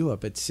woke you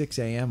up at 6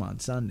 a.m. on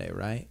Sunday,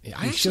 right? Yeah,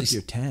 He shook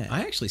your tent.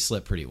 I actually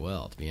slept pretty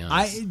well, to be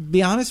honest.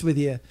 Be honest with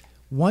you,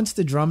 once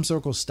the drum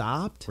circle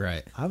stopped,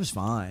 Right. I was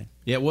fine.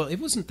 Yeah, well, it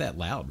wasn't that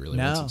loud, really,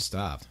 No. once it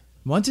stopped.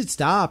 Once it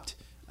stopped,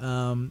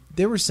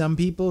 there were some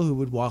people who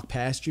would walk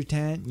past your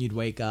tent and you'd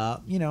wake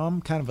up. You know,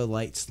 I'm kind of a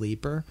light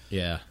sleeper,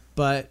 Yeah.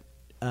 but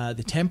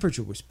the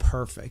temperature was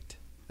perfect.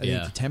 I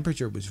Yeah. think the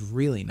temperature was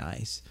really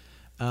nice.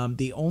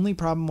 The only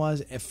problem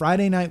was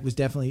Friday night was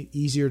definitely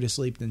easier to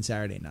sleep than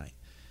Saturday night.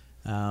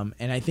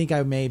 And I think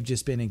I may have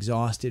just been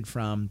exhausted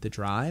from the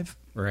drive.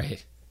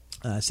 Right.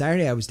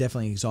 Saturday I was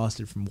definitely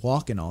exhausted from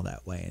walking all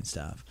that way and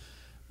stuff.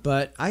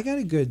 But I got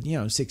a good,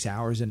 6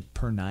 hours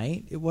per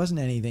night. It wasn't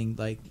anything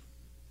like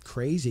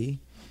crazy.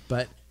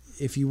 But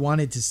if you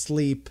wanted to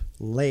sleep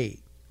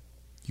late,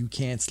 you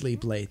can't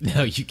sleep late.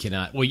 No, you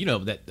cannot. Well,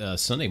 that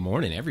Sunday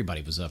morning,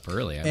 everybody was up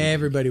early. I mean,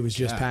 Everybody was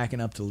just packing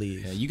up to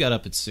leave. yeah, you got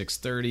up at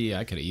 6:30.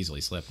 I could have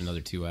easily slept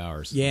another 2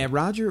 hours. Yeah,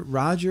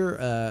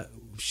 Roger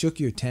shook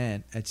your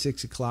tent at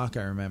 6 o'clock,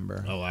 I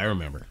remember. Oh, I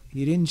remember.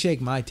 You didn't shake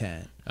my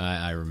tent.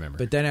 I remember.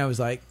 But then I was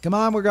like, come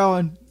on, we're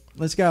going.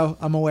 Let's go.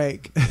 I'm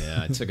awake.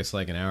 Yeah, it took us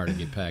like an hour to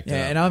get packed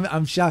Yeah, up. and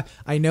I'm shocked.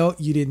 I know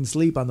you didn't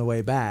sleep on the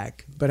way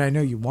back, but I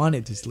know you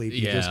wanted to sleep.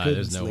 You just couldn't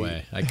there's no sleep.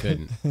 way. I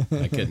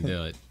couldn't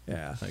do it.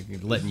 Yeah. Like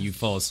letting you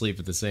fall asleep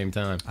at the same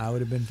time. I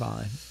would have been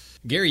fine.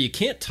 Gary, you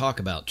can't talk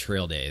about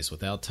trail days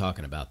without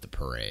talking about the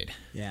parade.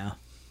 Yeah.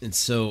 And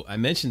so I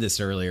mentioned this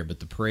earlier, but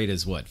the parade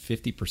is what,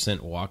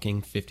 50%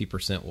 walking,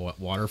 50%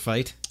 water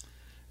fight.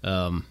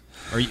 Are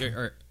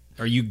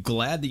you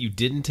glad that you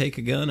didn't take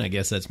a gun? I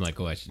guess that's my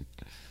question.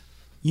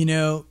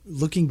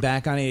 Looking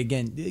back on it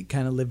again, it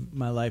kind of lived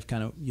my life.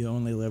 You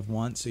only live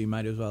once, so you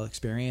might as well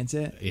experience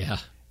it. Yeah.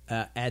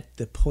 At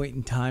the point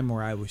in time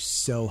where I was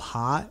so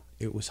hot,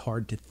 it was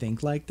hard to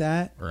think like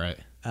that. Right.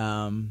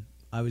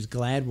 I was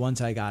glad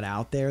once I got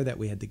out there that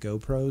we had the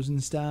GoPros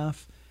and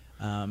stuff.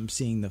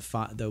 Seeing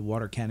the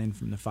water cannon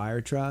from the fire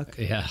truck.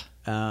 Yeah.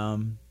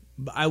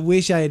 But I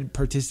wish I had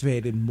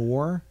participated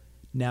more.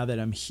 Now that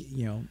I'm,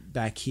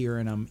 back here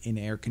and I'm in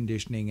air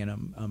conditioning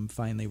and I'm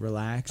finally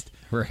relaxed.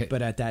 Right.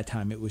 But at that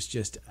time, it was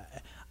just,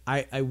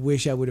 I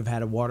wish I would have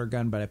had a water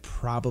gun, but I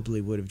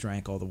probably would have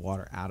drank all the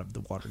water out of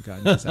the water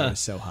gun because I was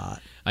so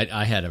hot.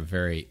 I had a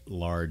very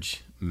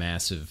large,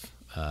 massive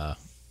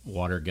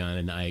water gun,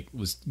 and I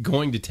was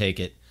going to take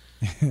it,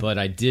 but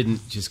I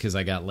didn't just because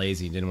I got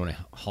lazy and didn't want to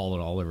haul it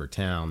all over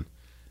town.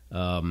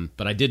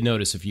 But I did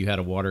notice if you had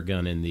a water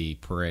gun in the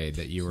parade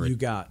that you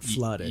got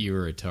flooded. You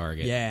were a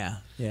target. Yeah.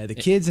 The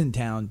kids in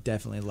town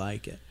definitely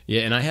like it.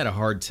 Yeah, and I had a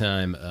hard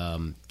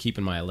time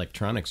keeping my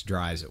electronics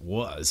dry as it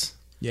was.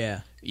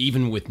 Yeah.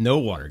 Even with no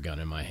water gun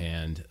in my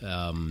hand.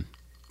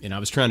 And I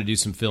was trying to do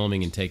some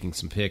filming and taking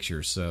some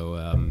pictures,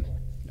 so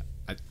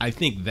I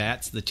think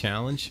that's the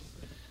challenge.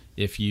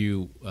 If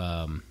you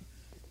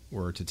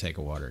were to take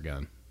a water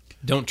gun,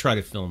 don't try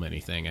to film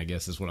anything, I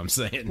guess is what I'm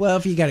saying. Well,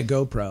 if you got a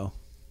GoPro,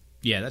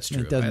 yeah, that's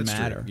true. it doesn't That's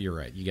matter. True. You're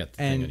right. You got the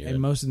thing on your and head.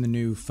 most of the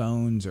new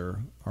phones are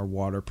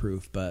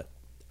waterproof, but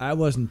I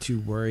wasn't too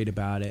worried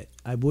about it.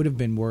 I would have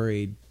been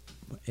worried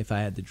if I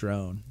had the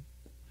drone.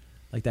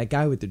 Like that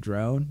guy with the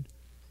drone,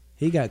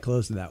 he got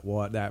close to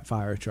that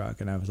fire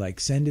truck, and I was like,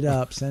 send it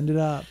up, send it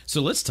up.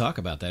 So let's talk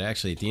about that.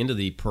 Actually, at the end of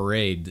the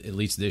parade, at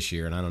least this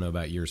year, and I don't know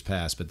about years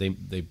past, but they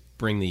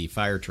bring the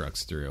fire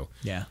trucks through.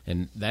 Yeah.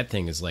 And that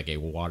thing is like a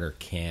water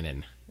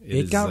cannon.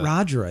 It got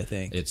Roger, I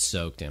think. It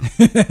soaked him.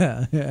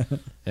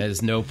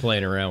 There's no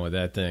playing around with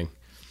that thing.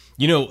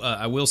 You know,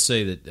 I will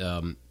say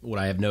that what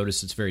I have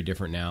noticed it's very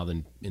different now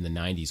than in the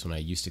 90s when I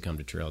used to come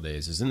to Trail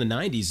Days is in the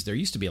 90s there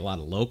used to be a lot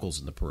of locals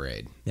in the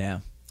parade.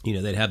 Yeah. You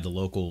know, they'd have the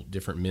local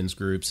different men's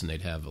groups, and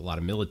they'd have a lot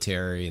of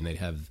military, and they'd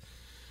have,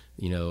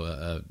 you know,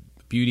 a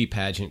beauty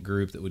pageant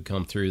group that would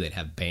come through. They'd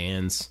have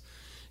bands.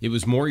 It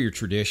was more your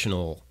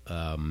traditional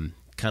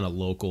kind of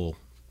local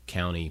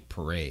county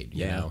parade,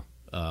 you know.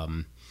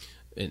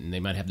 And they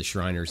might have the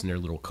Shriners in their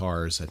little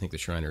cars. I think the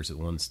Shriners are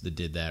the ones that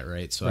did that,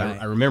 right? So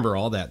Right. I remember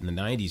all that in the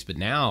 90s, but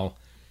now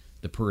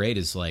the parade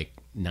is like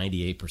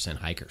 98%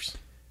 hikers.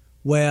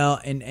 Well,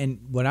 and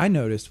what I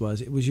noticed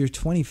was it was your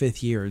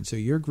 25th year, and so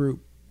your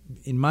group,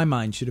 in my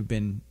mind, should have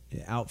been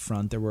out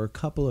front. There were a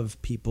couple of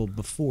people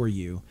before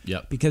you,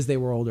 Yep. because they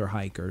were older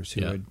hikers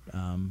who Yep.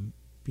 had,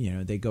 you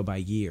know, they go by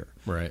year.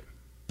 Right.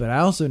 But I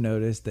also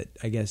noticed that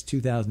I guess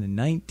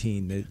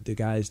 2019, the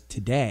guys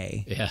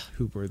today, Yeah.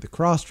 who were the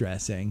cross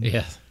dressing,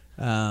 Yeah.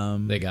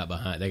 um, They got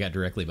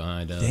directly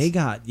behind us.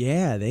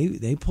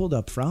 they pulled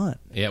up front.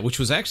 Yeah, which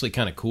was actually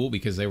kind of cool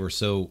because they were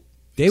so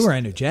They were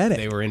energetic.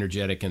 They were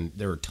energetic, and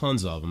there were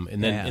tons of them.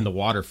 And then Yeah. in the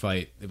water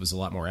fight, it was a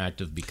lot more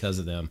active because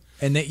of them.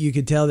 And that you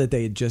could tell that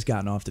they had just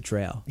gotten off the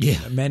trail. Yeah.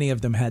 Many of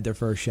them had their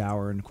first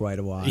shower in quite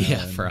a while.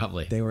 Yeah, and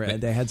probably.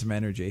 They had some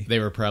energy. They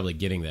were probably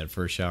getting that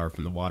first shower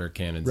from the water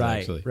cannons, Right,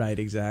 actually. right,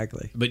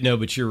 exactly. But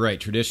you're right.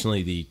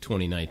 Traditionally, the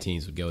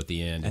 2019s would go at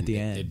the end. At the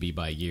end. It'd be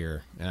by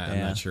year. I'm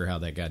Yeah. not sure how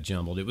that got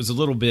jumbled. It was a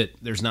little bit,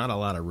 there's not a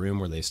lot of room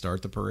where they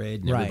start the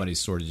parade, and Right.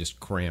 everybody's sort of just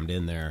crammed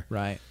in there.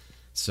 Right.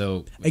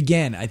 So,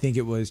 Again, I think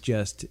it was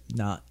just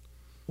not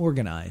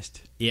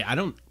organized. yeah, I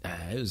don't,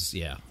 it was,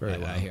 yeah. Very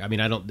well. I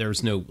mean,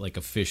 there's no, like,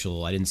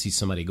 official, I didn't see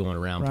somebody going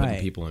around putting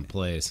Right. people in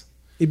place.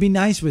 It'd be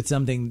nice with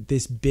something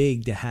this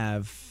big to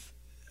have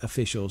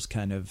officials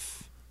kind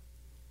of,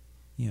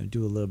 you know,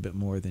 do a little bit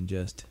more than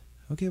just,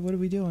 okay, what are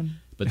we doing?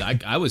 But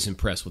I was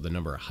impressed with the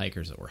number of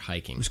hikers that were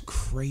hiking. It was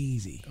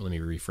crazy. Let me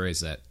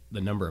rephrase that.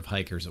 The number of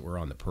hikers that were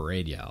on the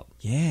parade route.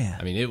 Yeah.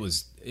 I mean, it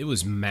was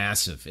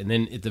massive. And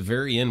then at the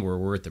very end, where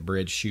we're at the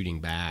bridge shooting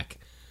back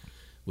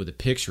with a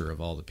picture of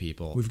all the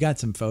people. We've got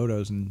some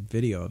photos and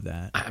video of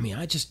that. I mean,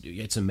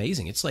 it's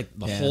amazing. It's like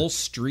the Yeah. whole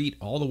street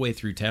all the way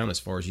through town as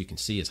far as you can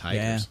see is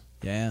hikers.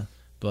 Yeah.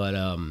 But,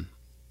 and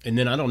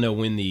then I don't know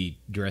when the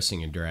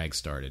dressing and drag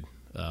started.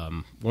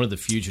 One of the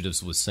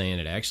fugitives was saying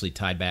it actually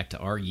tied back to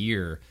our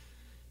year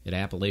at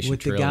Appalachian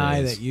With Trail the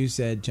guy Days. that you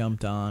said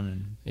jumped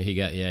on, and He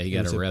got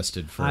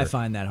arrested for. I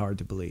find that hard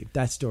to believe.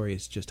 That story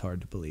is just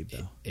hard to believe,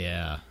 though.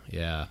 Yeah.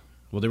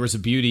 Well, there was a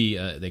beauty.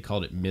 They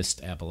called it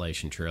Missed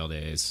Appalachian Trail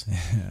Days.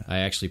 I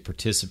actually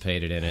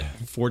participated in it.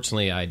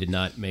 Fortunately, I did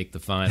not make the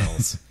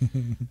finals.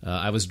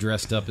 I was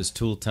dressed up as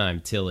Tool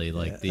Time Tilly,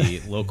 like the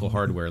local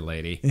hardware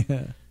lady.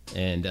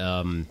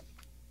 And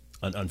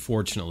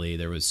unfortunately,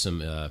 there was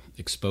some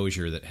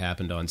exposure that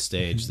happened on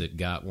stage that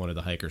got one of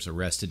the hikers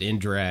arrested in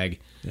drag.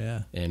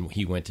 Yeah. And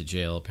he went to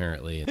jail,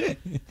 apparently.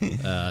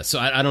 So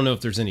I don't know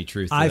if there's any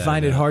truth to I that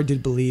find or it not. hard to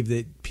believe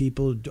that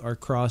people are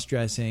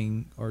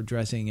cross-dressing or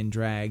dressing in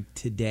drag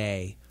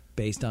today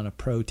based on a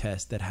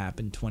protest that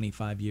happened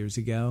 25 years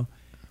ago.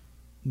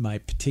 My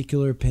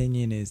particular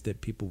opinion is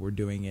that people were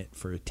doing it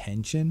for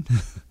attention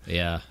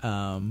Yeah.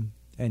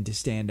 and to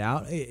stand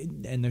out.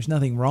 And there's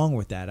nothing wrong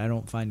with that. I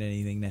don't find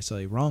anything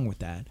necessarily wrong with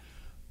that.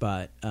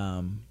 But,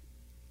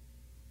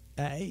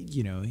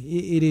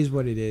 it is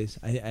what it is.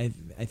 I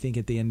think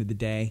at the end of the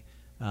day,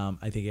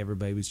 I think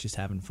everybody was just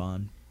having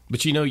fun.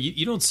 But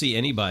you don't see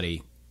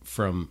anybody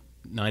from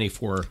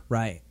 94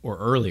 Right. or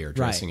earlier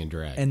dressing right. in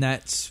drag. And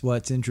that's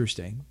what's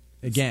interesting.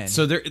 Again,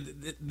 so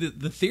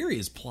the theory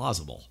is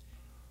plausible.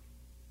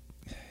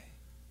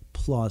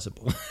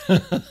 plausible.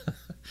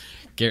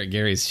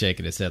 Gary's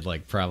shaking his head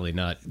like probably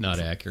not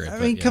accurate. I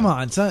but mean, yeah. come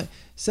on.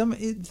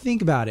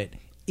 Think about it.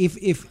 If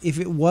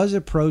it was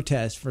a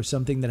protest for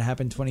something that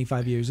happened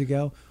 25 years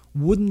ago,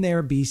 wouldn't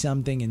there be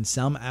something in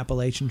some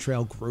Appalachian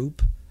Trail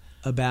group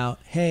about,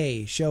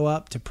 hey, show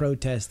up to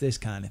protest this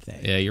kind of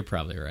thing? Yeah, you're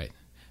probably right.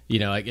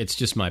 It's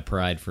just my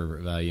pride for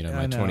my I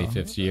know.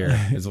 25th year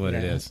is what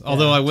it is.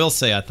 Although I will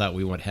say I thought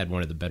we had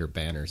one of the better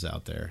banners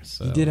out there.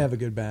 So You did have a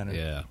good banner.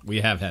 yeah,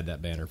 we have had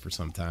that banner for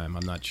some time.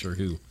 I'm not sure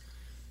who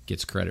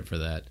gets credit for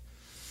that.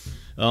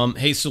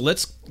 Hey, so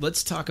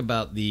let's talk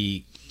about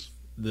the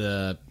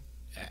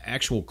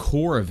actual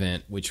core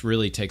event, which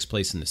really takes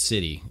place in the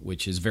city,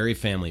 which is very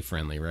family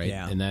friendly, right?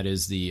 Yeah. And that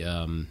is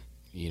the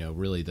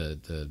really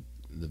the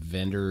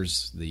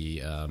vendors,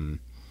 the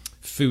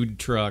food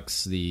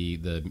trucks, the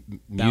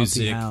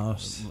music. Bouncy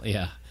House.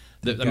 Yeah.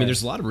 I mean,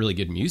 there's a lot of really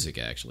good music,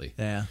 actually.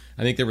 Yeah.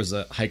 I think there was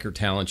a hiker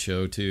talent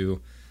show,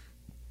 too.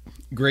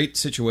 Great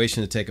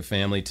situation to take a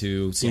family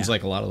to. Seems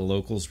like a lot of the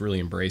locals really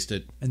embraced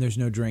it. And there's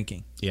no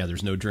drinking. Yeah,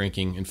 there's no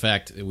drinking. In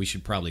fact, we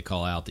should probably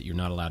call out that you're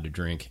not allowed to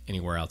drink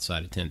anywhere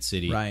outside of Tent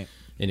City. Right.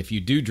 And if you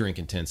do drink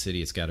in Tent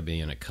City, it's got to be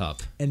in a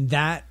cup. And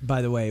that,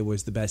 by the way,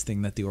 was the best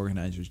thing that the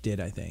organizers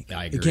did, I think.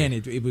 I agree. Again,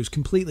 it was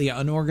completely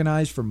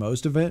unorganized for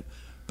most of it,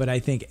 but I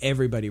think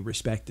everybody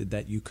respected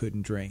that you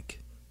couldn't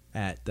drink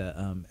at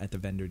the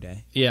vendor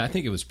day. Yeah, I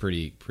think it was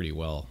pretty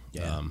well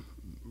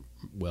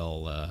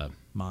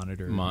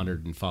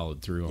Monitored and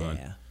followed through on.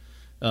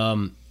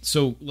 Yeah.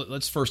 So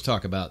let's first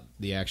talk about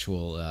the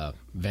actual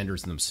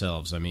vendors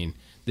themselves. I mean,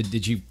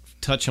 did you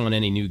touch on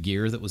any new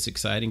gear that was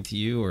exciting to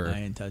you, or I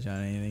didn't touch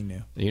on anything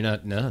new. You're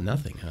not? No,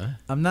 nothing, huh?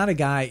 I'm not a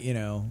guy,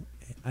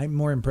 I'm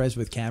more impressed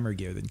with camera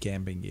gear than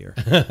camping gear.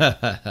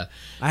 I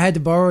had to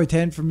borrow a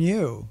tent from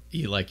you.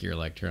 You like your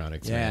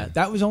electronics, Yeah, man.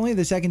 that was only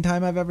the second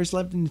time I've ever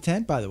slept in a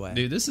tent, by the way.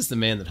 Dude, this is the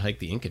man that hiked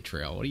the Inca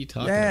Trail. What are you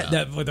talking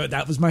about?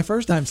 That was my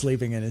first time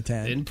sleeping in a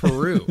tent. In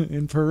Peru.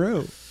 In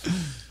Peru.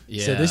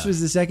 Yeah. So this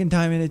was the second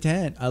time in a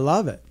tent. I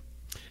love it.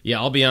 Yeah,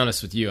 I'll be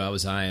honest with you. I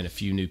was eyeing a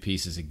few new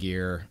pieces of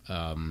gear.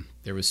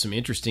 There was some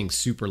interesting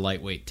super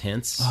lightweight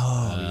tents.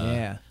 Oh,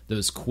 yeah.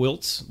 Those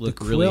quilts look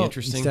The really quilt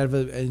interesting.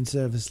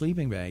 Instead of a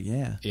sleeping bag,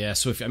 yeah. Yeah,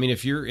 so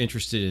if you're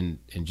interested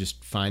in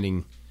just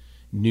finding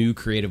new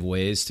creative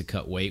ways to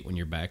cut weight when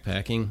you're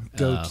backpacking,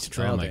 Go to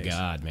Trail Oh my Days.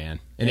 God, man!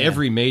 And Yeah.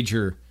 every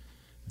major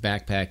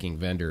backpacking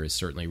vendor is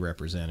certainly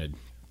represented.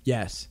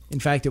 Yes. In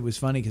fact, it was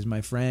funny because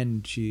my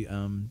friend, she's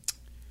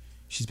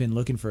been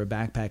looking for a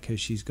backpack because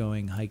she's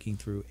going hiking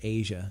through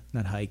Asia.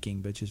 Not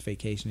hiking, but just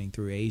vacationing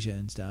through Asia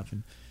and stuff.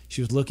 And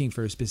she was looking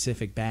for a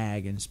specific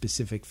bag and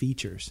specific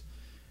features.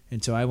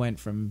 And so I went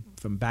from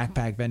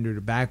backpack vendor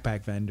to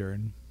backpack vendor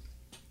and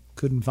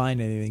couldn't find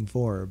anything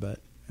for her. But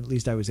at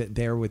least I was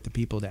there with the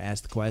people to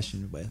ask the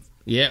question with.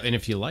 Yeah, and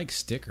if you like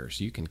stickers,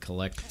 you can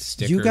collect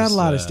stickers. You got a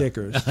lot of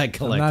stickers. I I'm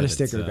collected not a it,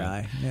 sticker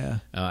guy. Yeah.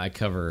 I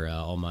cover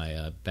all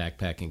my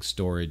backpacking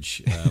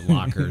storage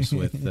lockers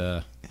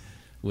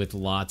with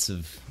lots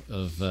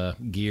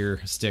of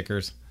gear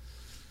stickers.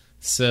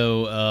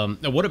 So,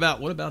 what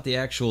about the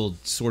actual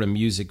sort of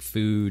music,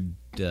 food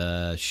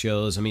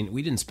shows? I mean,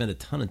 we didn't spend a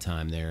ton of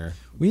time there.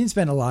 We didn't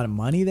spend a lot of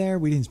money there.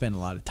 We didn't spend a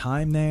lot of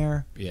time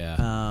there.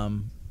 Yeah.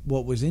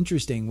 What was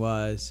interesting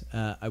was,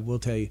 I will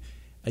tell you,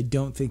 I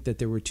don't think that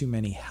there were too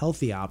many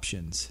healthy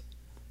options.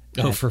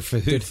 For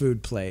food. The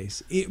food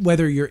place,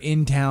 whether you're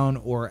in town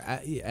or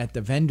at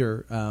the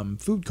vendor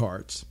food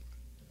carts.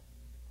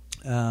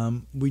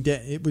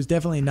 It was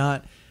definitely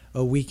not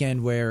a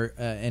weekend where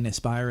an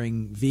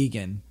aspiring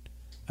vegan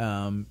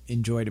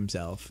enjoyed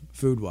himself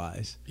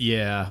food-wise.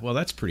 Yeah, well,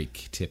 that's pretty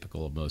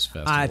typical of most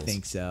festivals. I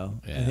think so.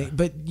 Yeah.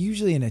 But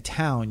usually in a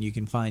town, you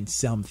can find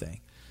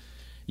something.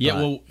 Yeah,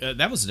 well,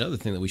 that was another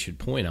thing that we should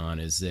point on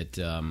is that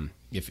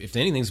if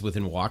anything's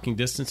within walking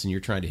distance and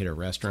you're trying to hit a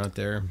restaurant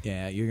there,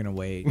 Yeah, you're gonna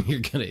wait. you're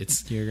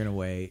gonna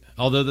wait.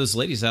 Although those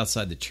ladies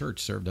outside the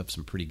church served up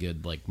some pretty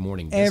good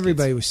morning biscuits.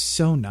 Everybody was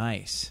so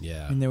nice.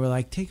 Yeah. And they were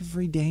like, take a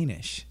free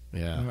Danish.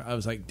 Yeah. I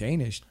was like,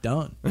 Danish?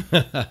 Done.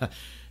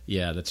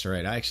 Yeah, that's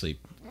right. I actually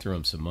threw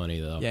them some money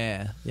though.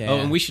 Yeah. Oh,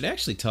 and we should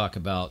actually talk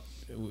about.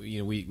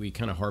 We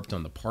kind of harped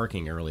on the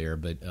parking earlier,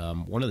 but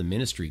one of the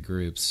ministry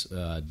groups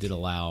did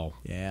allow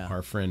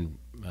our friend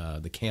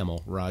the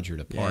Camel Roger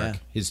to park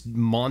his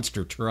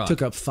monster truck.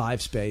 Took up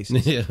 5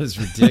 spaces. It was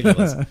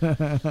ridiculous.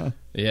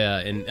 Yeah,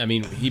 and I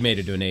mean, he made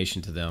a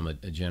donation to them, a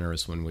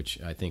generous one,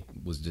 which I think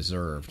was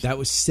deserved. That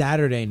was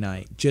Saturday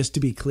night, just to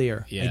be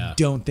clear. Yeah. I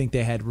don't think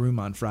they had room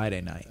on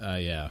Friday night.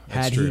 Yeah, that's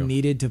Had true. he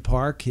needed to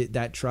park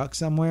that truck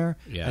somewhere,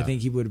 Yeah. I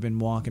think he would have been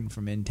walking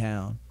from in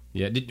town.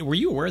 Yeah, were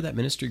you aware of that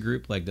ministry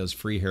group, like those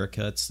free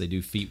haircuts? They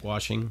do feet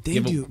washing. They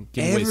give do away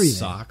everything.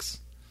 socks.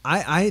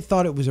 I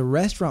thought it was a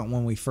restaurant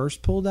when we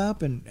first pulled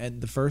up and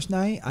the first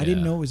night. I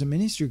didn't know it was a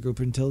ministry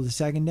group until the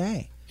second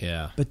day.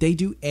 Yeah. But they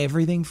do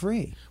everything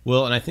free.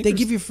 Well, and I think They there's-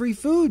 give you free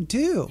food,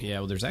 too. Yeah,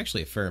 well, there's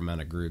actually a fair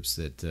amount of groups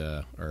that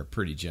are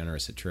pretty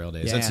generous at Trail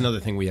Days. Yeah. That's another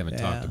thing we haven't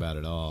Yeah. talked about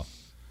at all.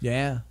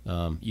 Yeah.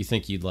 You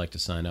think you'd like to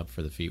sign up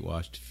for the feet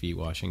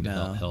washing to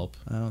No, help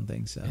I don't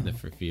think so. in the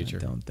future?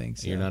 I don't think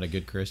so. You're not a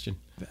good Christian?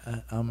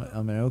 I'm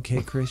an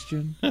okay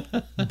Christian,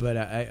 but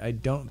I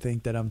don't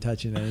think that I'm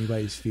touching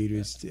anybody's feet.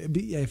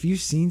 Have you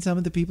seen some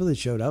of the people that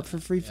showed up for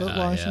free foot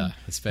washing? Yeah,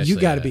 especially you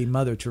got to be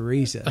Mother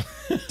Teresa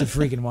to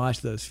freaking wash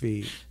those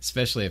feet.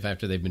 Especially if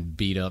after they've been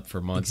beat up for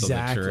months on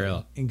the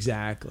trail.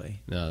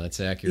 Exactly. No, that's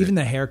accurate. Even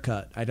the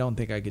haircut, I don't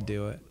think I could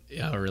do it.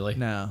 Yeah, really?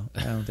 No,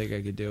 I don't think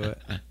I could do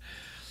it.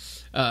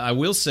 I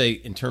will say,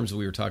 in terms of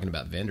we were talking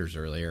about vendors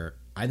earlier,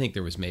 I think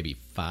there was maybe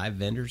 5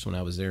 vendors when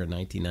I was there in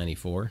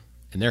 1994.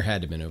 And there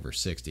had to have been over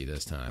 60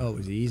 this time. Oh, it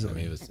was easily. I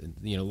mean, it was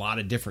a lot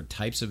of different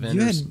types of You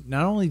vendors. had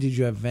not only did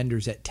you have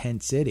vendors at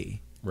Tent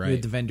City, Right. We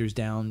had the vendors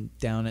down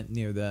at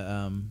near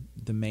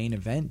the main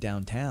event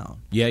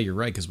downtown. Yeah, you're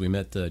right, because we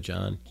met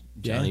Johnny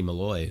Yeah.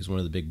 Malloy, who's one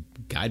of the big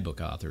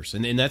guidebook authors.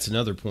 And that's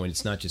another point.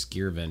 It's not just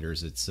gear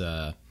vendors. It's,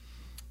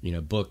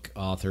 book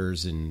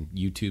authors and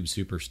YouTube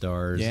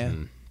superstars. Yeah.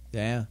 And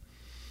Yeah.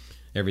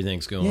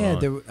 everything's going Yeah,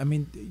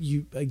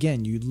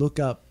 on. you look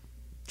up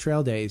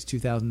Trail Days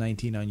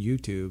 2019 on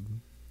YouTube.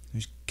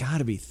 There's got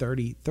to be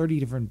 30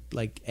 different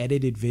like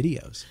edited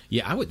videos.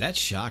 Yeah, that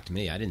shocked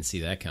me. I didn't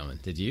see that coming.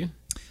 Did you?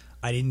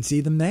 I didn't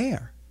see them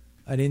there.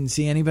 I didn't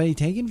see anybody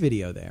taking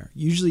video there.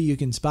 Usually you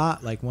can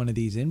spot like one of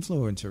these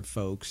influencer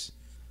folks,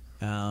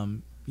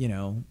 even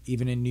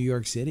in New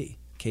York City.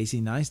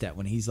 Casey Neistat,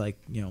 when he's like,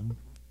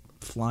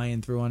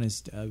 flying through on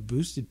his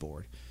boosted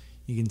board.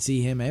 You can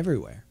see him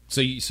everywhere.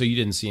 So you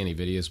didn't see any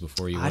videos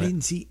before you went? I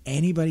didn't see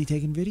anybody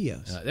taking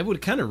videos. That would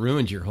have kind of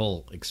ruined your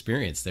whole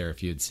experience there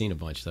if you had seen a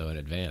bunch, though, in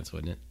advance,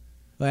 wouldn't it?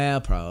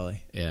 Well,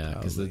 probably. Yeah,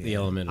 because the yeah.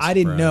 element of I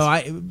didn't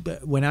surprise.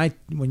 know.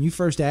 When you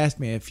first asked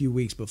me a few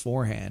weeks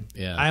beforehand,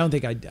 Yeah. I don't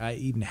think I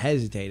even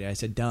hesitated. I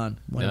said, "Done.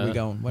 When are we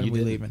going? When are we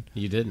didn't. leaving?"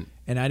 You didn't.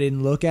 And I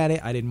didn't look at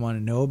it. I didn't want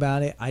to know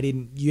about it.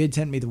 You had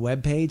sent me the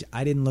webpage.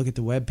 I didn't look at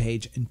the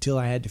webpage until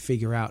I had to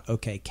figure out,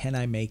 okay, can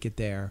I make it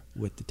there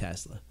with the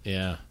Tesla?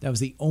 Yeah. That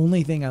was the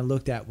only thing I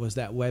looked at was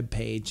that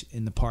webpage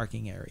in the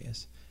parking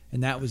areas.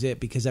 And that was it,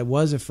 because I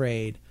was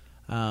afraid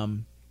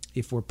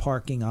if we're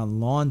parking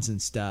on lawns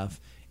and stuff,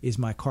 is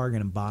my car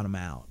going to bottom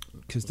out?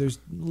 Because there's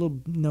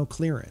no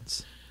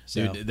clearance.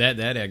 So, Dude,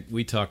 that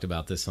we talked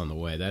about this on the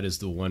way. That is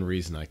the one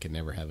reason I could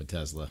never have a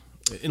Tesla,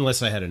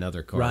 unless I had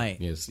another car. Right.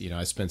 Because,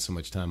 I spent so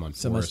much time on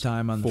much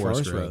time on the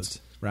forest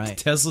roads. Right.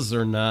 Teslas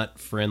are not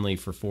friendly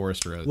for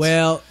forest roads.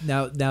 Well,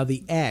 now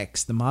the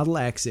Model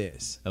X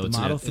is. Oh, The it's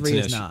Model it's 3 an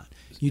is not.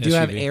 You do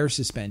have SUV? air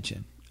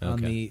suspension on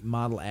Okay. the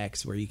Model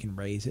X where you can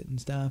raise it and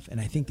stuff.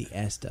 And I think the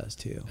S does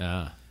too,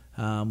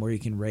 where you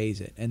can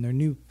raise it. And their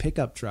new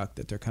pickup truck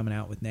that they're coming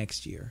out with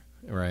next year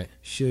right.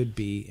 should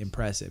be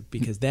impressive,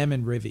 because them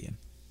and Rivian.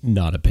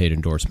 Not a paid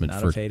endorsement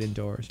Not for a paid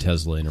endorsement.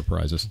 Tesla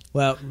Enterprises.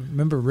 Well,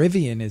 remember,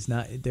 Rivian is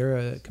not. They're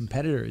a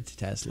competitor to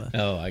Tesla.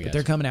 Oh, I But guess.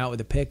 they're coming out with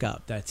a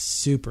pickup that's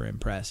super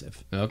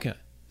impressive. Okay.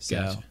 So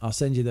Gotcha. I'll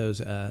send you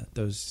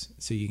those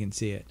so you can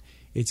see it.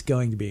 It's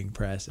going to be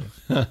impressive.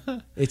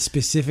 It's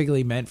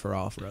specifically meant for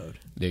off road.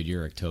 Dude,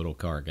 you're a total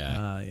car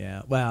guy.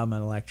 Yeah. Well, I'm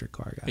an electric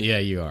car guy. Yeah,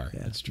 you are.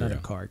 Yeah, That's true. Not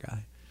a car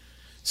guy.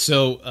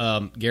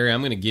 So, Gary, I'm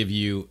going to give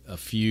you a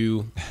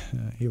few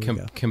Here we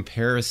go.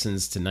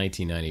 comparisons to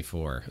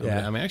 1994.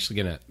 Yeah. I'm actually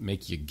going to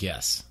make you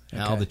guess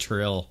how Okay. the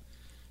trail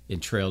in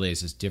Trail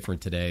Days is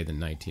different today than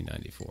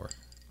 1994.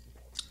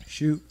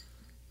 Shoot.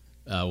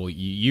 Well,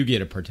 you get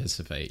to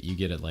participate. You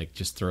get to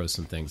just throw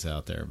some things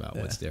out there about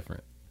what's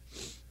different.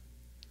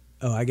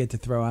 Oh, I get to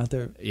throw out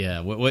there.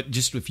 Yeah. What?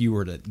 Just if you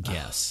were to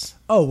guess.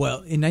 Oh, well,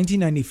 in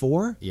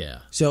 1994. Yeah.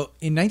 So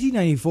in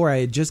 1994, I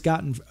had just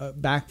gotten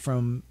back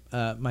from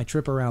my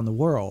trip around the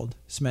world,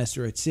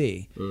 semester at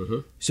sea. Mm-hmm.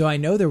 So I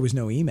know there was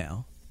no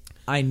email.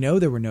 I know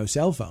there were no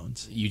cell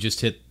phones. You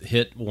just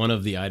hit one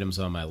of the items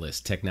on my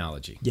list: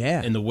 technology.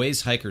 Yeah. And the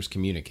ways hikers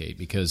communicate,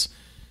 because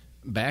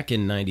back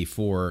in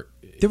 '94.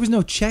 There was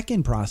no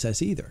check-in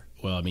process either.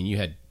 Well, I mean, you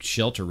had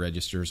shelter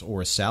registers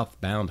or a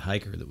southbound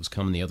hiker that was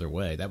coming the other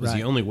way. That was the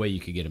Right. only way you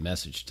could get a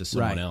message to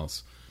someone Right.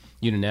 else.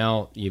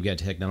 Now you've got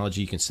technology.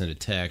 You can send a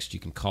text. You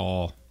can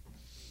call.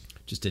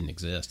 Just didn't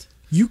exist.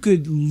 You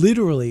could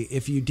literally,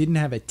 if you didn't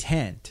have a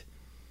tent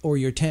or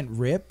your tent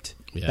ripped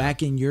Yeah.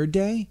 back in your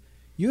day,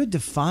 you had to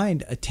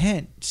find a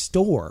tent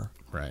store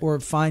Right. or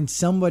find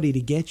somebody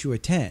to get you a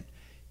tent.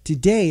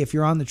 Today, if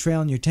you're on the trail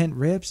and your tent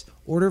rips,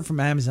 order it from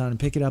Amazon and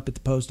pick it up at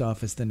the post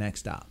office the next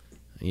stop.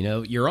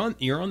 You're on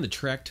the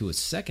track to a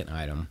second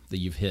item that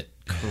you've hit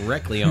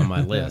correctly on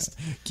my list.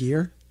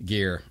 Gear.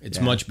 Gear. It's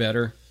Yeah. much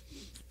better.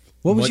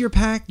 What was What- your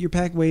pack? Your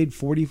pack weighed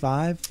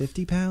 45,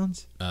 50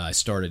 pounds? I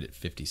started at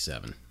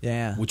 57,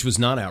 Yeah. which was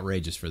not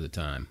outrageous for the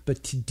time.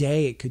 But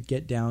today it could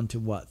get down to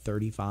what,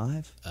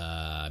 35?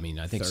 I mean,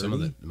 I think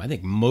 30? I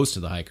think most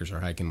of the hikers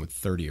are hiking with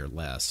 30 or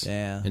less.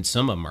 Yeah. And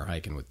some of them are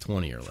hiking with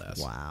 20 or less.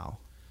 Wow.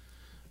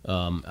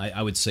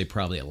 I would say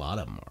probably a lot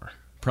of them are.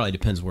 Probably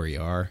depends where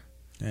you are.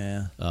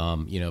 Yeah.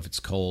 If it's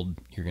cold,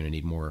 you're going to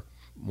need more.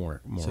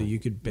 So you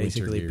could winter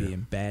basically gear. be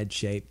in bad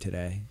shape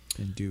today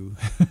and do.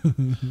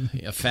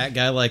 A fat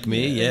guy like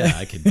me, yeah,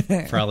 I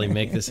could probably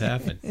make this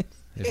happen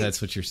if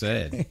that's what you're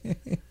saying.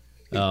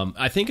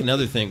 I think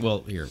another thing.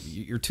 Well,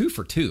 you're 2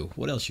 for 2.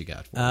 What else you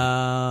got?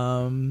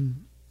 For me?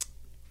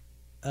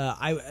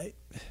 I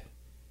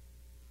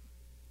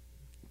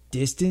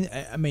distance.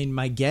 I mean,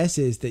 my guess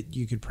is that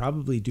you could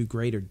probably do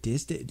greater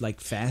distance, like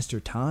faster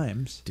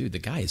times. Dude, the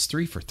guy is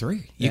 3 for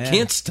 3. You Yeah.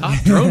 can't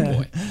stop Drone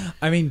Boy.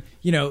 I mean,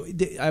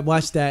 I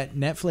watched that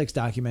Netflix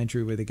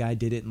documentary where the guy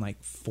did it in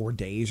like 4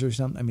 days or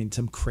something. I mean,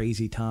 some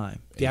crazy time.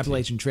 The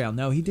Appalachian Trail.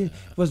 No, he did.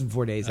 It wasn't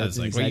 4 days. I That's was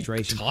an like, what are you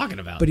exaggeration. talking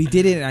about? But he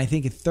did it, I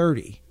think, at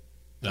 30.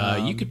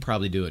 You could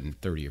probably do it in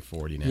 30 or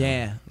 40 now.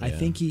 Yeah, I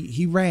think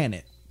he ran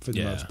it for the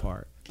Yeah. most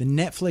part. The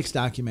Netflix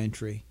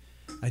documentary,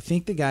 I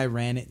think the guy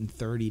ran it in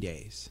 30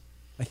 days.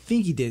 I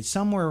think he did,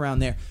 somewhere around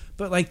there.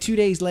 But like 2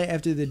 days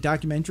after the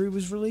documentary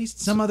was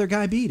released, some other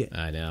guy beat it.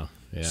 I know.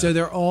 Yeah. So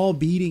they're all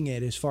beating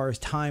it as far as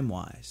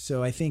time-wise.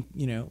 So I think,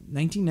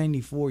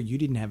 1994, you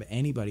didn't have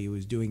anybody who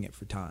was doing it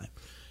for time.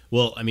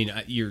 Well, I mean,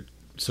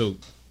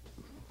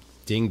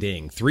 ding,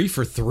 ding. 3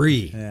 for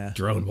 3, Yeah.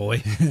 drone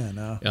boy. Yeah,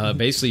 no.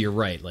 Basically, you're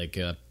right. Like,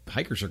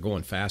 hikers are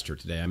going faster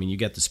today. I mean, you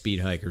got the speed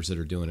hikers that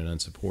are doing it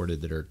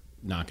unsupported that are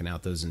knocking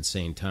out those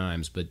insane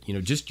times. But,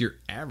 just your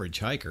average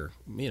hiker,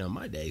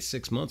 my day,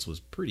 6 months was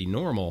pretty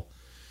normal.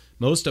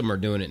 Most of them are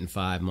doing it in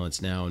 5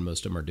 months now, and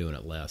most of them are doing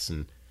it less.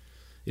 And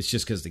it's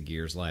just because the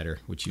gear's lighter,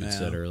 which you had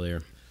said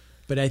earlier.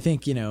 But I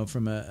think,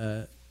 from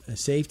a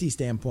safety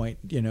standpoint,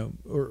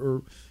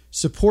 or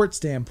support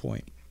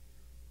standpoint,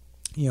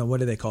 what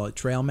do they call it?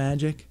 Trail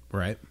magic?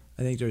 Right.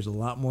 I think there's a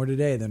lot more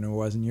today than there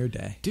was in your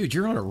day. Dude,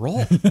 you're on a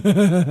roll.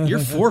 You're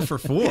 4 for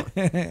 4.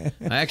 I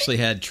actually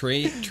had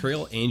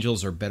trail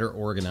angels are better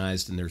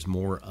organized and there's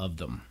more of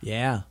them.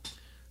 Yeah.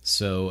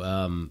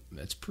 So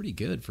that's pretty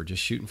good for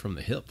just shooting from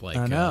the hip. Like,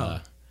 I know.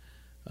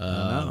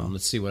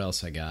 Let's see what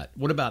else I got.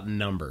 What about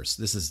numbers?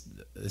 This is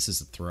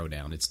a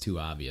throwdown. It's too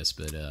obvious,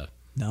 but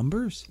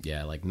Numbers?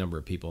 yeah, like number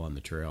of people on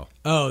the trail.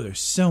 Oh, there's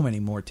so many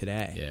more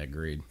today. Yeah,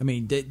 agreed. I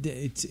mean,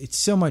 it's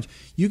so much.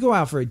 You go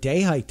out for a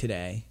day hike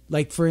today.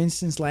 Like, for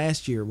instance,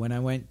 last year when I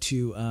went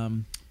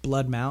to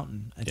Blood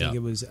Mountain, I think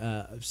it was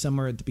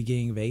somewhere at the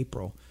beginning of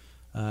April,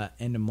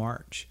 end of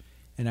March.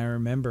 And I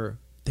remember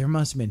there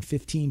must have been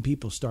 15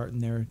 people starting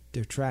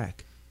their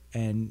trek.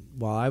 And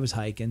while I was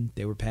hiking,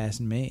 they were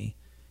passing me.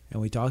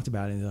 And we talked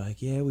about it. And they're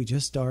like, yeah, we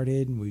just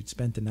started and we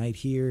spent the night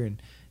here and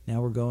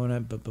now we're going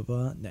up, blah, blah,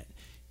 blah.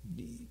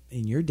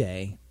 In your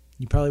day,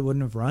 you probably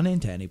wouldn't have run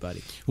into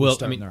anybody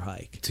starting their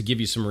hike. To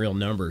give you some real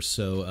numbers,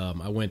 so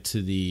I went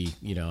to the,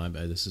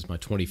 this is my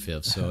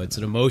 25th, so it's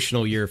an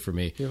emotional year for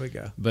me. Here we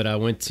go. But I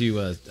went to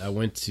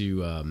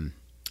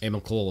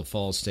Amicalola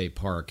Falls State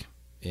Park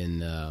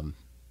in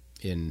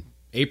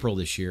April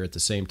this year at the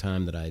same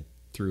time that I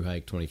thru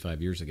hiked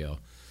 25 years ago.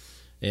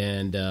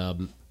 And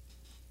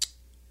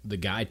the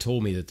guy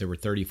told me that there were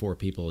 34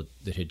 people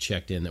that had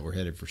checked in that were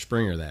headed for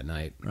Springer that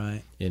night.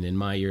 Right. And in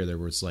my year, there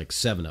was like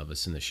 7 of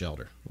us in the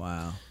shelter.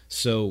 Wow.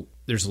 So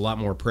there's a lot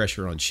more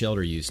pressure on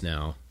shelter use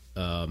now.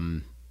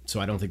 So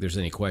I don't think there's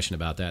any question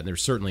about that. And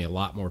there's certainly a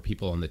lot more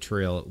people on the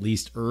trail, at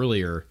least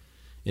earlier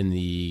in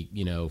the,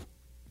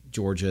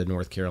 Georgia,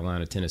 North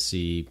Carolina,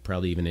 Tennessee,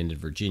 probably even into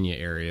Virginia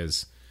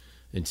areas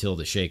until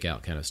the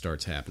shakeout kind of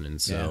starts happening.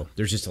 So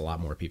there's just a lot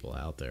more people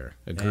out there.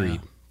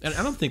 Agreed. Yeah. And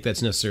I don't think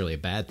that's necessarily a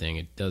bad thing.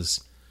 It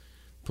does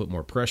put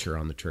more pressure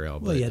on the trail.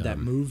 Well, you had that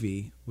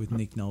movie with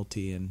Nick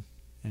Nolte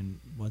and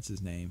what's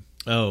his name?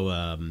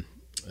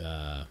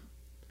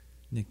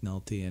 Nick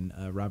Nolte and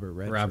Robert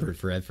Redford.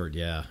 Robert Redford,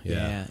 yeah.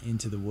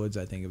 Into the Woods,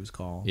 I think it was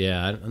called.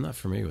 Yeah, I'm not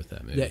familiar with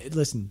that movie. Yeah,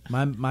 listen,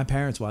 my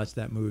parents watched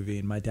that movie,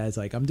 and my dad's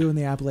like, "I'm doing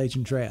the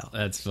Appalachian Trail."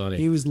 That's funny.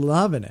 He was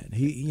loving it.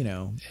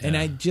 And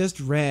I just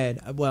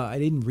read. Well, I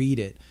didn't read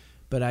it,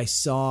 but I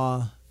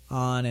saw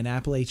on an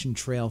Appalachian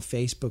Trail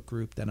Facebook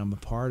group that I'm a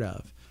part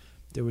of.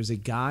 There was a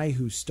guy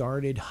who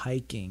started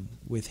hiking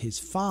with his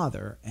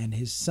father and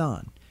his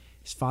son.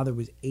 His father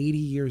was 80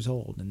 years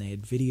old, and they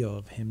had video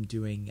of him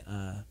doing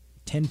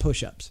 10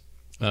 push-ups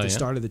at the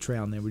start of the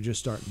trail, and they were just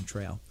starting the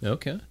trail.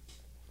 Okay.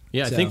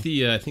 Yeah, so, I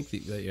think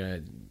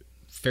the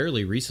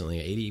fairly recently,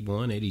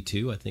 81,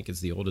 82, I think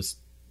is the oldest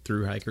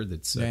thru hiker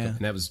that's and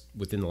that was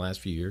within the last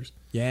few years.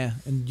 Yeah,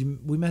 and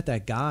we met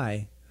that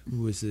guy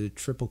who was a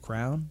Triple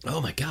Crown.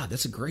 Oh my God,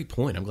 that's a great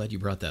point. I'm glad you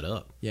brought that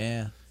up.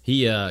 Yeah.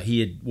 He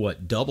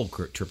had double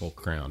Triple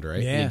Crowned,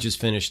 right? Yeah. He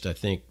just finished, I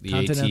think, the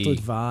Continental AT,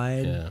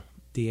 Divide,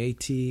 the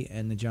AT,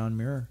 and the John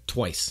Muir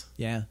twice.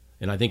 Yeah.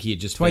 And I think he had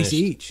just twice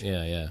finished, each.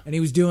 Yeah. And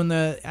he was doing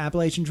the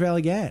Appalachian Trail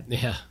again.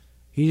 Yeah.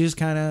 He just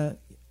kind of,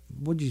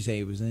 what did you say?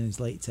 He was in his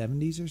late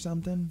 70s or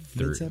something?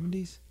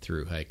 Mid-70s?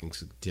 Through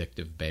hiking's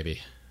addictive,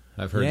 baby.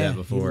 I've heard that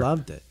before. He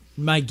loved it.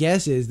 My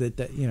guess is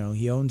that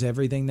he owns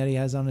everything that he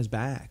has on his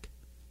back.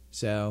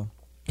 So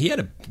he had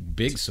a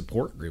big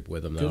support group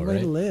with him, though, good way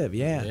to live,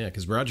 yeah. Yeah,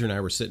 because Roger and I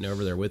were sitting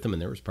over there with him,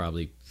 and there was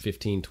probably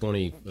 15,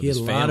 20 of his family. He had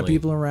a lot of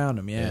people around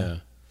him, yeah.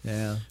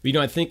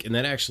 I think, and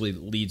that actually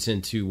leads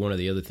into one of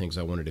the other things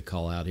I wanted to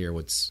call out here,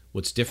 what's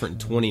different in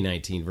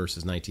 2019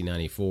 versus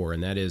 1994,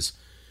 and that is,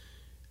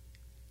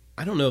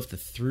 I don't know if the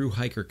thru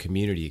hiker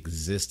community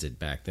existed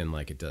back then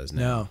like it does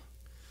now. No.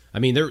 I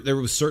mean, there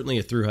was certainly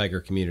a thru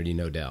hiker community,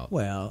 no doubt.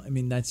 Well, I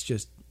mean, that's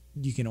just,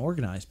 you can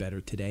organize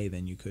better today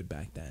than you could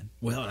back then.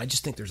 Well, I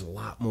just think there's a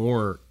lot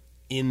more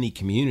in the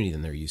community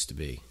than there used to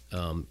be.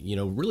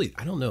 Really,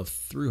 I don't know if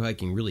thru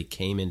hiking really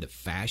came into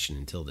fashion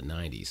until the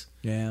 90s.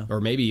 Yeah.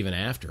 Or maybe even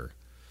after.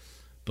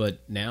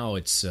 But now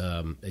it's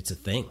a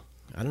thing.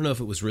 I don't know if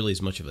it was really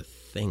as much of a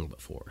thing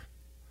before.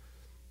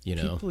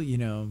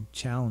 People,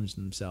 challenge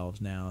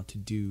themselves now to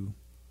do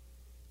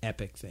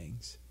epic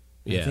things.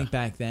 Yeah. I think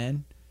back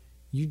then,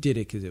 you did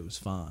it because it was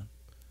fun.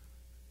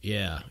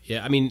 Yeah.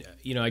 I mean,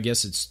 I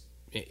guess it's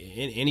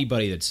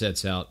anybody that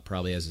sets out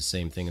probably has the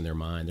same thing in their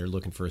mind. They're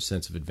looking for a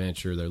sense of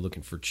adventure. They're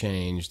looking for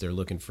change. They're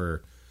looking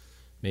for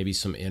maybe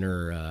some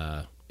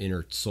inner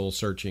inner soul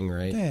searching,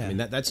 right? Yeah. I mean,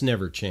 that's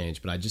never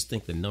changed, but I just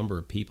think the number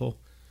of people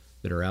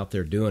that are out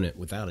there doing it,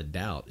 without a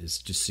doubt, is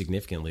just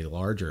significantly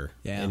larger.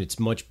 Yeah. And it's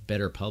much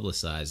better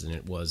publicized than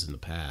it was in the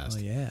past.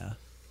 Oh, yeah.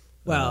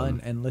 Well,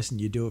 and listen,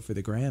 you do it for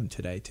the gram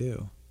today,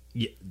 too.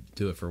 Yeah,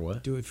 do it for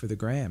what? Do it for the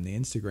gram, the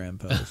Instagram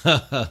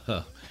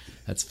post.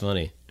 That's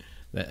funny.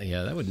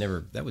 That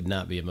would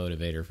not be a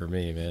motivator for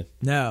me, man.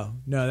 No,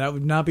 that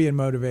would not be a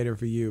motivator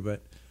for you,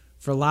 but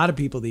for a lot of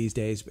people these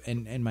days,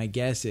 and my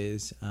guess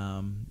is,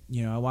 I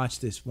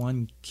watched this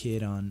one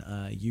kid on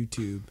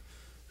YouTube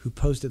who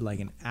posted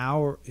like an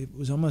hour, it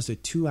was almost a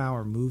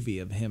 2-hour movie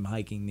of him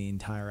hiking the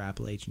entire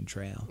Appalachian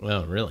Trail.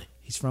 Oh, really?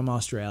 He's from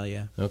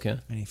Australia. Okay.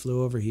 And he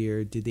flew over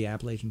here, did the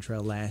Appalachian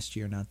Trail last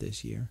year, not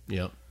this year.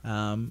 Yep.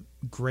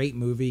 Great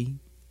movie.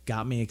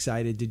 Got me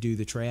excited to do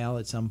the trail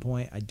at some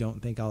point. I don't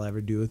think I'll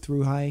ever do a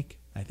through hike.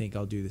 I think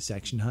I'll do the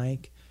section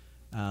hike,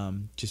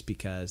 just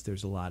because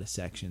there's a lot of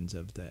sections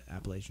of the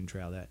Appalachian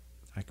Trail that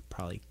I could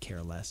probably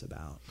care less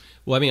about.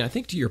 Well, I mean, I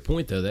think to your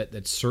point, though,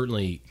 that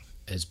certainly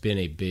has been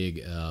a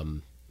big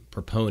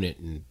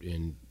proponent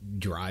in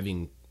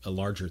driving a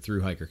larger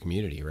through hiker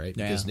community, right?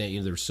 Yeah. Because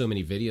there's so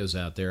many videos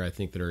out there, I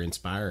think, that are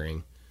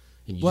inspiring.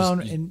 And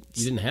you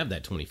didn't have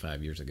that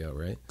 25 years ago,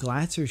 right?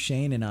 Glatzer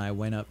Shane and I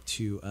went up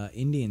to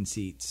Indian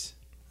Seats.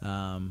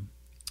 I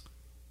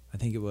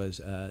think it was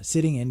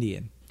Sitting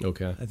Indian.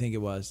 Okay. I think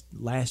it was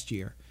last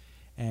year.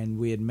 And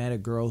we had met a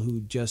girl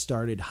who just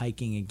started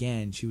hiking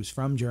again. She was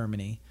from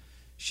Germany.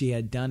 She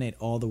had done it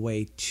all the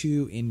way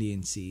to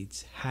Indian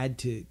Seats,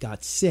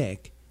 got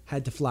sick,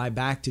 had to fly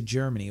back to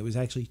Germany. It was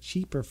actually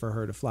cheaper for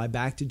her to fly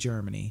back to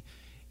Germany,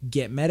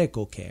 get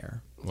medical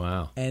care,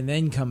 Wow. and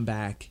then come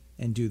back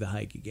and do the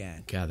hike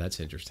again. God,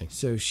 that's interesting.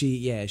 So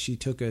she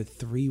took a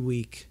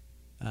 3-week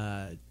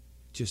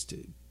just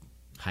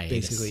Hiatus.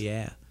 basically,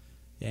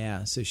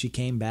 yeah. So she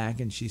came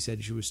back and she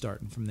said she was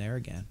starting from there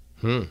again.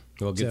 Well,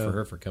 good So- for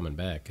her for coming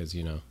back, because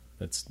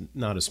that's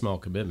not a small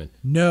commitment.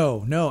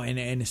 No,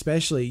 and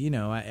especially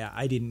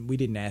we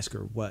didn't ask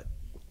her what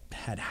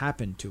had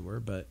happened to her,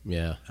 but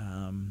Yeah.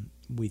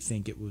 we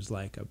think it was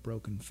like a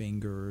broken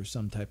finger or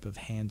some type of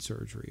hand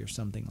surgery or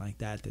something like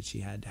that she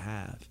had to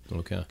have,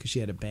 Okay. because she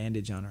had a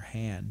bandage on her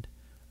hand.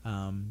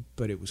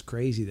 But it was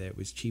crazy that it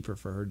was cheaper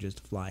for her just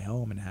to fly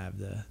home and have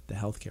the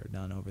healthcare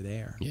done over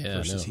there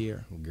versus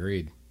here.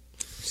 Agreed.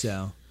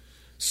 So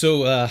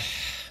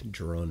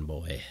Drone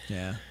boy.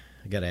 yeah.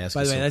 I got to ask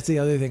By you the way, something. that's the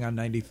other thing on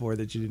 94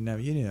 that you didn't have.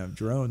 You didn't have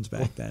drones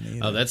back then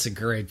either. Oh, that's a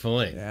great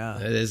point. Yeah.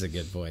 That is a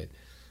good point.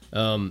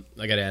 I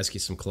got to ask you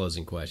some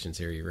closing questions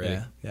here. You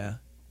ready? Yeah.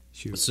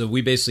 Shoot. So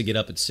we basically get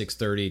up at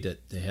 6:30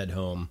 to head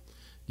home.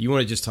 Do you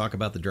want to just talk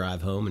about the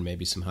drive home and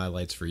maybe some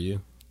highlights for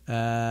you?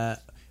 Well,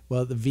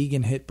 the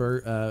vegan hit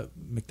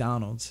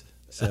McDonald's,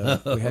 so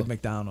we had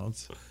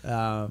McDonald's.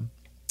 The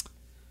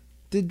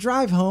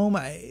drive home,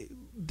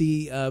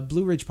 the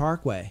Blue Ridge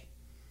Parkway.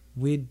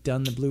 We'd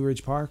done the Blue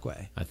Ridge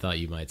Parkway. I thought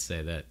you might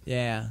say that.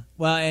 Yeah.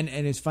 Well, and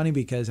it's funny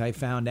because I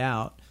found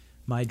out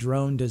my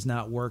drone does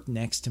not work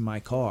next to my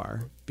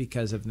car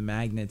because of the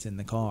magnets in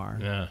the car.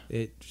 Yeah.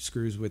 It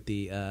screws with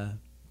the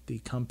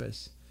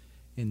compass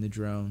in the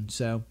drone.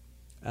 So,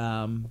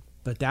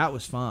 but that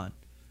was fun,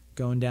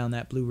 going down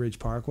that Blue Ridge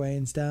Parkway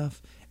and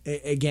stuff.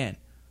 Again,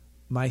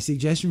 my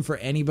suggestion for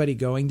anybody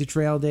going to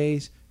trail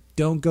days: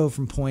 don't go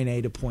from point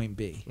A to point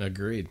B.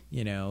 Agreed.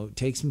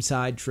 Take some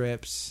side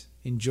trips.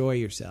 Enjoy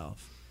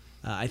yourself.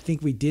 I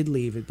think we did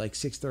leave at like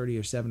 6:30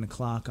 or 7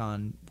 o'clock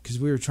because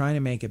we were trying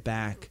to make it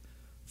back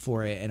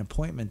for an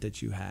appointment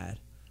that you had,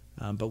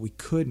 but we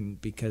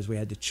couldn't because we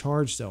had to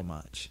charge so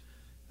much.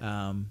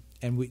 And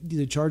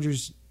the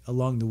chargers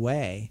along the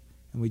way,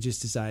 and we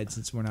just decided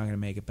since we're not going to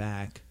make it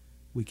back,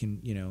 we can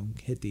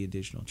hit the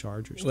additional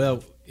chargers.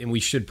 Well, and we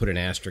should put an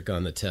asterisk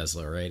on the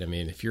Tesla, right? I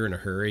mean, if you're in a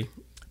hurry,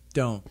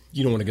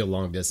 you don't want to go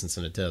long distance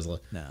in a Tesla.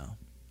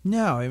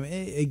 No. I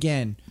mean,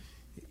 again,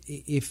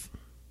 if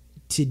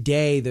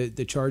today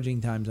the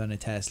charging times on a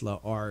Tesla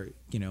are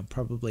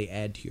probably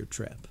add to your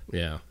trip.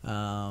 Yeah.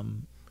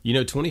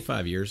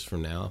 25 years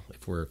from now,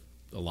 if we're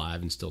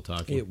alive and still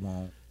talking, It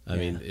won't. I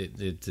mean,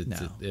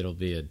 it'll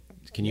be a.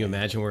 Can you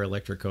imagine where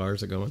electric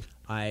cars are going?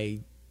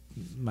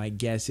 My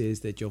guess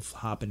is that you'll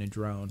hop in a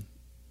drone.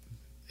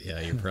 Yeah,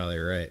 you're probably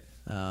right.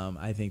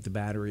 I think the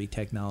battery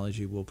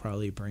technology will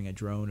probably bring a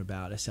drone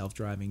about, a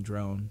self-driving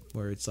drone,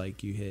 where it's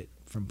like you hit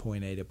from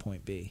point A to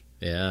point B.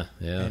 Yeah.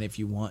 And if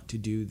you want to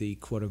do the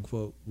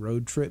quote-unquote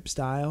road trip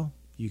style,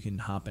 you can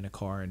hop in a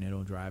car and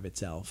it'll drive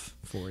itself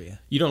for you.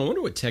 I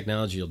wonder what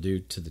technology will do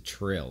to the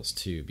trails,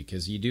 too,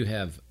 because you do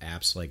have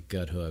apps like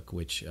GutHook,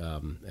 which,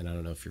 and I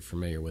don't know if you're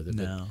familiar with it,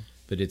 No.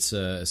 but it's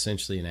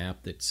essentially an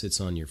app that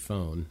sits on your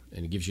phone,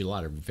 and it gives you a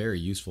lot of very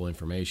useful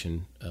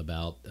information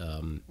about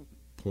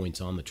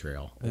points on the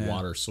trail, a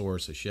water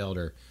source, a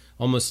shelter,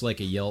 almost like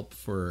a Yelp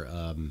for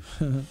a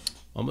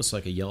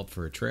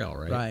trail,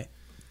 right? Right.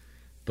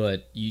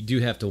 But you do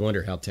have to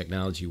wonder how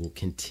technology will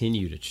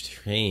continue to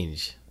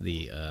change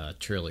the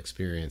trail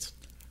experience.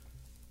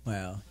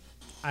 Well,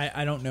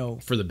 I don't know.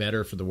 For the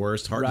better, for the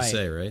worst, hard to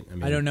say, right?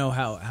 I don't know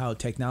how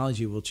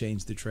technology will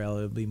change the trail.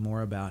 It'll be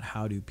more about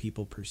how do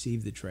people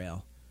perceive the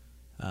trail,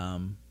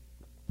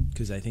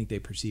 because I think they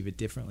perceive it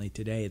differently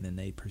today than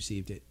they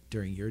perceived it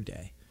during your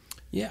day.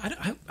 Yeah,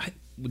 I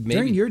would maybe...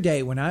 During your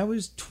day, when I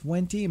was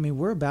 20, I mean,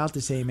 we're about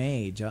the same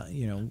age.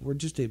 We're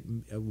just a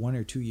 1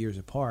 or 2 years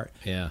apart.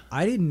 Yeah.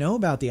 I didn't know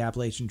about the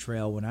Appalachian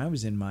Trail when I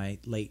was in my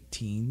late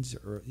teens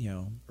or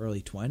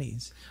early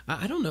 20s.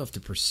 I don't know if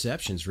the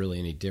perception's really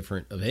any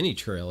different of any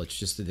trail. It's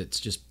just that it's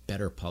just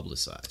better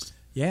publicized.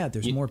 Yeah,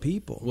 there's more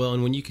people. Well,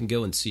 and when you can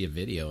go and see a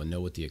video and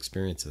know what the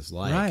experience is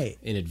like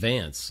in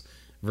advance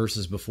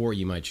versus before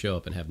you might show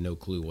up and have no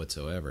clue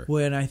whatsoever.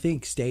 Well, and I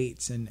think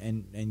states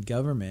and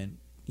government,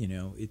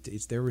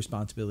 it's their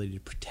responsibility to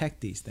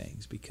protect these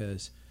things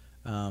because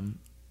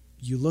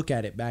you look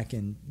at it back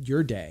in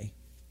your day,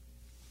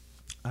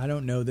 I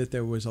don't know that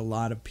there was a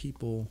lot of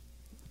people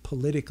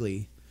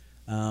politically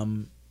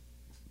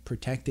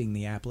protecting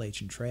the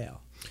Appalachian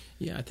Trail.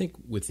 Yeah, I think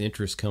with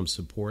interest comes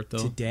support, though.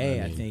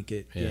 Today, I think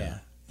it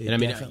and I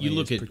mean, definitely you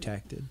look is at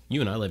protected.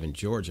 You and I live in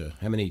Georgia.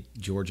 How many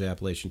Georgia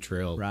Appalachian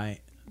Trail Right.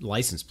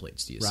 license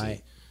plates do you see?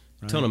 Right.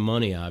 A ton of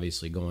money,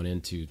 obviously, going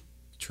into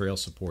trail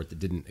support that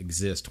didn't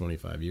exist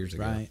 25 years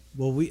ago. Right.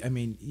 Well,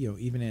 even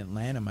in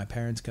Atlanta, my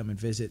parents come and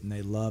visit, and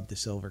they love the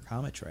Silver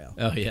Comet Trail.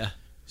 Oh, yeah.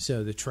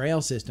 So the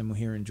trail system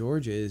here in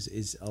Georgia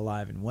is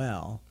alive and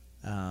well.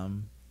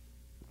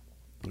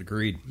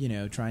 Agreed.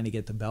 Trying to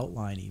get the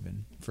Beltline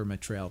even from a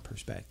trail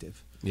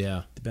perspective.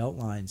 Yeah. The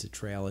Beltline's a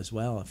trail as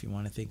well, if you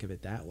want to think of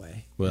it that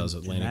way. Well, as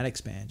Atlanta, that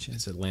expansion.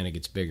 As Atlanta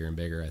gets bigger and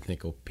bigger, I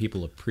think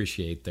people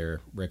appreciate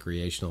their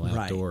recreational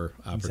outdoor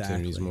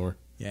opportunities more.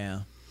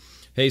 Yeah.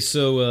 Hey,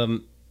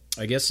 so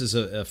I guess as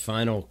a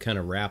final kind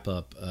of wrap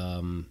up,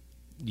 do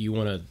you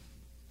want to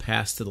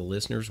pass to the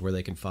listeners where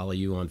they can follow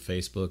you on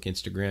Facebook,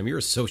 Instagram? You're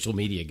a social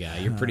media guy.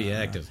 You're pretty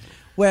active.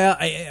 Well,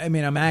 I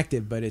mean, I'm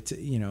active, but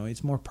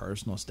it's more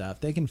personal stuff.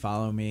 They can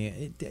follow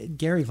me.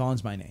 Gary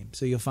Vaughn's my name,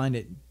 so you'll find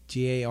it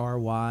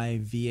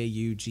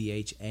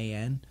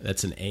GaryVaughan.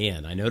 That's an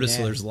A-N. I noticed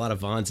there's a lot of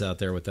Vaughns out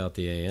there without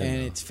the A-N.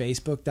 And it's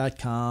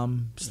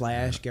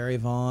Facebook.com/Gary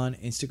Vaughn,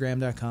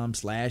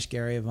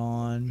 Instagram.com/Gary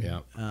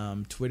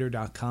Vaughn,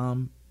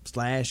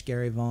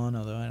 Twitter.com/Gary Vaughn,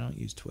 although I don't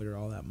use Twitter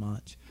all that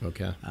much.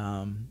 Okay.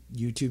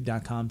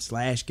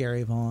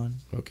 YouTube.com/Gary Vaughn.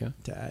 Okay.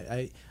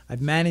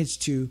 I've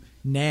managed to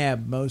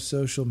nab most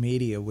social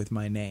media with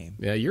my name.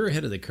 Yeah, you're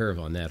ahead of the curve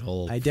on that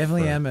whole I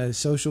definitely front. am a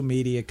social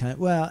media kind.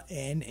 Well,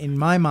 and in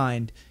my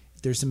mind,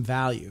 there's some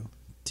value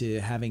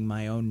to having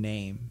my own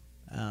name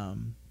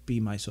be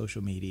my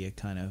social media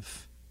kind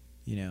of,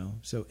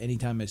 So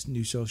anytime a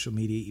new social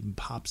media even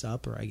pops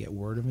up or I get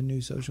word of a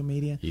new social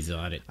media, he's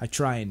on it. I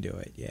try and do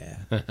it.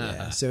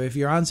 Yeah. So if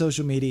you're on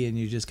social media and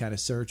you just kind of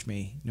search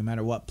me, no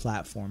matter what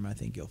platform, I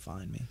think you'll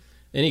find me.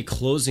 Any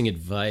closing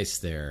advice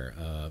there,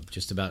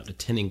 just about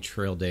attending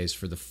trail days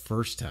for the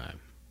first time?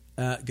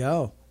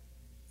 Go.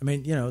 I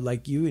mean,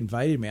 like you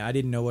invited me. I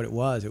didn't know what it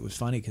was. It was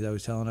funny because I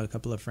was telling a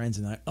couple of friends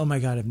and they're like, oh my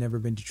God, I've never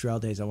been to trail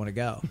days. I want to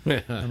go.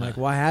 I'm like,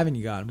 why haven't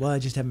you gone? Well, I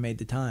just haven't made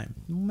the time.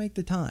 We'll make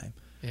the time.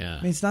 Yeah.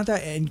 I mean, it's not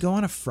that. And go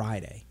on a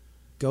Friday.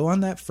 Go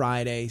on that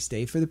Friday.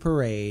 Stay for the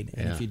parade.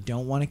 And Yeah. if you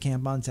don't want to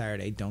camp on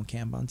Saturday, don't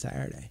camp on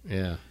Saturday.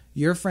 Yeah.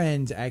 Your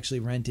friends actually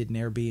rented an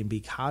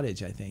Airbnb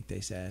cottage, I think they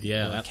said.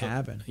 Yeah. Or a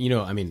cabin.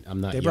 I mean, I'm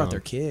not They brought their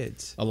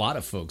kids. A lot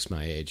of folks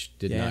my age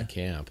did not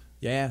camp.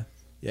 Yeah.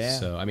 Yeah.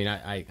 So, I mean,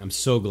 I'm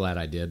so glad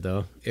I did,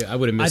 though. I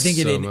would have missed I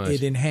think so much.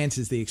 it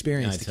enhances the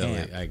experience to totally,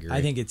 camp. I agree.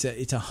 I think it's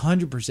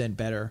 100%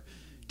 better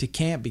to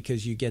camp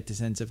because you get the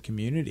sense of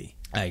community.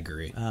 I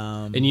agree.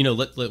 And,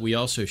 we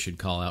also should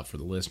call out for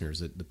the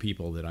listeners that the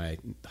people that I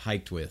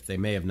hiked with, they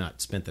may have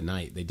not spent the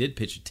night. They did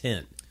pitch a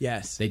tent.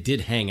 Yes. They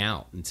did hang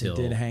out until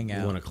They did hang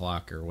out. 1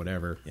 o'clock or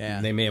whatever. Yeah.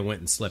 They may have went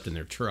and slept in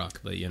their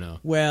truck, but,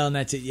 Well, and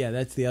that's it. Yeah,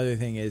 that's the other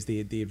thing is the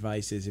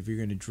advice is if you're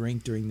going to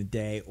drink during the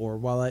day or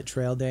while at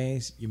trail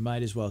days, you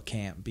might as well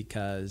camp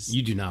because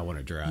you do not want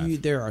to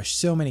drive. there are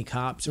so many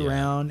cops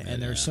around and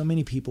there are so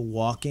many people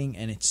walking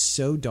and it's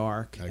so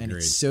dark and Agreed.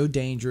 it's so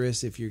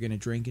dangerous if you're going to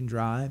drink and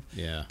drive.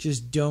 Yeah.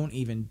 Just don't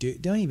even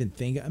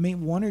think. I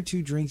mean, 1 or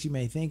 2 drinks you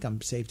may think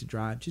I'm safe to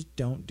drive. Just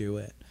don't do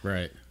it.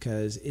 Right.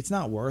 Because it's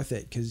not worth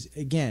it. Because,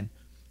 again,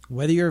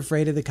 whether you're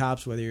afraid of the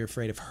cops, whether you're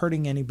afraid of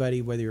hurting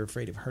anybody, whether you're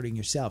afraid of hurting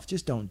yourself,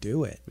 just don't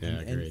do it.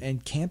 Yeah, agreed.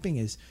 And camping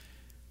is,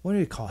 what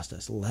did it cost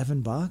us?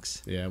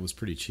 $11? Yeah, it was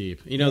pretty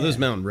cheap. Those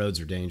mountain roads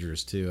are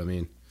dangerous, too. I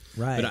mean,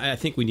 right. But I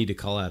think we need to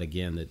call out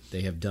again that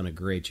they have done a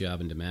great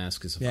job in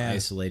Damascus of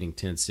isolating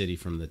Tent City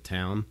from the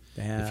town.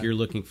 If you're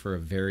looking for a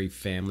very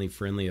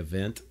family-friendly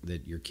event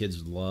that your kids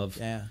would love,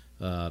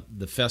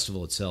 the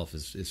festival itself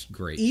is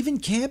great. Even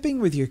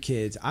camping with your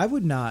kids, I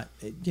would not,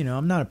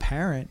 I'm not a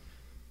parent,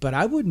 but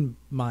I wouldn't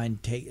mind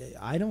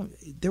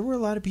there were a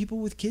lot of people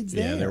with kids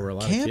there. Yeah, there were a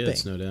lot camping. of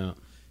kids, no doubt.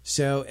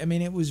 So, I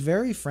mean, it was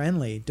very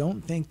friendly.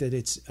 Don't think that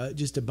it's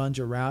just a bunch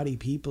of rowdy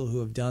people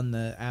who have done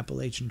the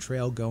Appalachian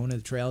Trail going to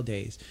the trail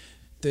days.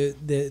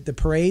 The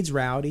parade's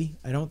rowdy.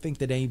 I don't think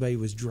that anybody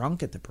was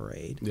drunk at the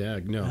parade. Yeah,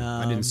 no,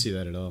 I didn't see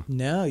that at all.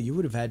 No, you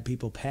would have had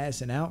people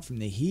passing out from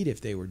the heat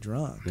if they were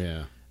drunk.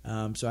 Yeah.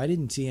 So I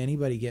didn't see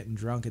anybody getting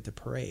drunk at the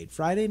parade.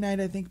 Friday night,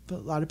 I think a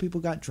lot of people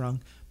got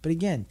drunk. But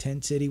again,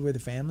 Tent City, where the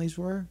families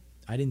were,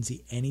 I didn't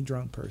see any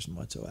drunk person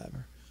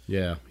whatsoever.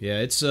 Yeah.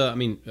 It's. I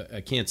mean,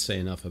 I can't say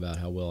enough about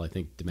how well I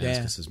think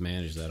Damascus has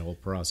managed that whole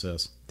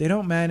process. They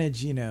don't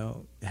manage,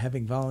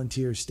 having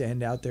volunteers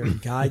stand out there and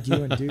guide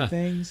you and do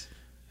things,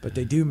 but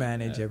they do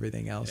manage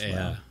everything else well.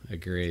 Yeah,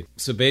 agreed.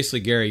 So basically,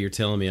 Gary, you're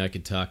telling me I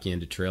could talk you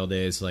into trail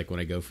days like when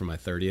I go for my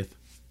 30th?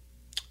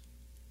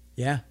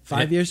 Yeah,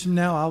 5 years from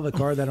now, I'll have a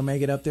car that'll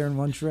make it up there in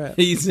one trip.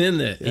 He's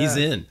in it. Yeah. He's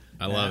in.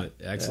 I love it.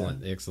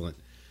 Excellent.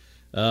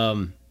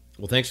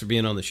 Well, thanks for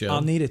being on the show.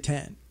 I'll need a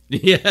tent.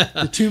 Yeah.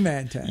 The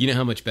 2-man tent. You know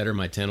how much better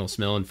my tent will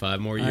smell in 5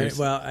 more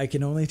years? I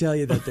can only tell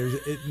you that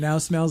it now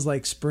smells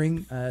like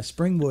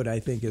springwood, I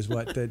think, is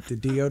what the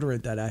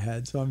deodorant that I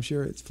had. So I'm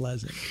sure it's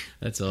pleasant.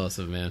 That's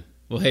awesome, man.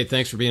 Well, hey,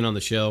 thanks for being on the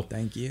show.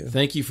 Thank you.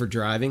 Thank you for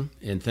driving,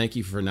 and thank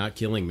you for not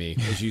killing me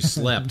as you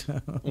slept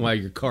while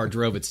your car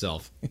drove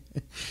itself.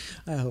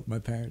 I hope my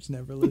parents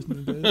never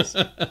listen to this.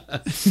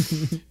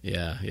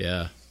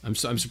 Yeah. I'm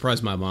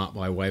surprised my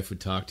wife would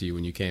talk to you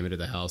when you came into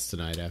the house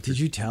tonight after. Did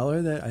you tell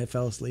her that I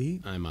fell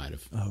asleep? I might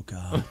have. Oh,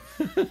 God.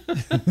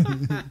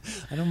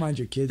 I don't mind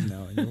your kids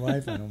knowing. Your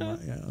wife, I don't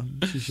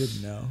mind. She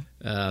shouldn't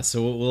know.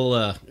 So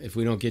we'll if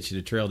we don't get you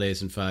to trail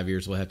days in 5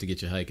 years, we'll have to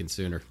get you hiking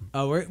sooner.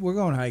 Oh, we're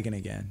going hiking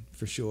again,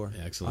 for sure.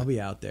 Excellent. I'll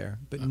be out there.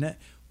 But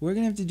we're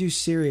going to have to do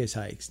serious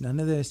hikes. None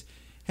of this,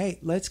 hey,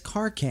 let's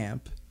car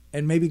camp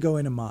and maybe go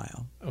in a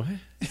mile. Oh, hey.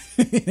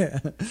 Yeah.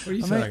 What are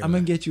you talking about? I'm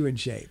going to get you in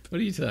shape. What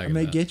are you talking about? I'm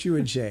going to get you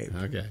in shape.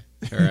 Okay.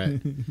 All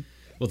right.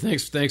 Well,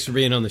 thanks for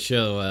being on the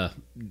show,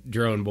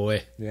 Drone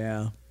Boy.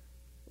 Yeah.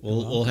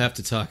 We'll have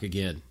to talk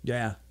again.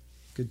 Yeah.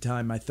 Good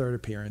time. My 3rd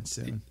appearance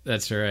soon.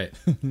 That's all right.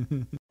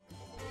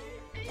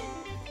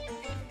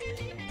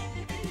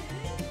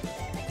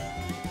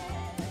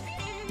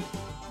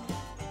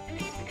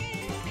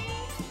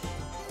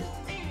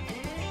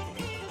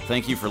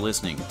 Thank you for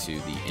listening to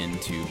the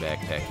Into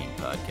Backpacking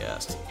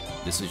podcast.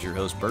 This is your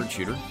host, Bird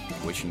Shooter,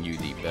 wishing you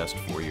the best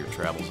for your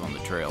travels on the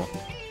trail.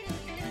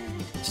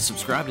 To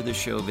subscribe to this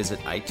show, visit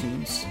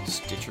iTunes,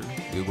 Stitcher,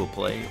 Google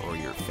Play, or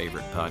your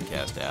favorite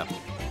podcast app,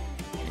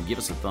 and give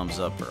us a thumbs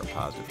up or a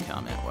positive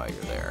comment while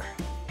you're there.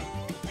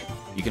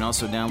 You can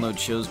also download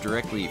shows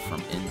directly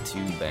from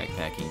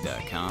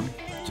intobackpacking.com.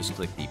 Just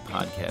click the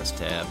podcast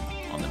tab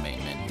on the main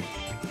menu.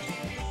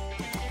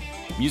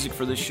 Music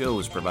for this show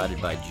is provided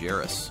by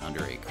Jairus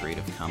under a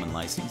Creative Commons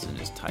license and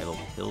is titled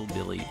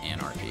Hillbilly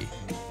Anarchy.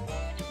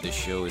 This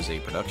show is a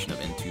production of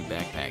Into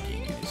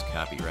Backpacking and is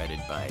copyrighted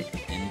by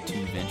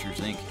Into Ventures,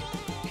 Inc.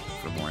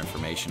 For more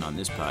information on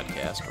this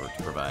podcast or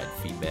to provide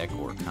feedback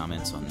or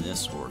comments on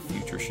this or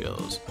future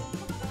shows,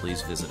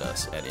 please visit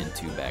us at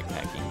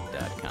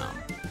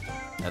intobackpacking.com.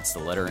 That's the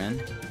letter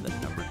N, the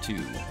number 2,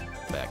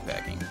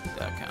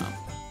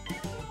 backpacking.com.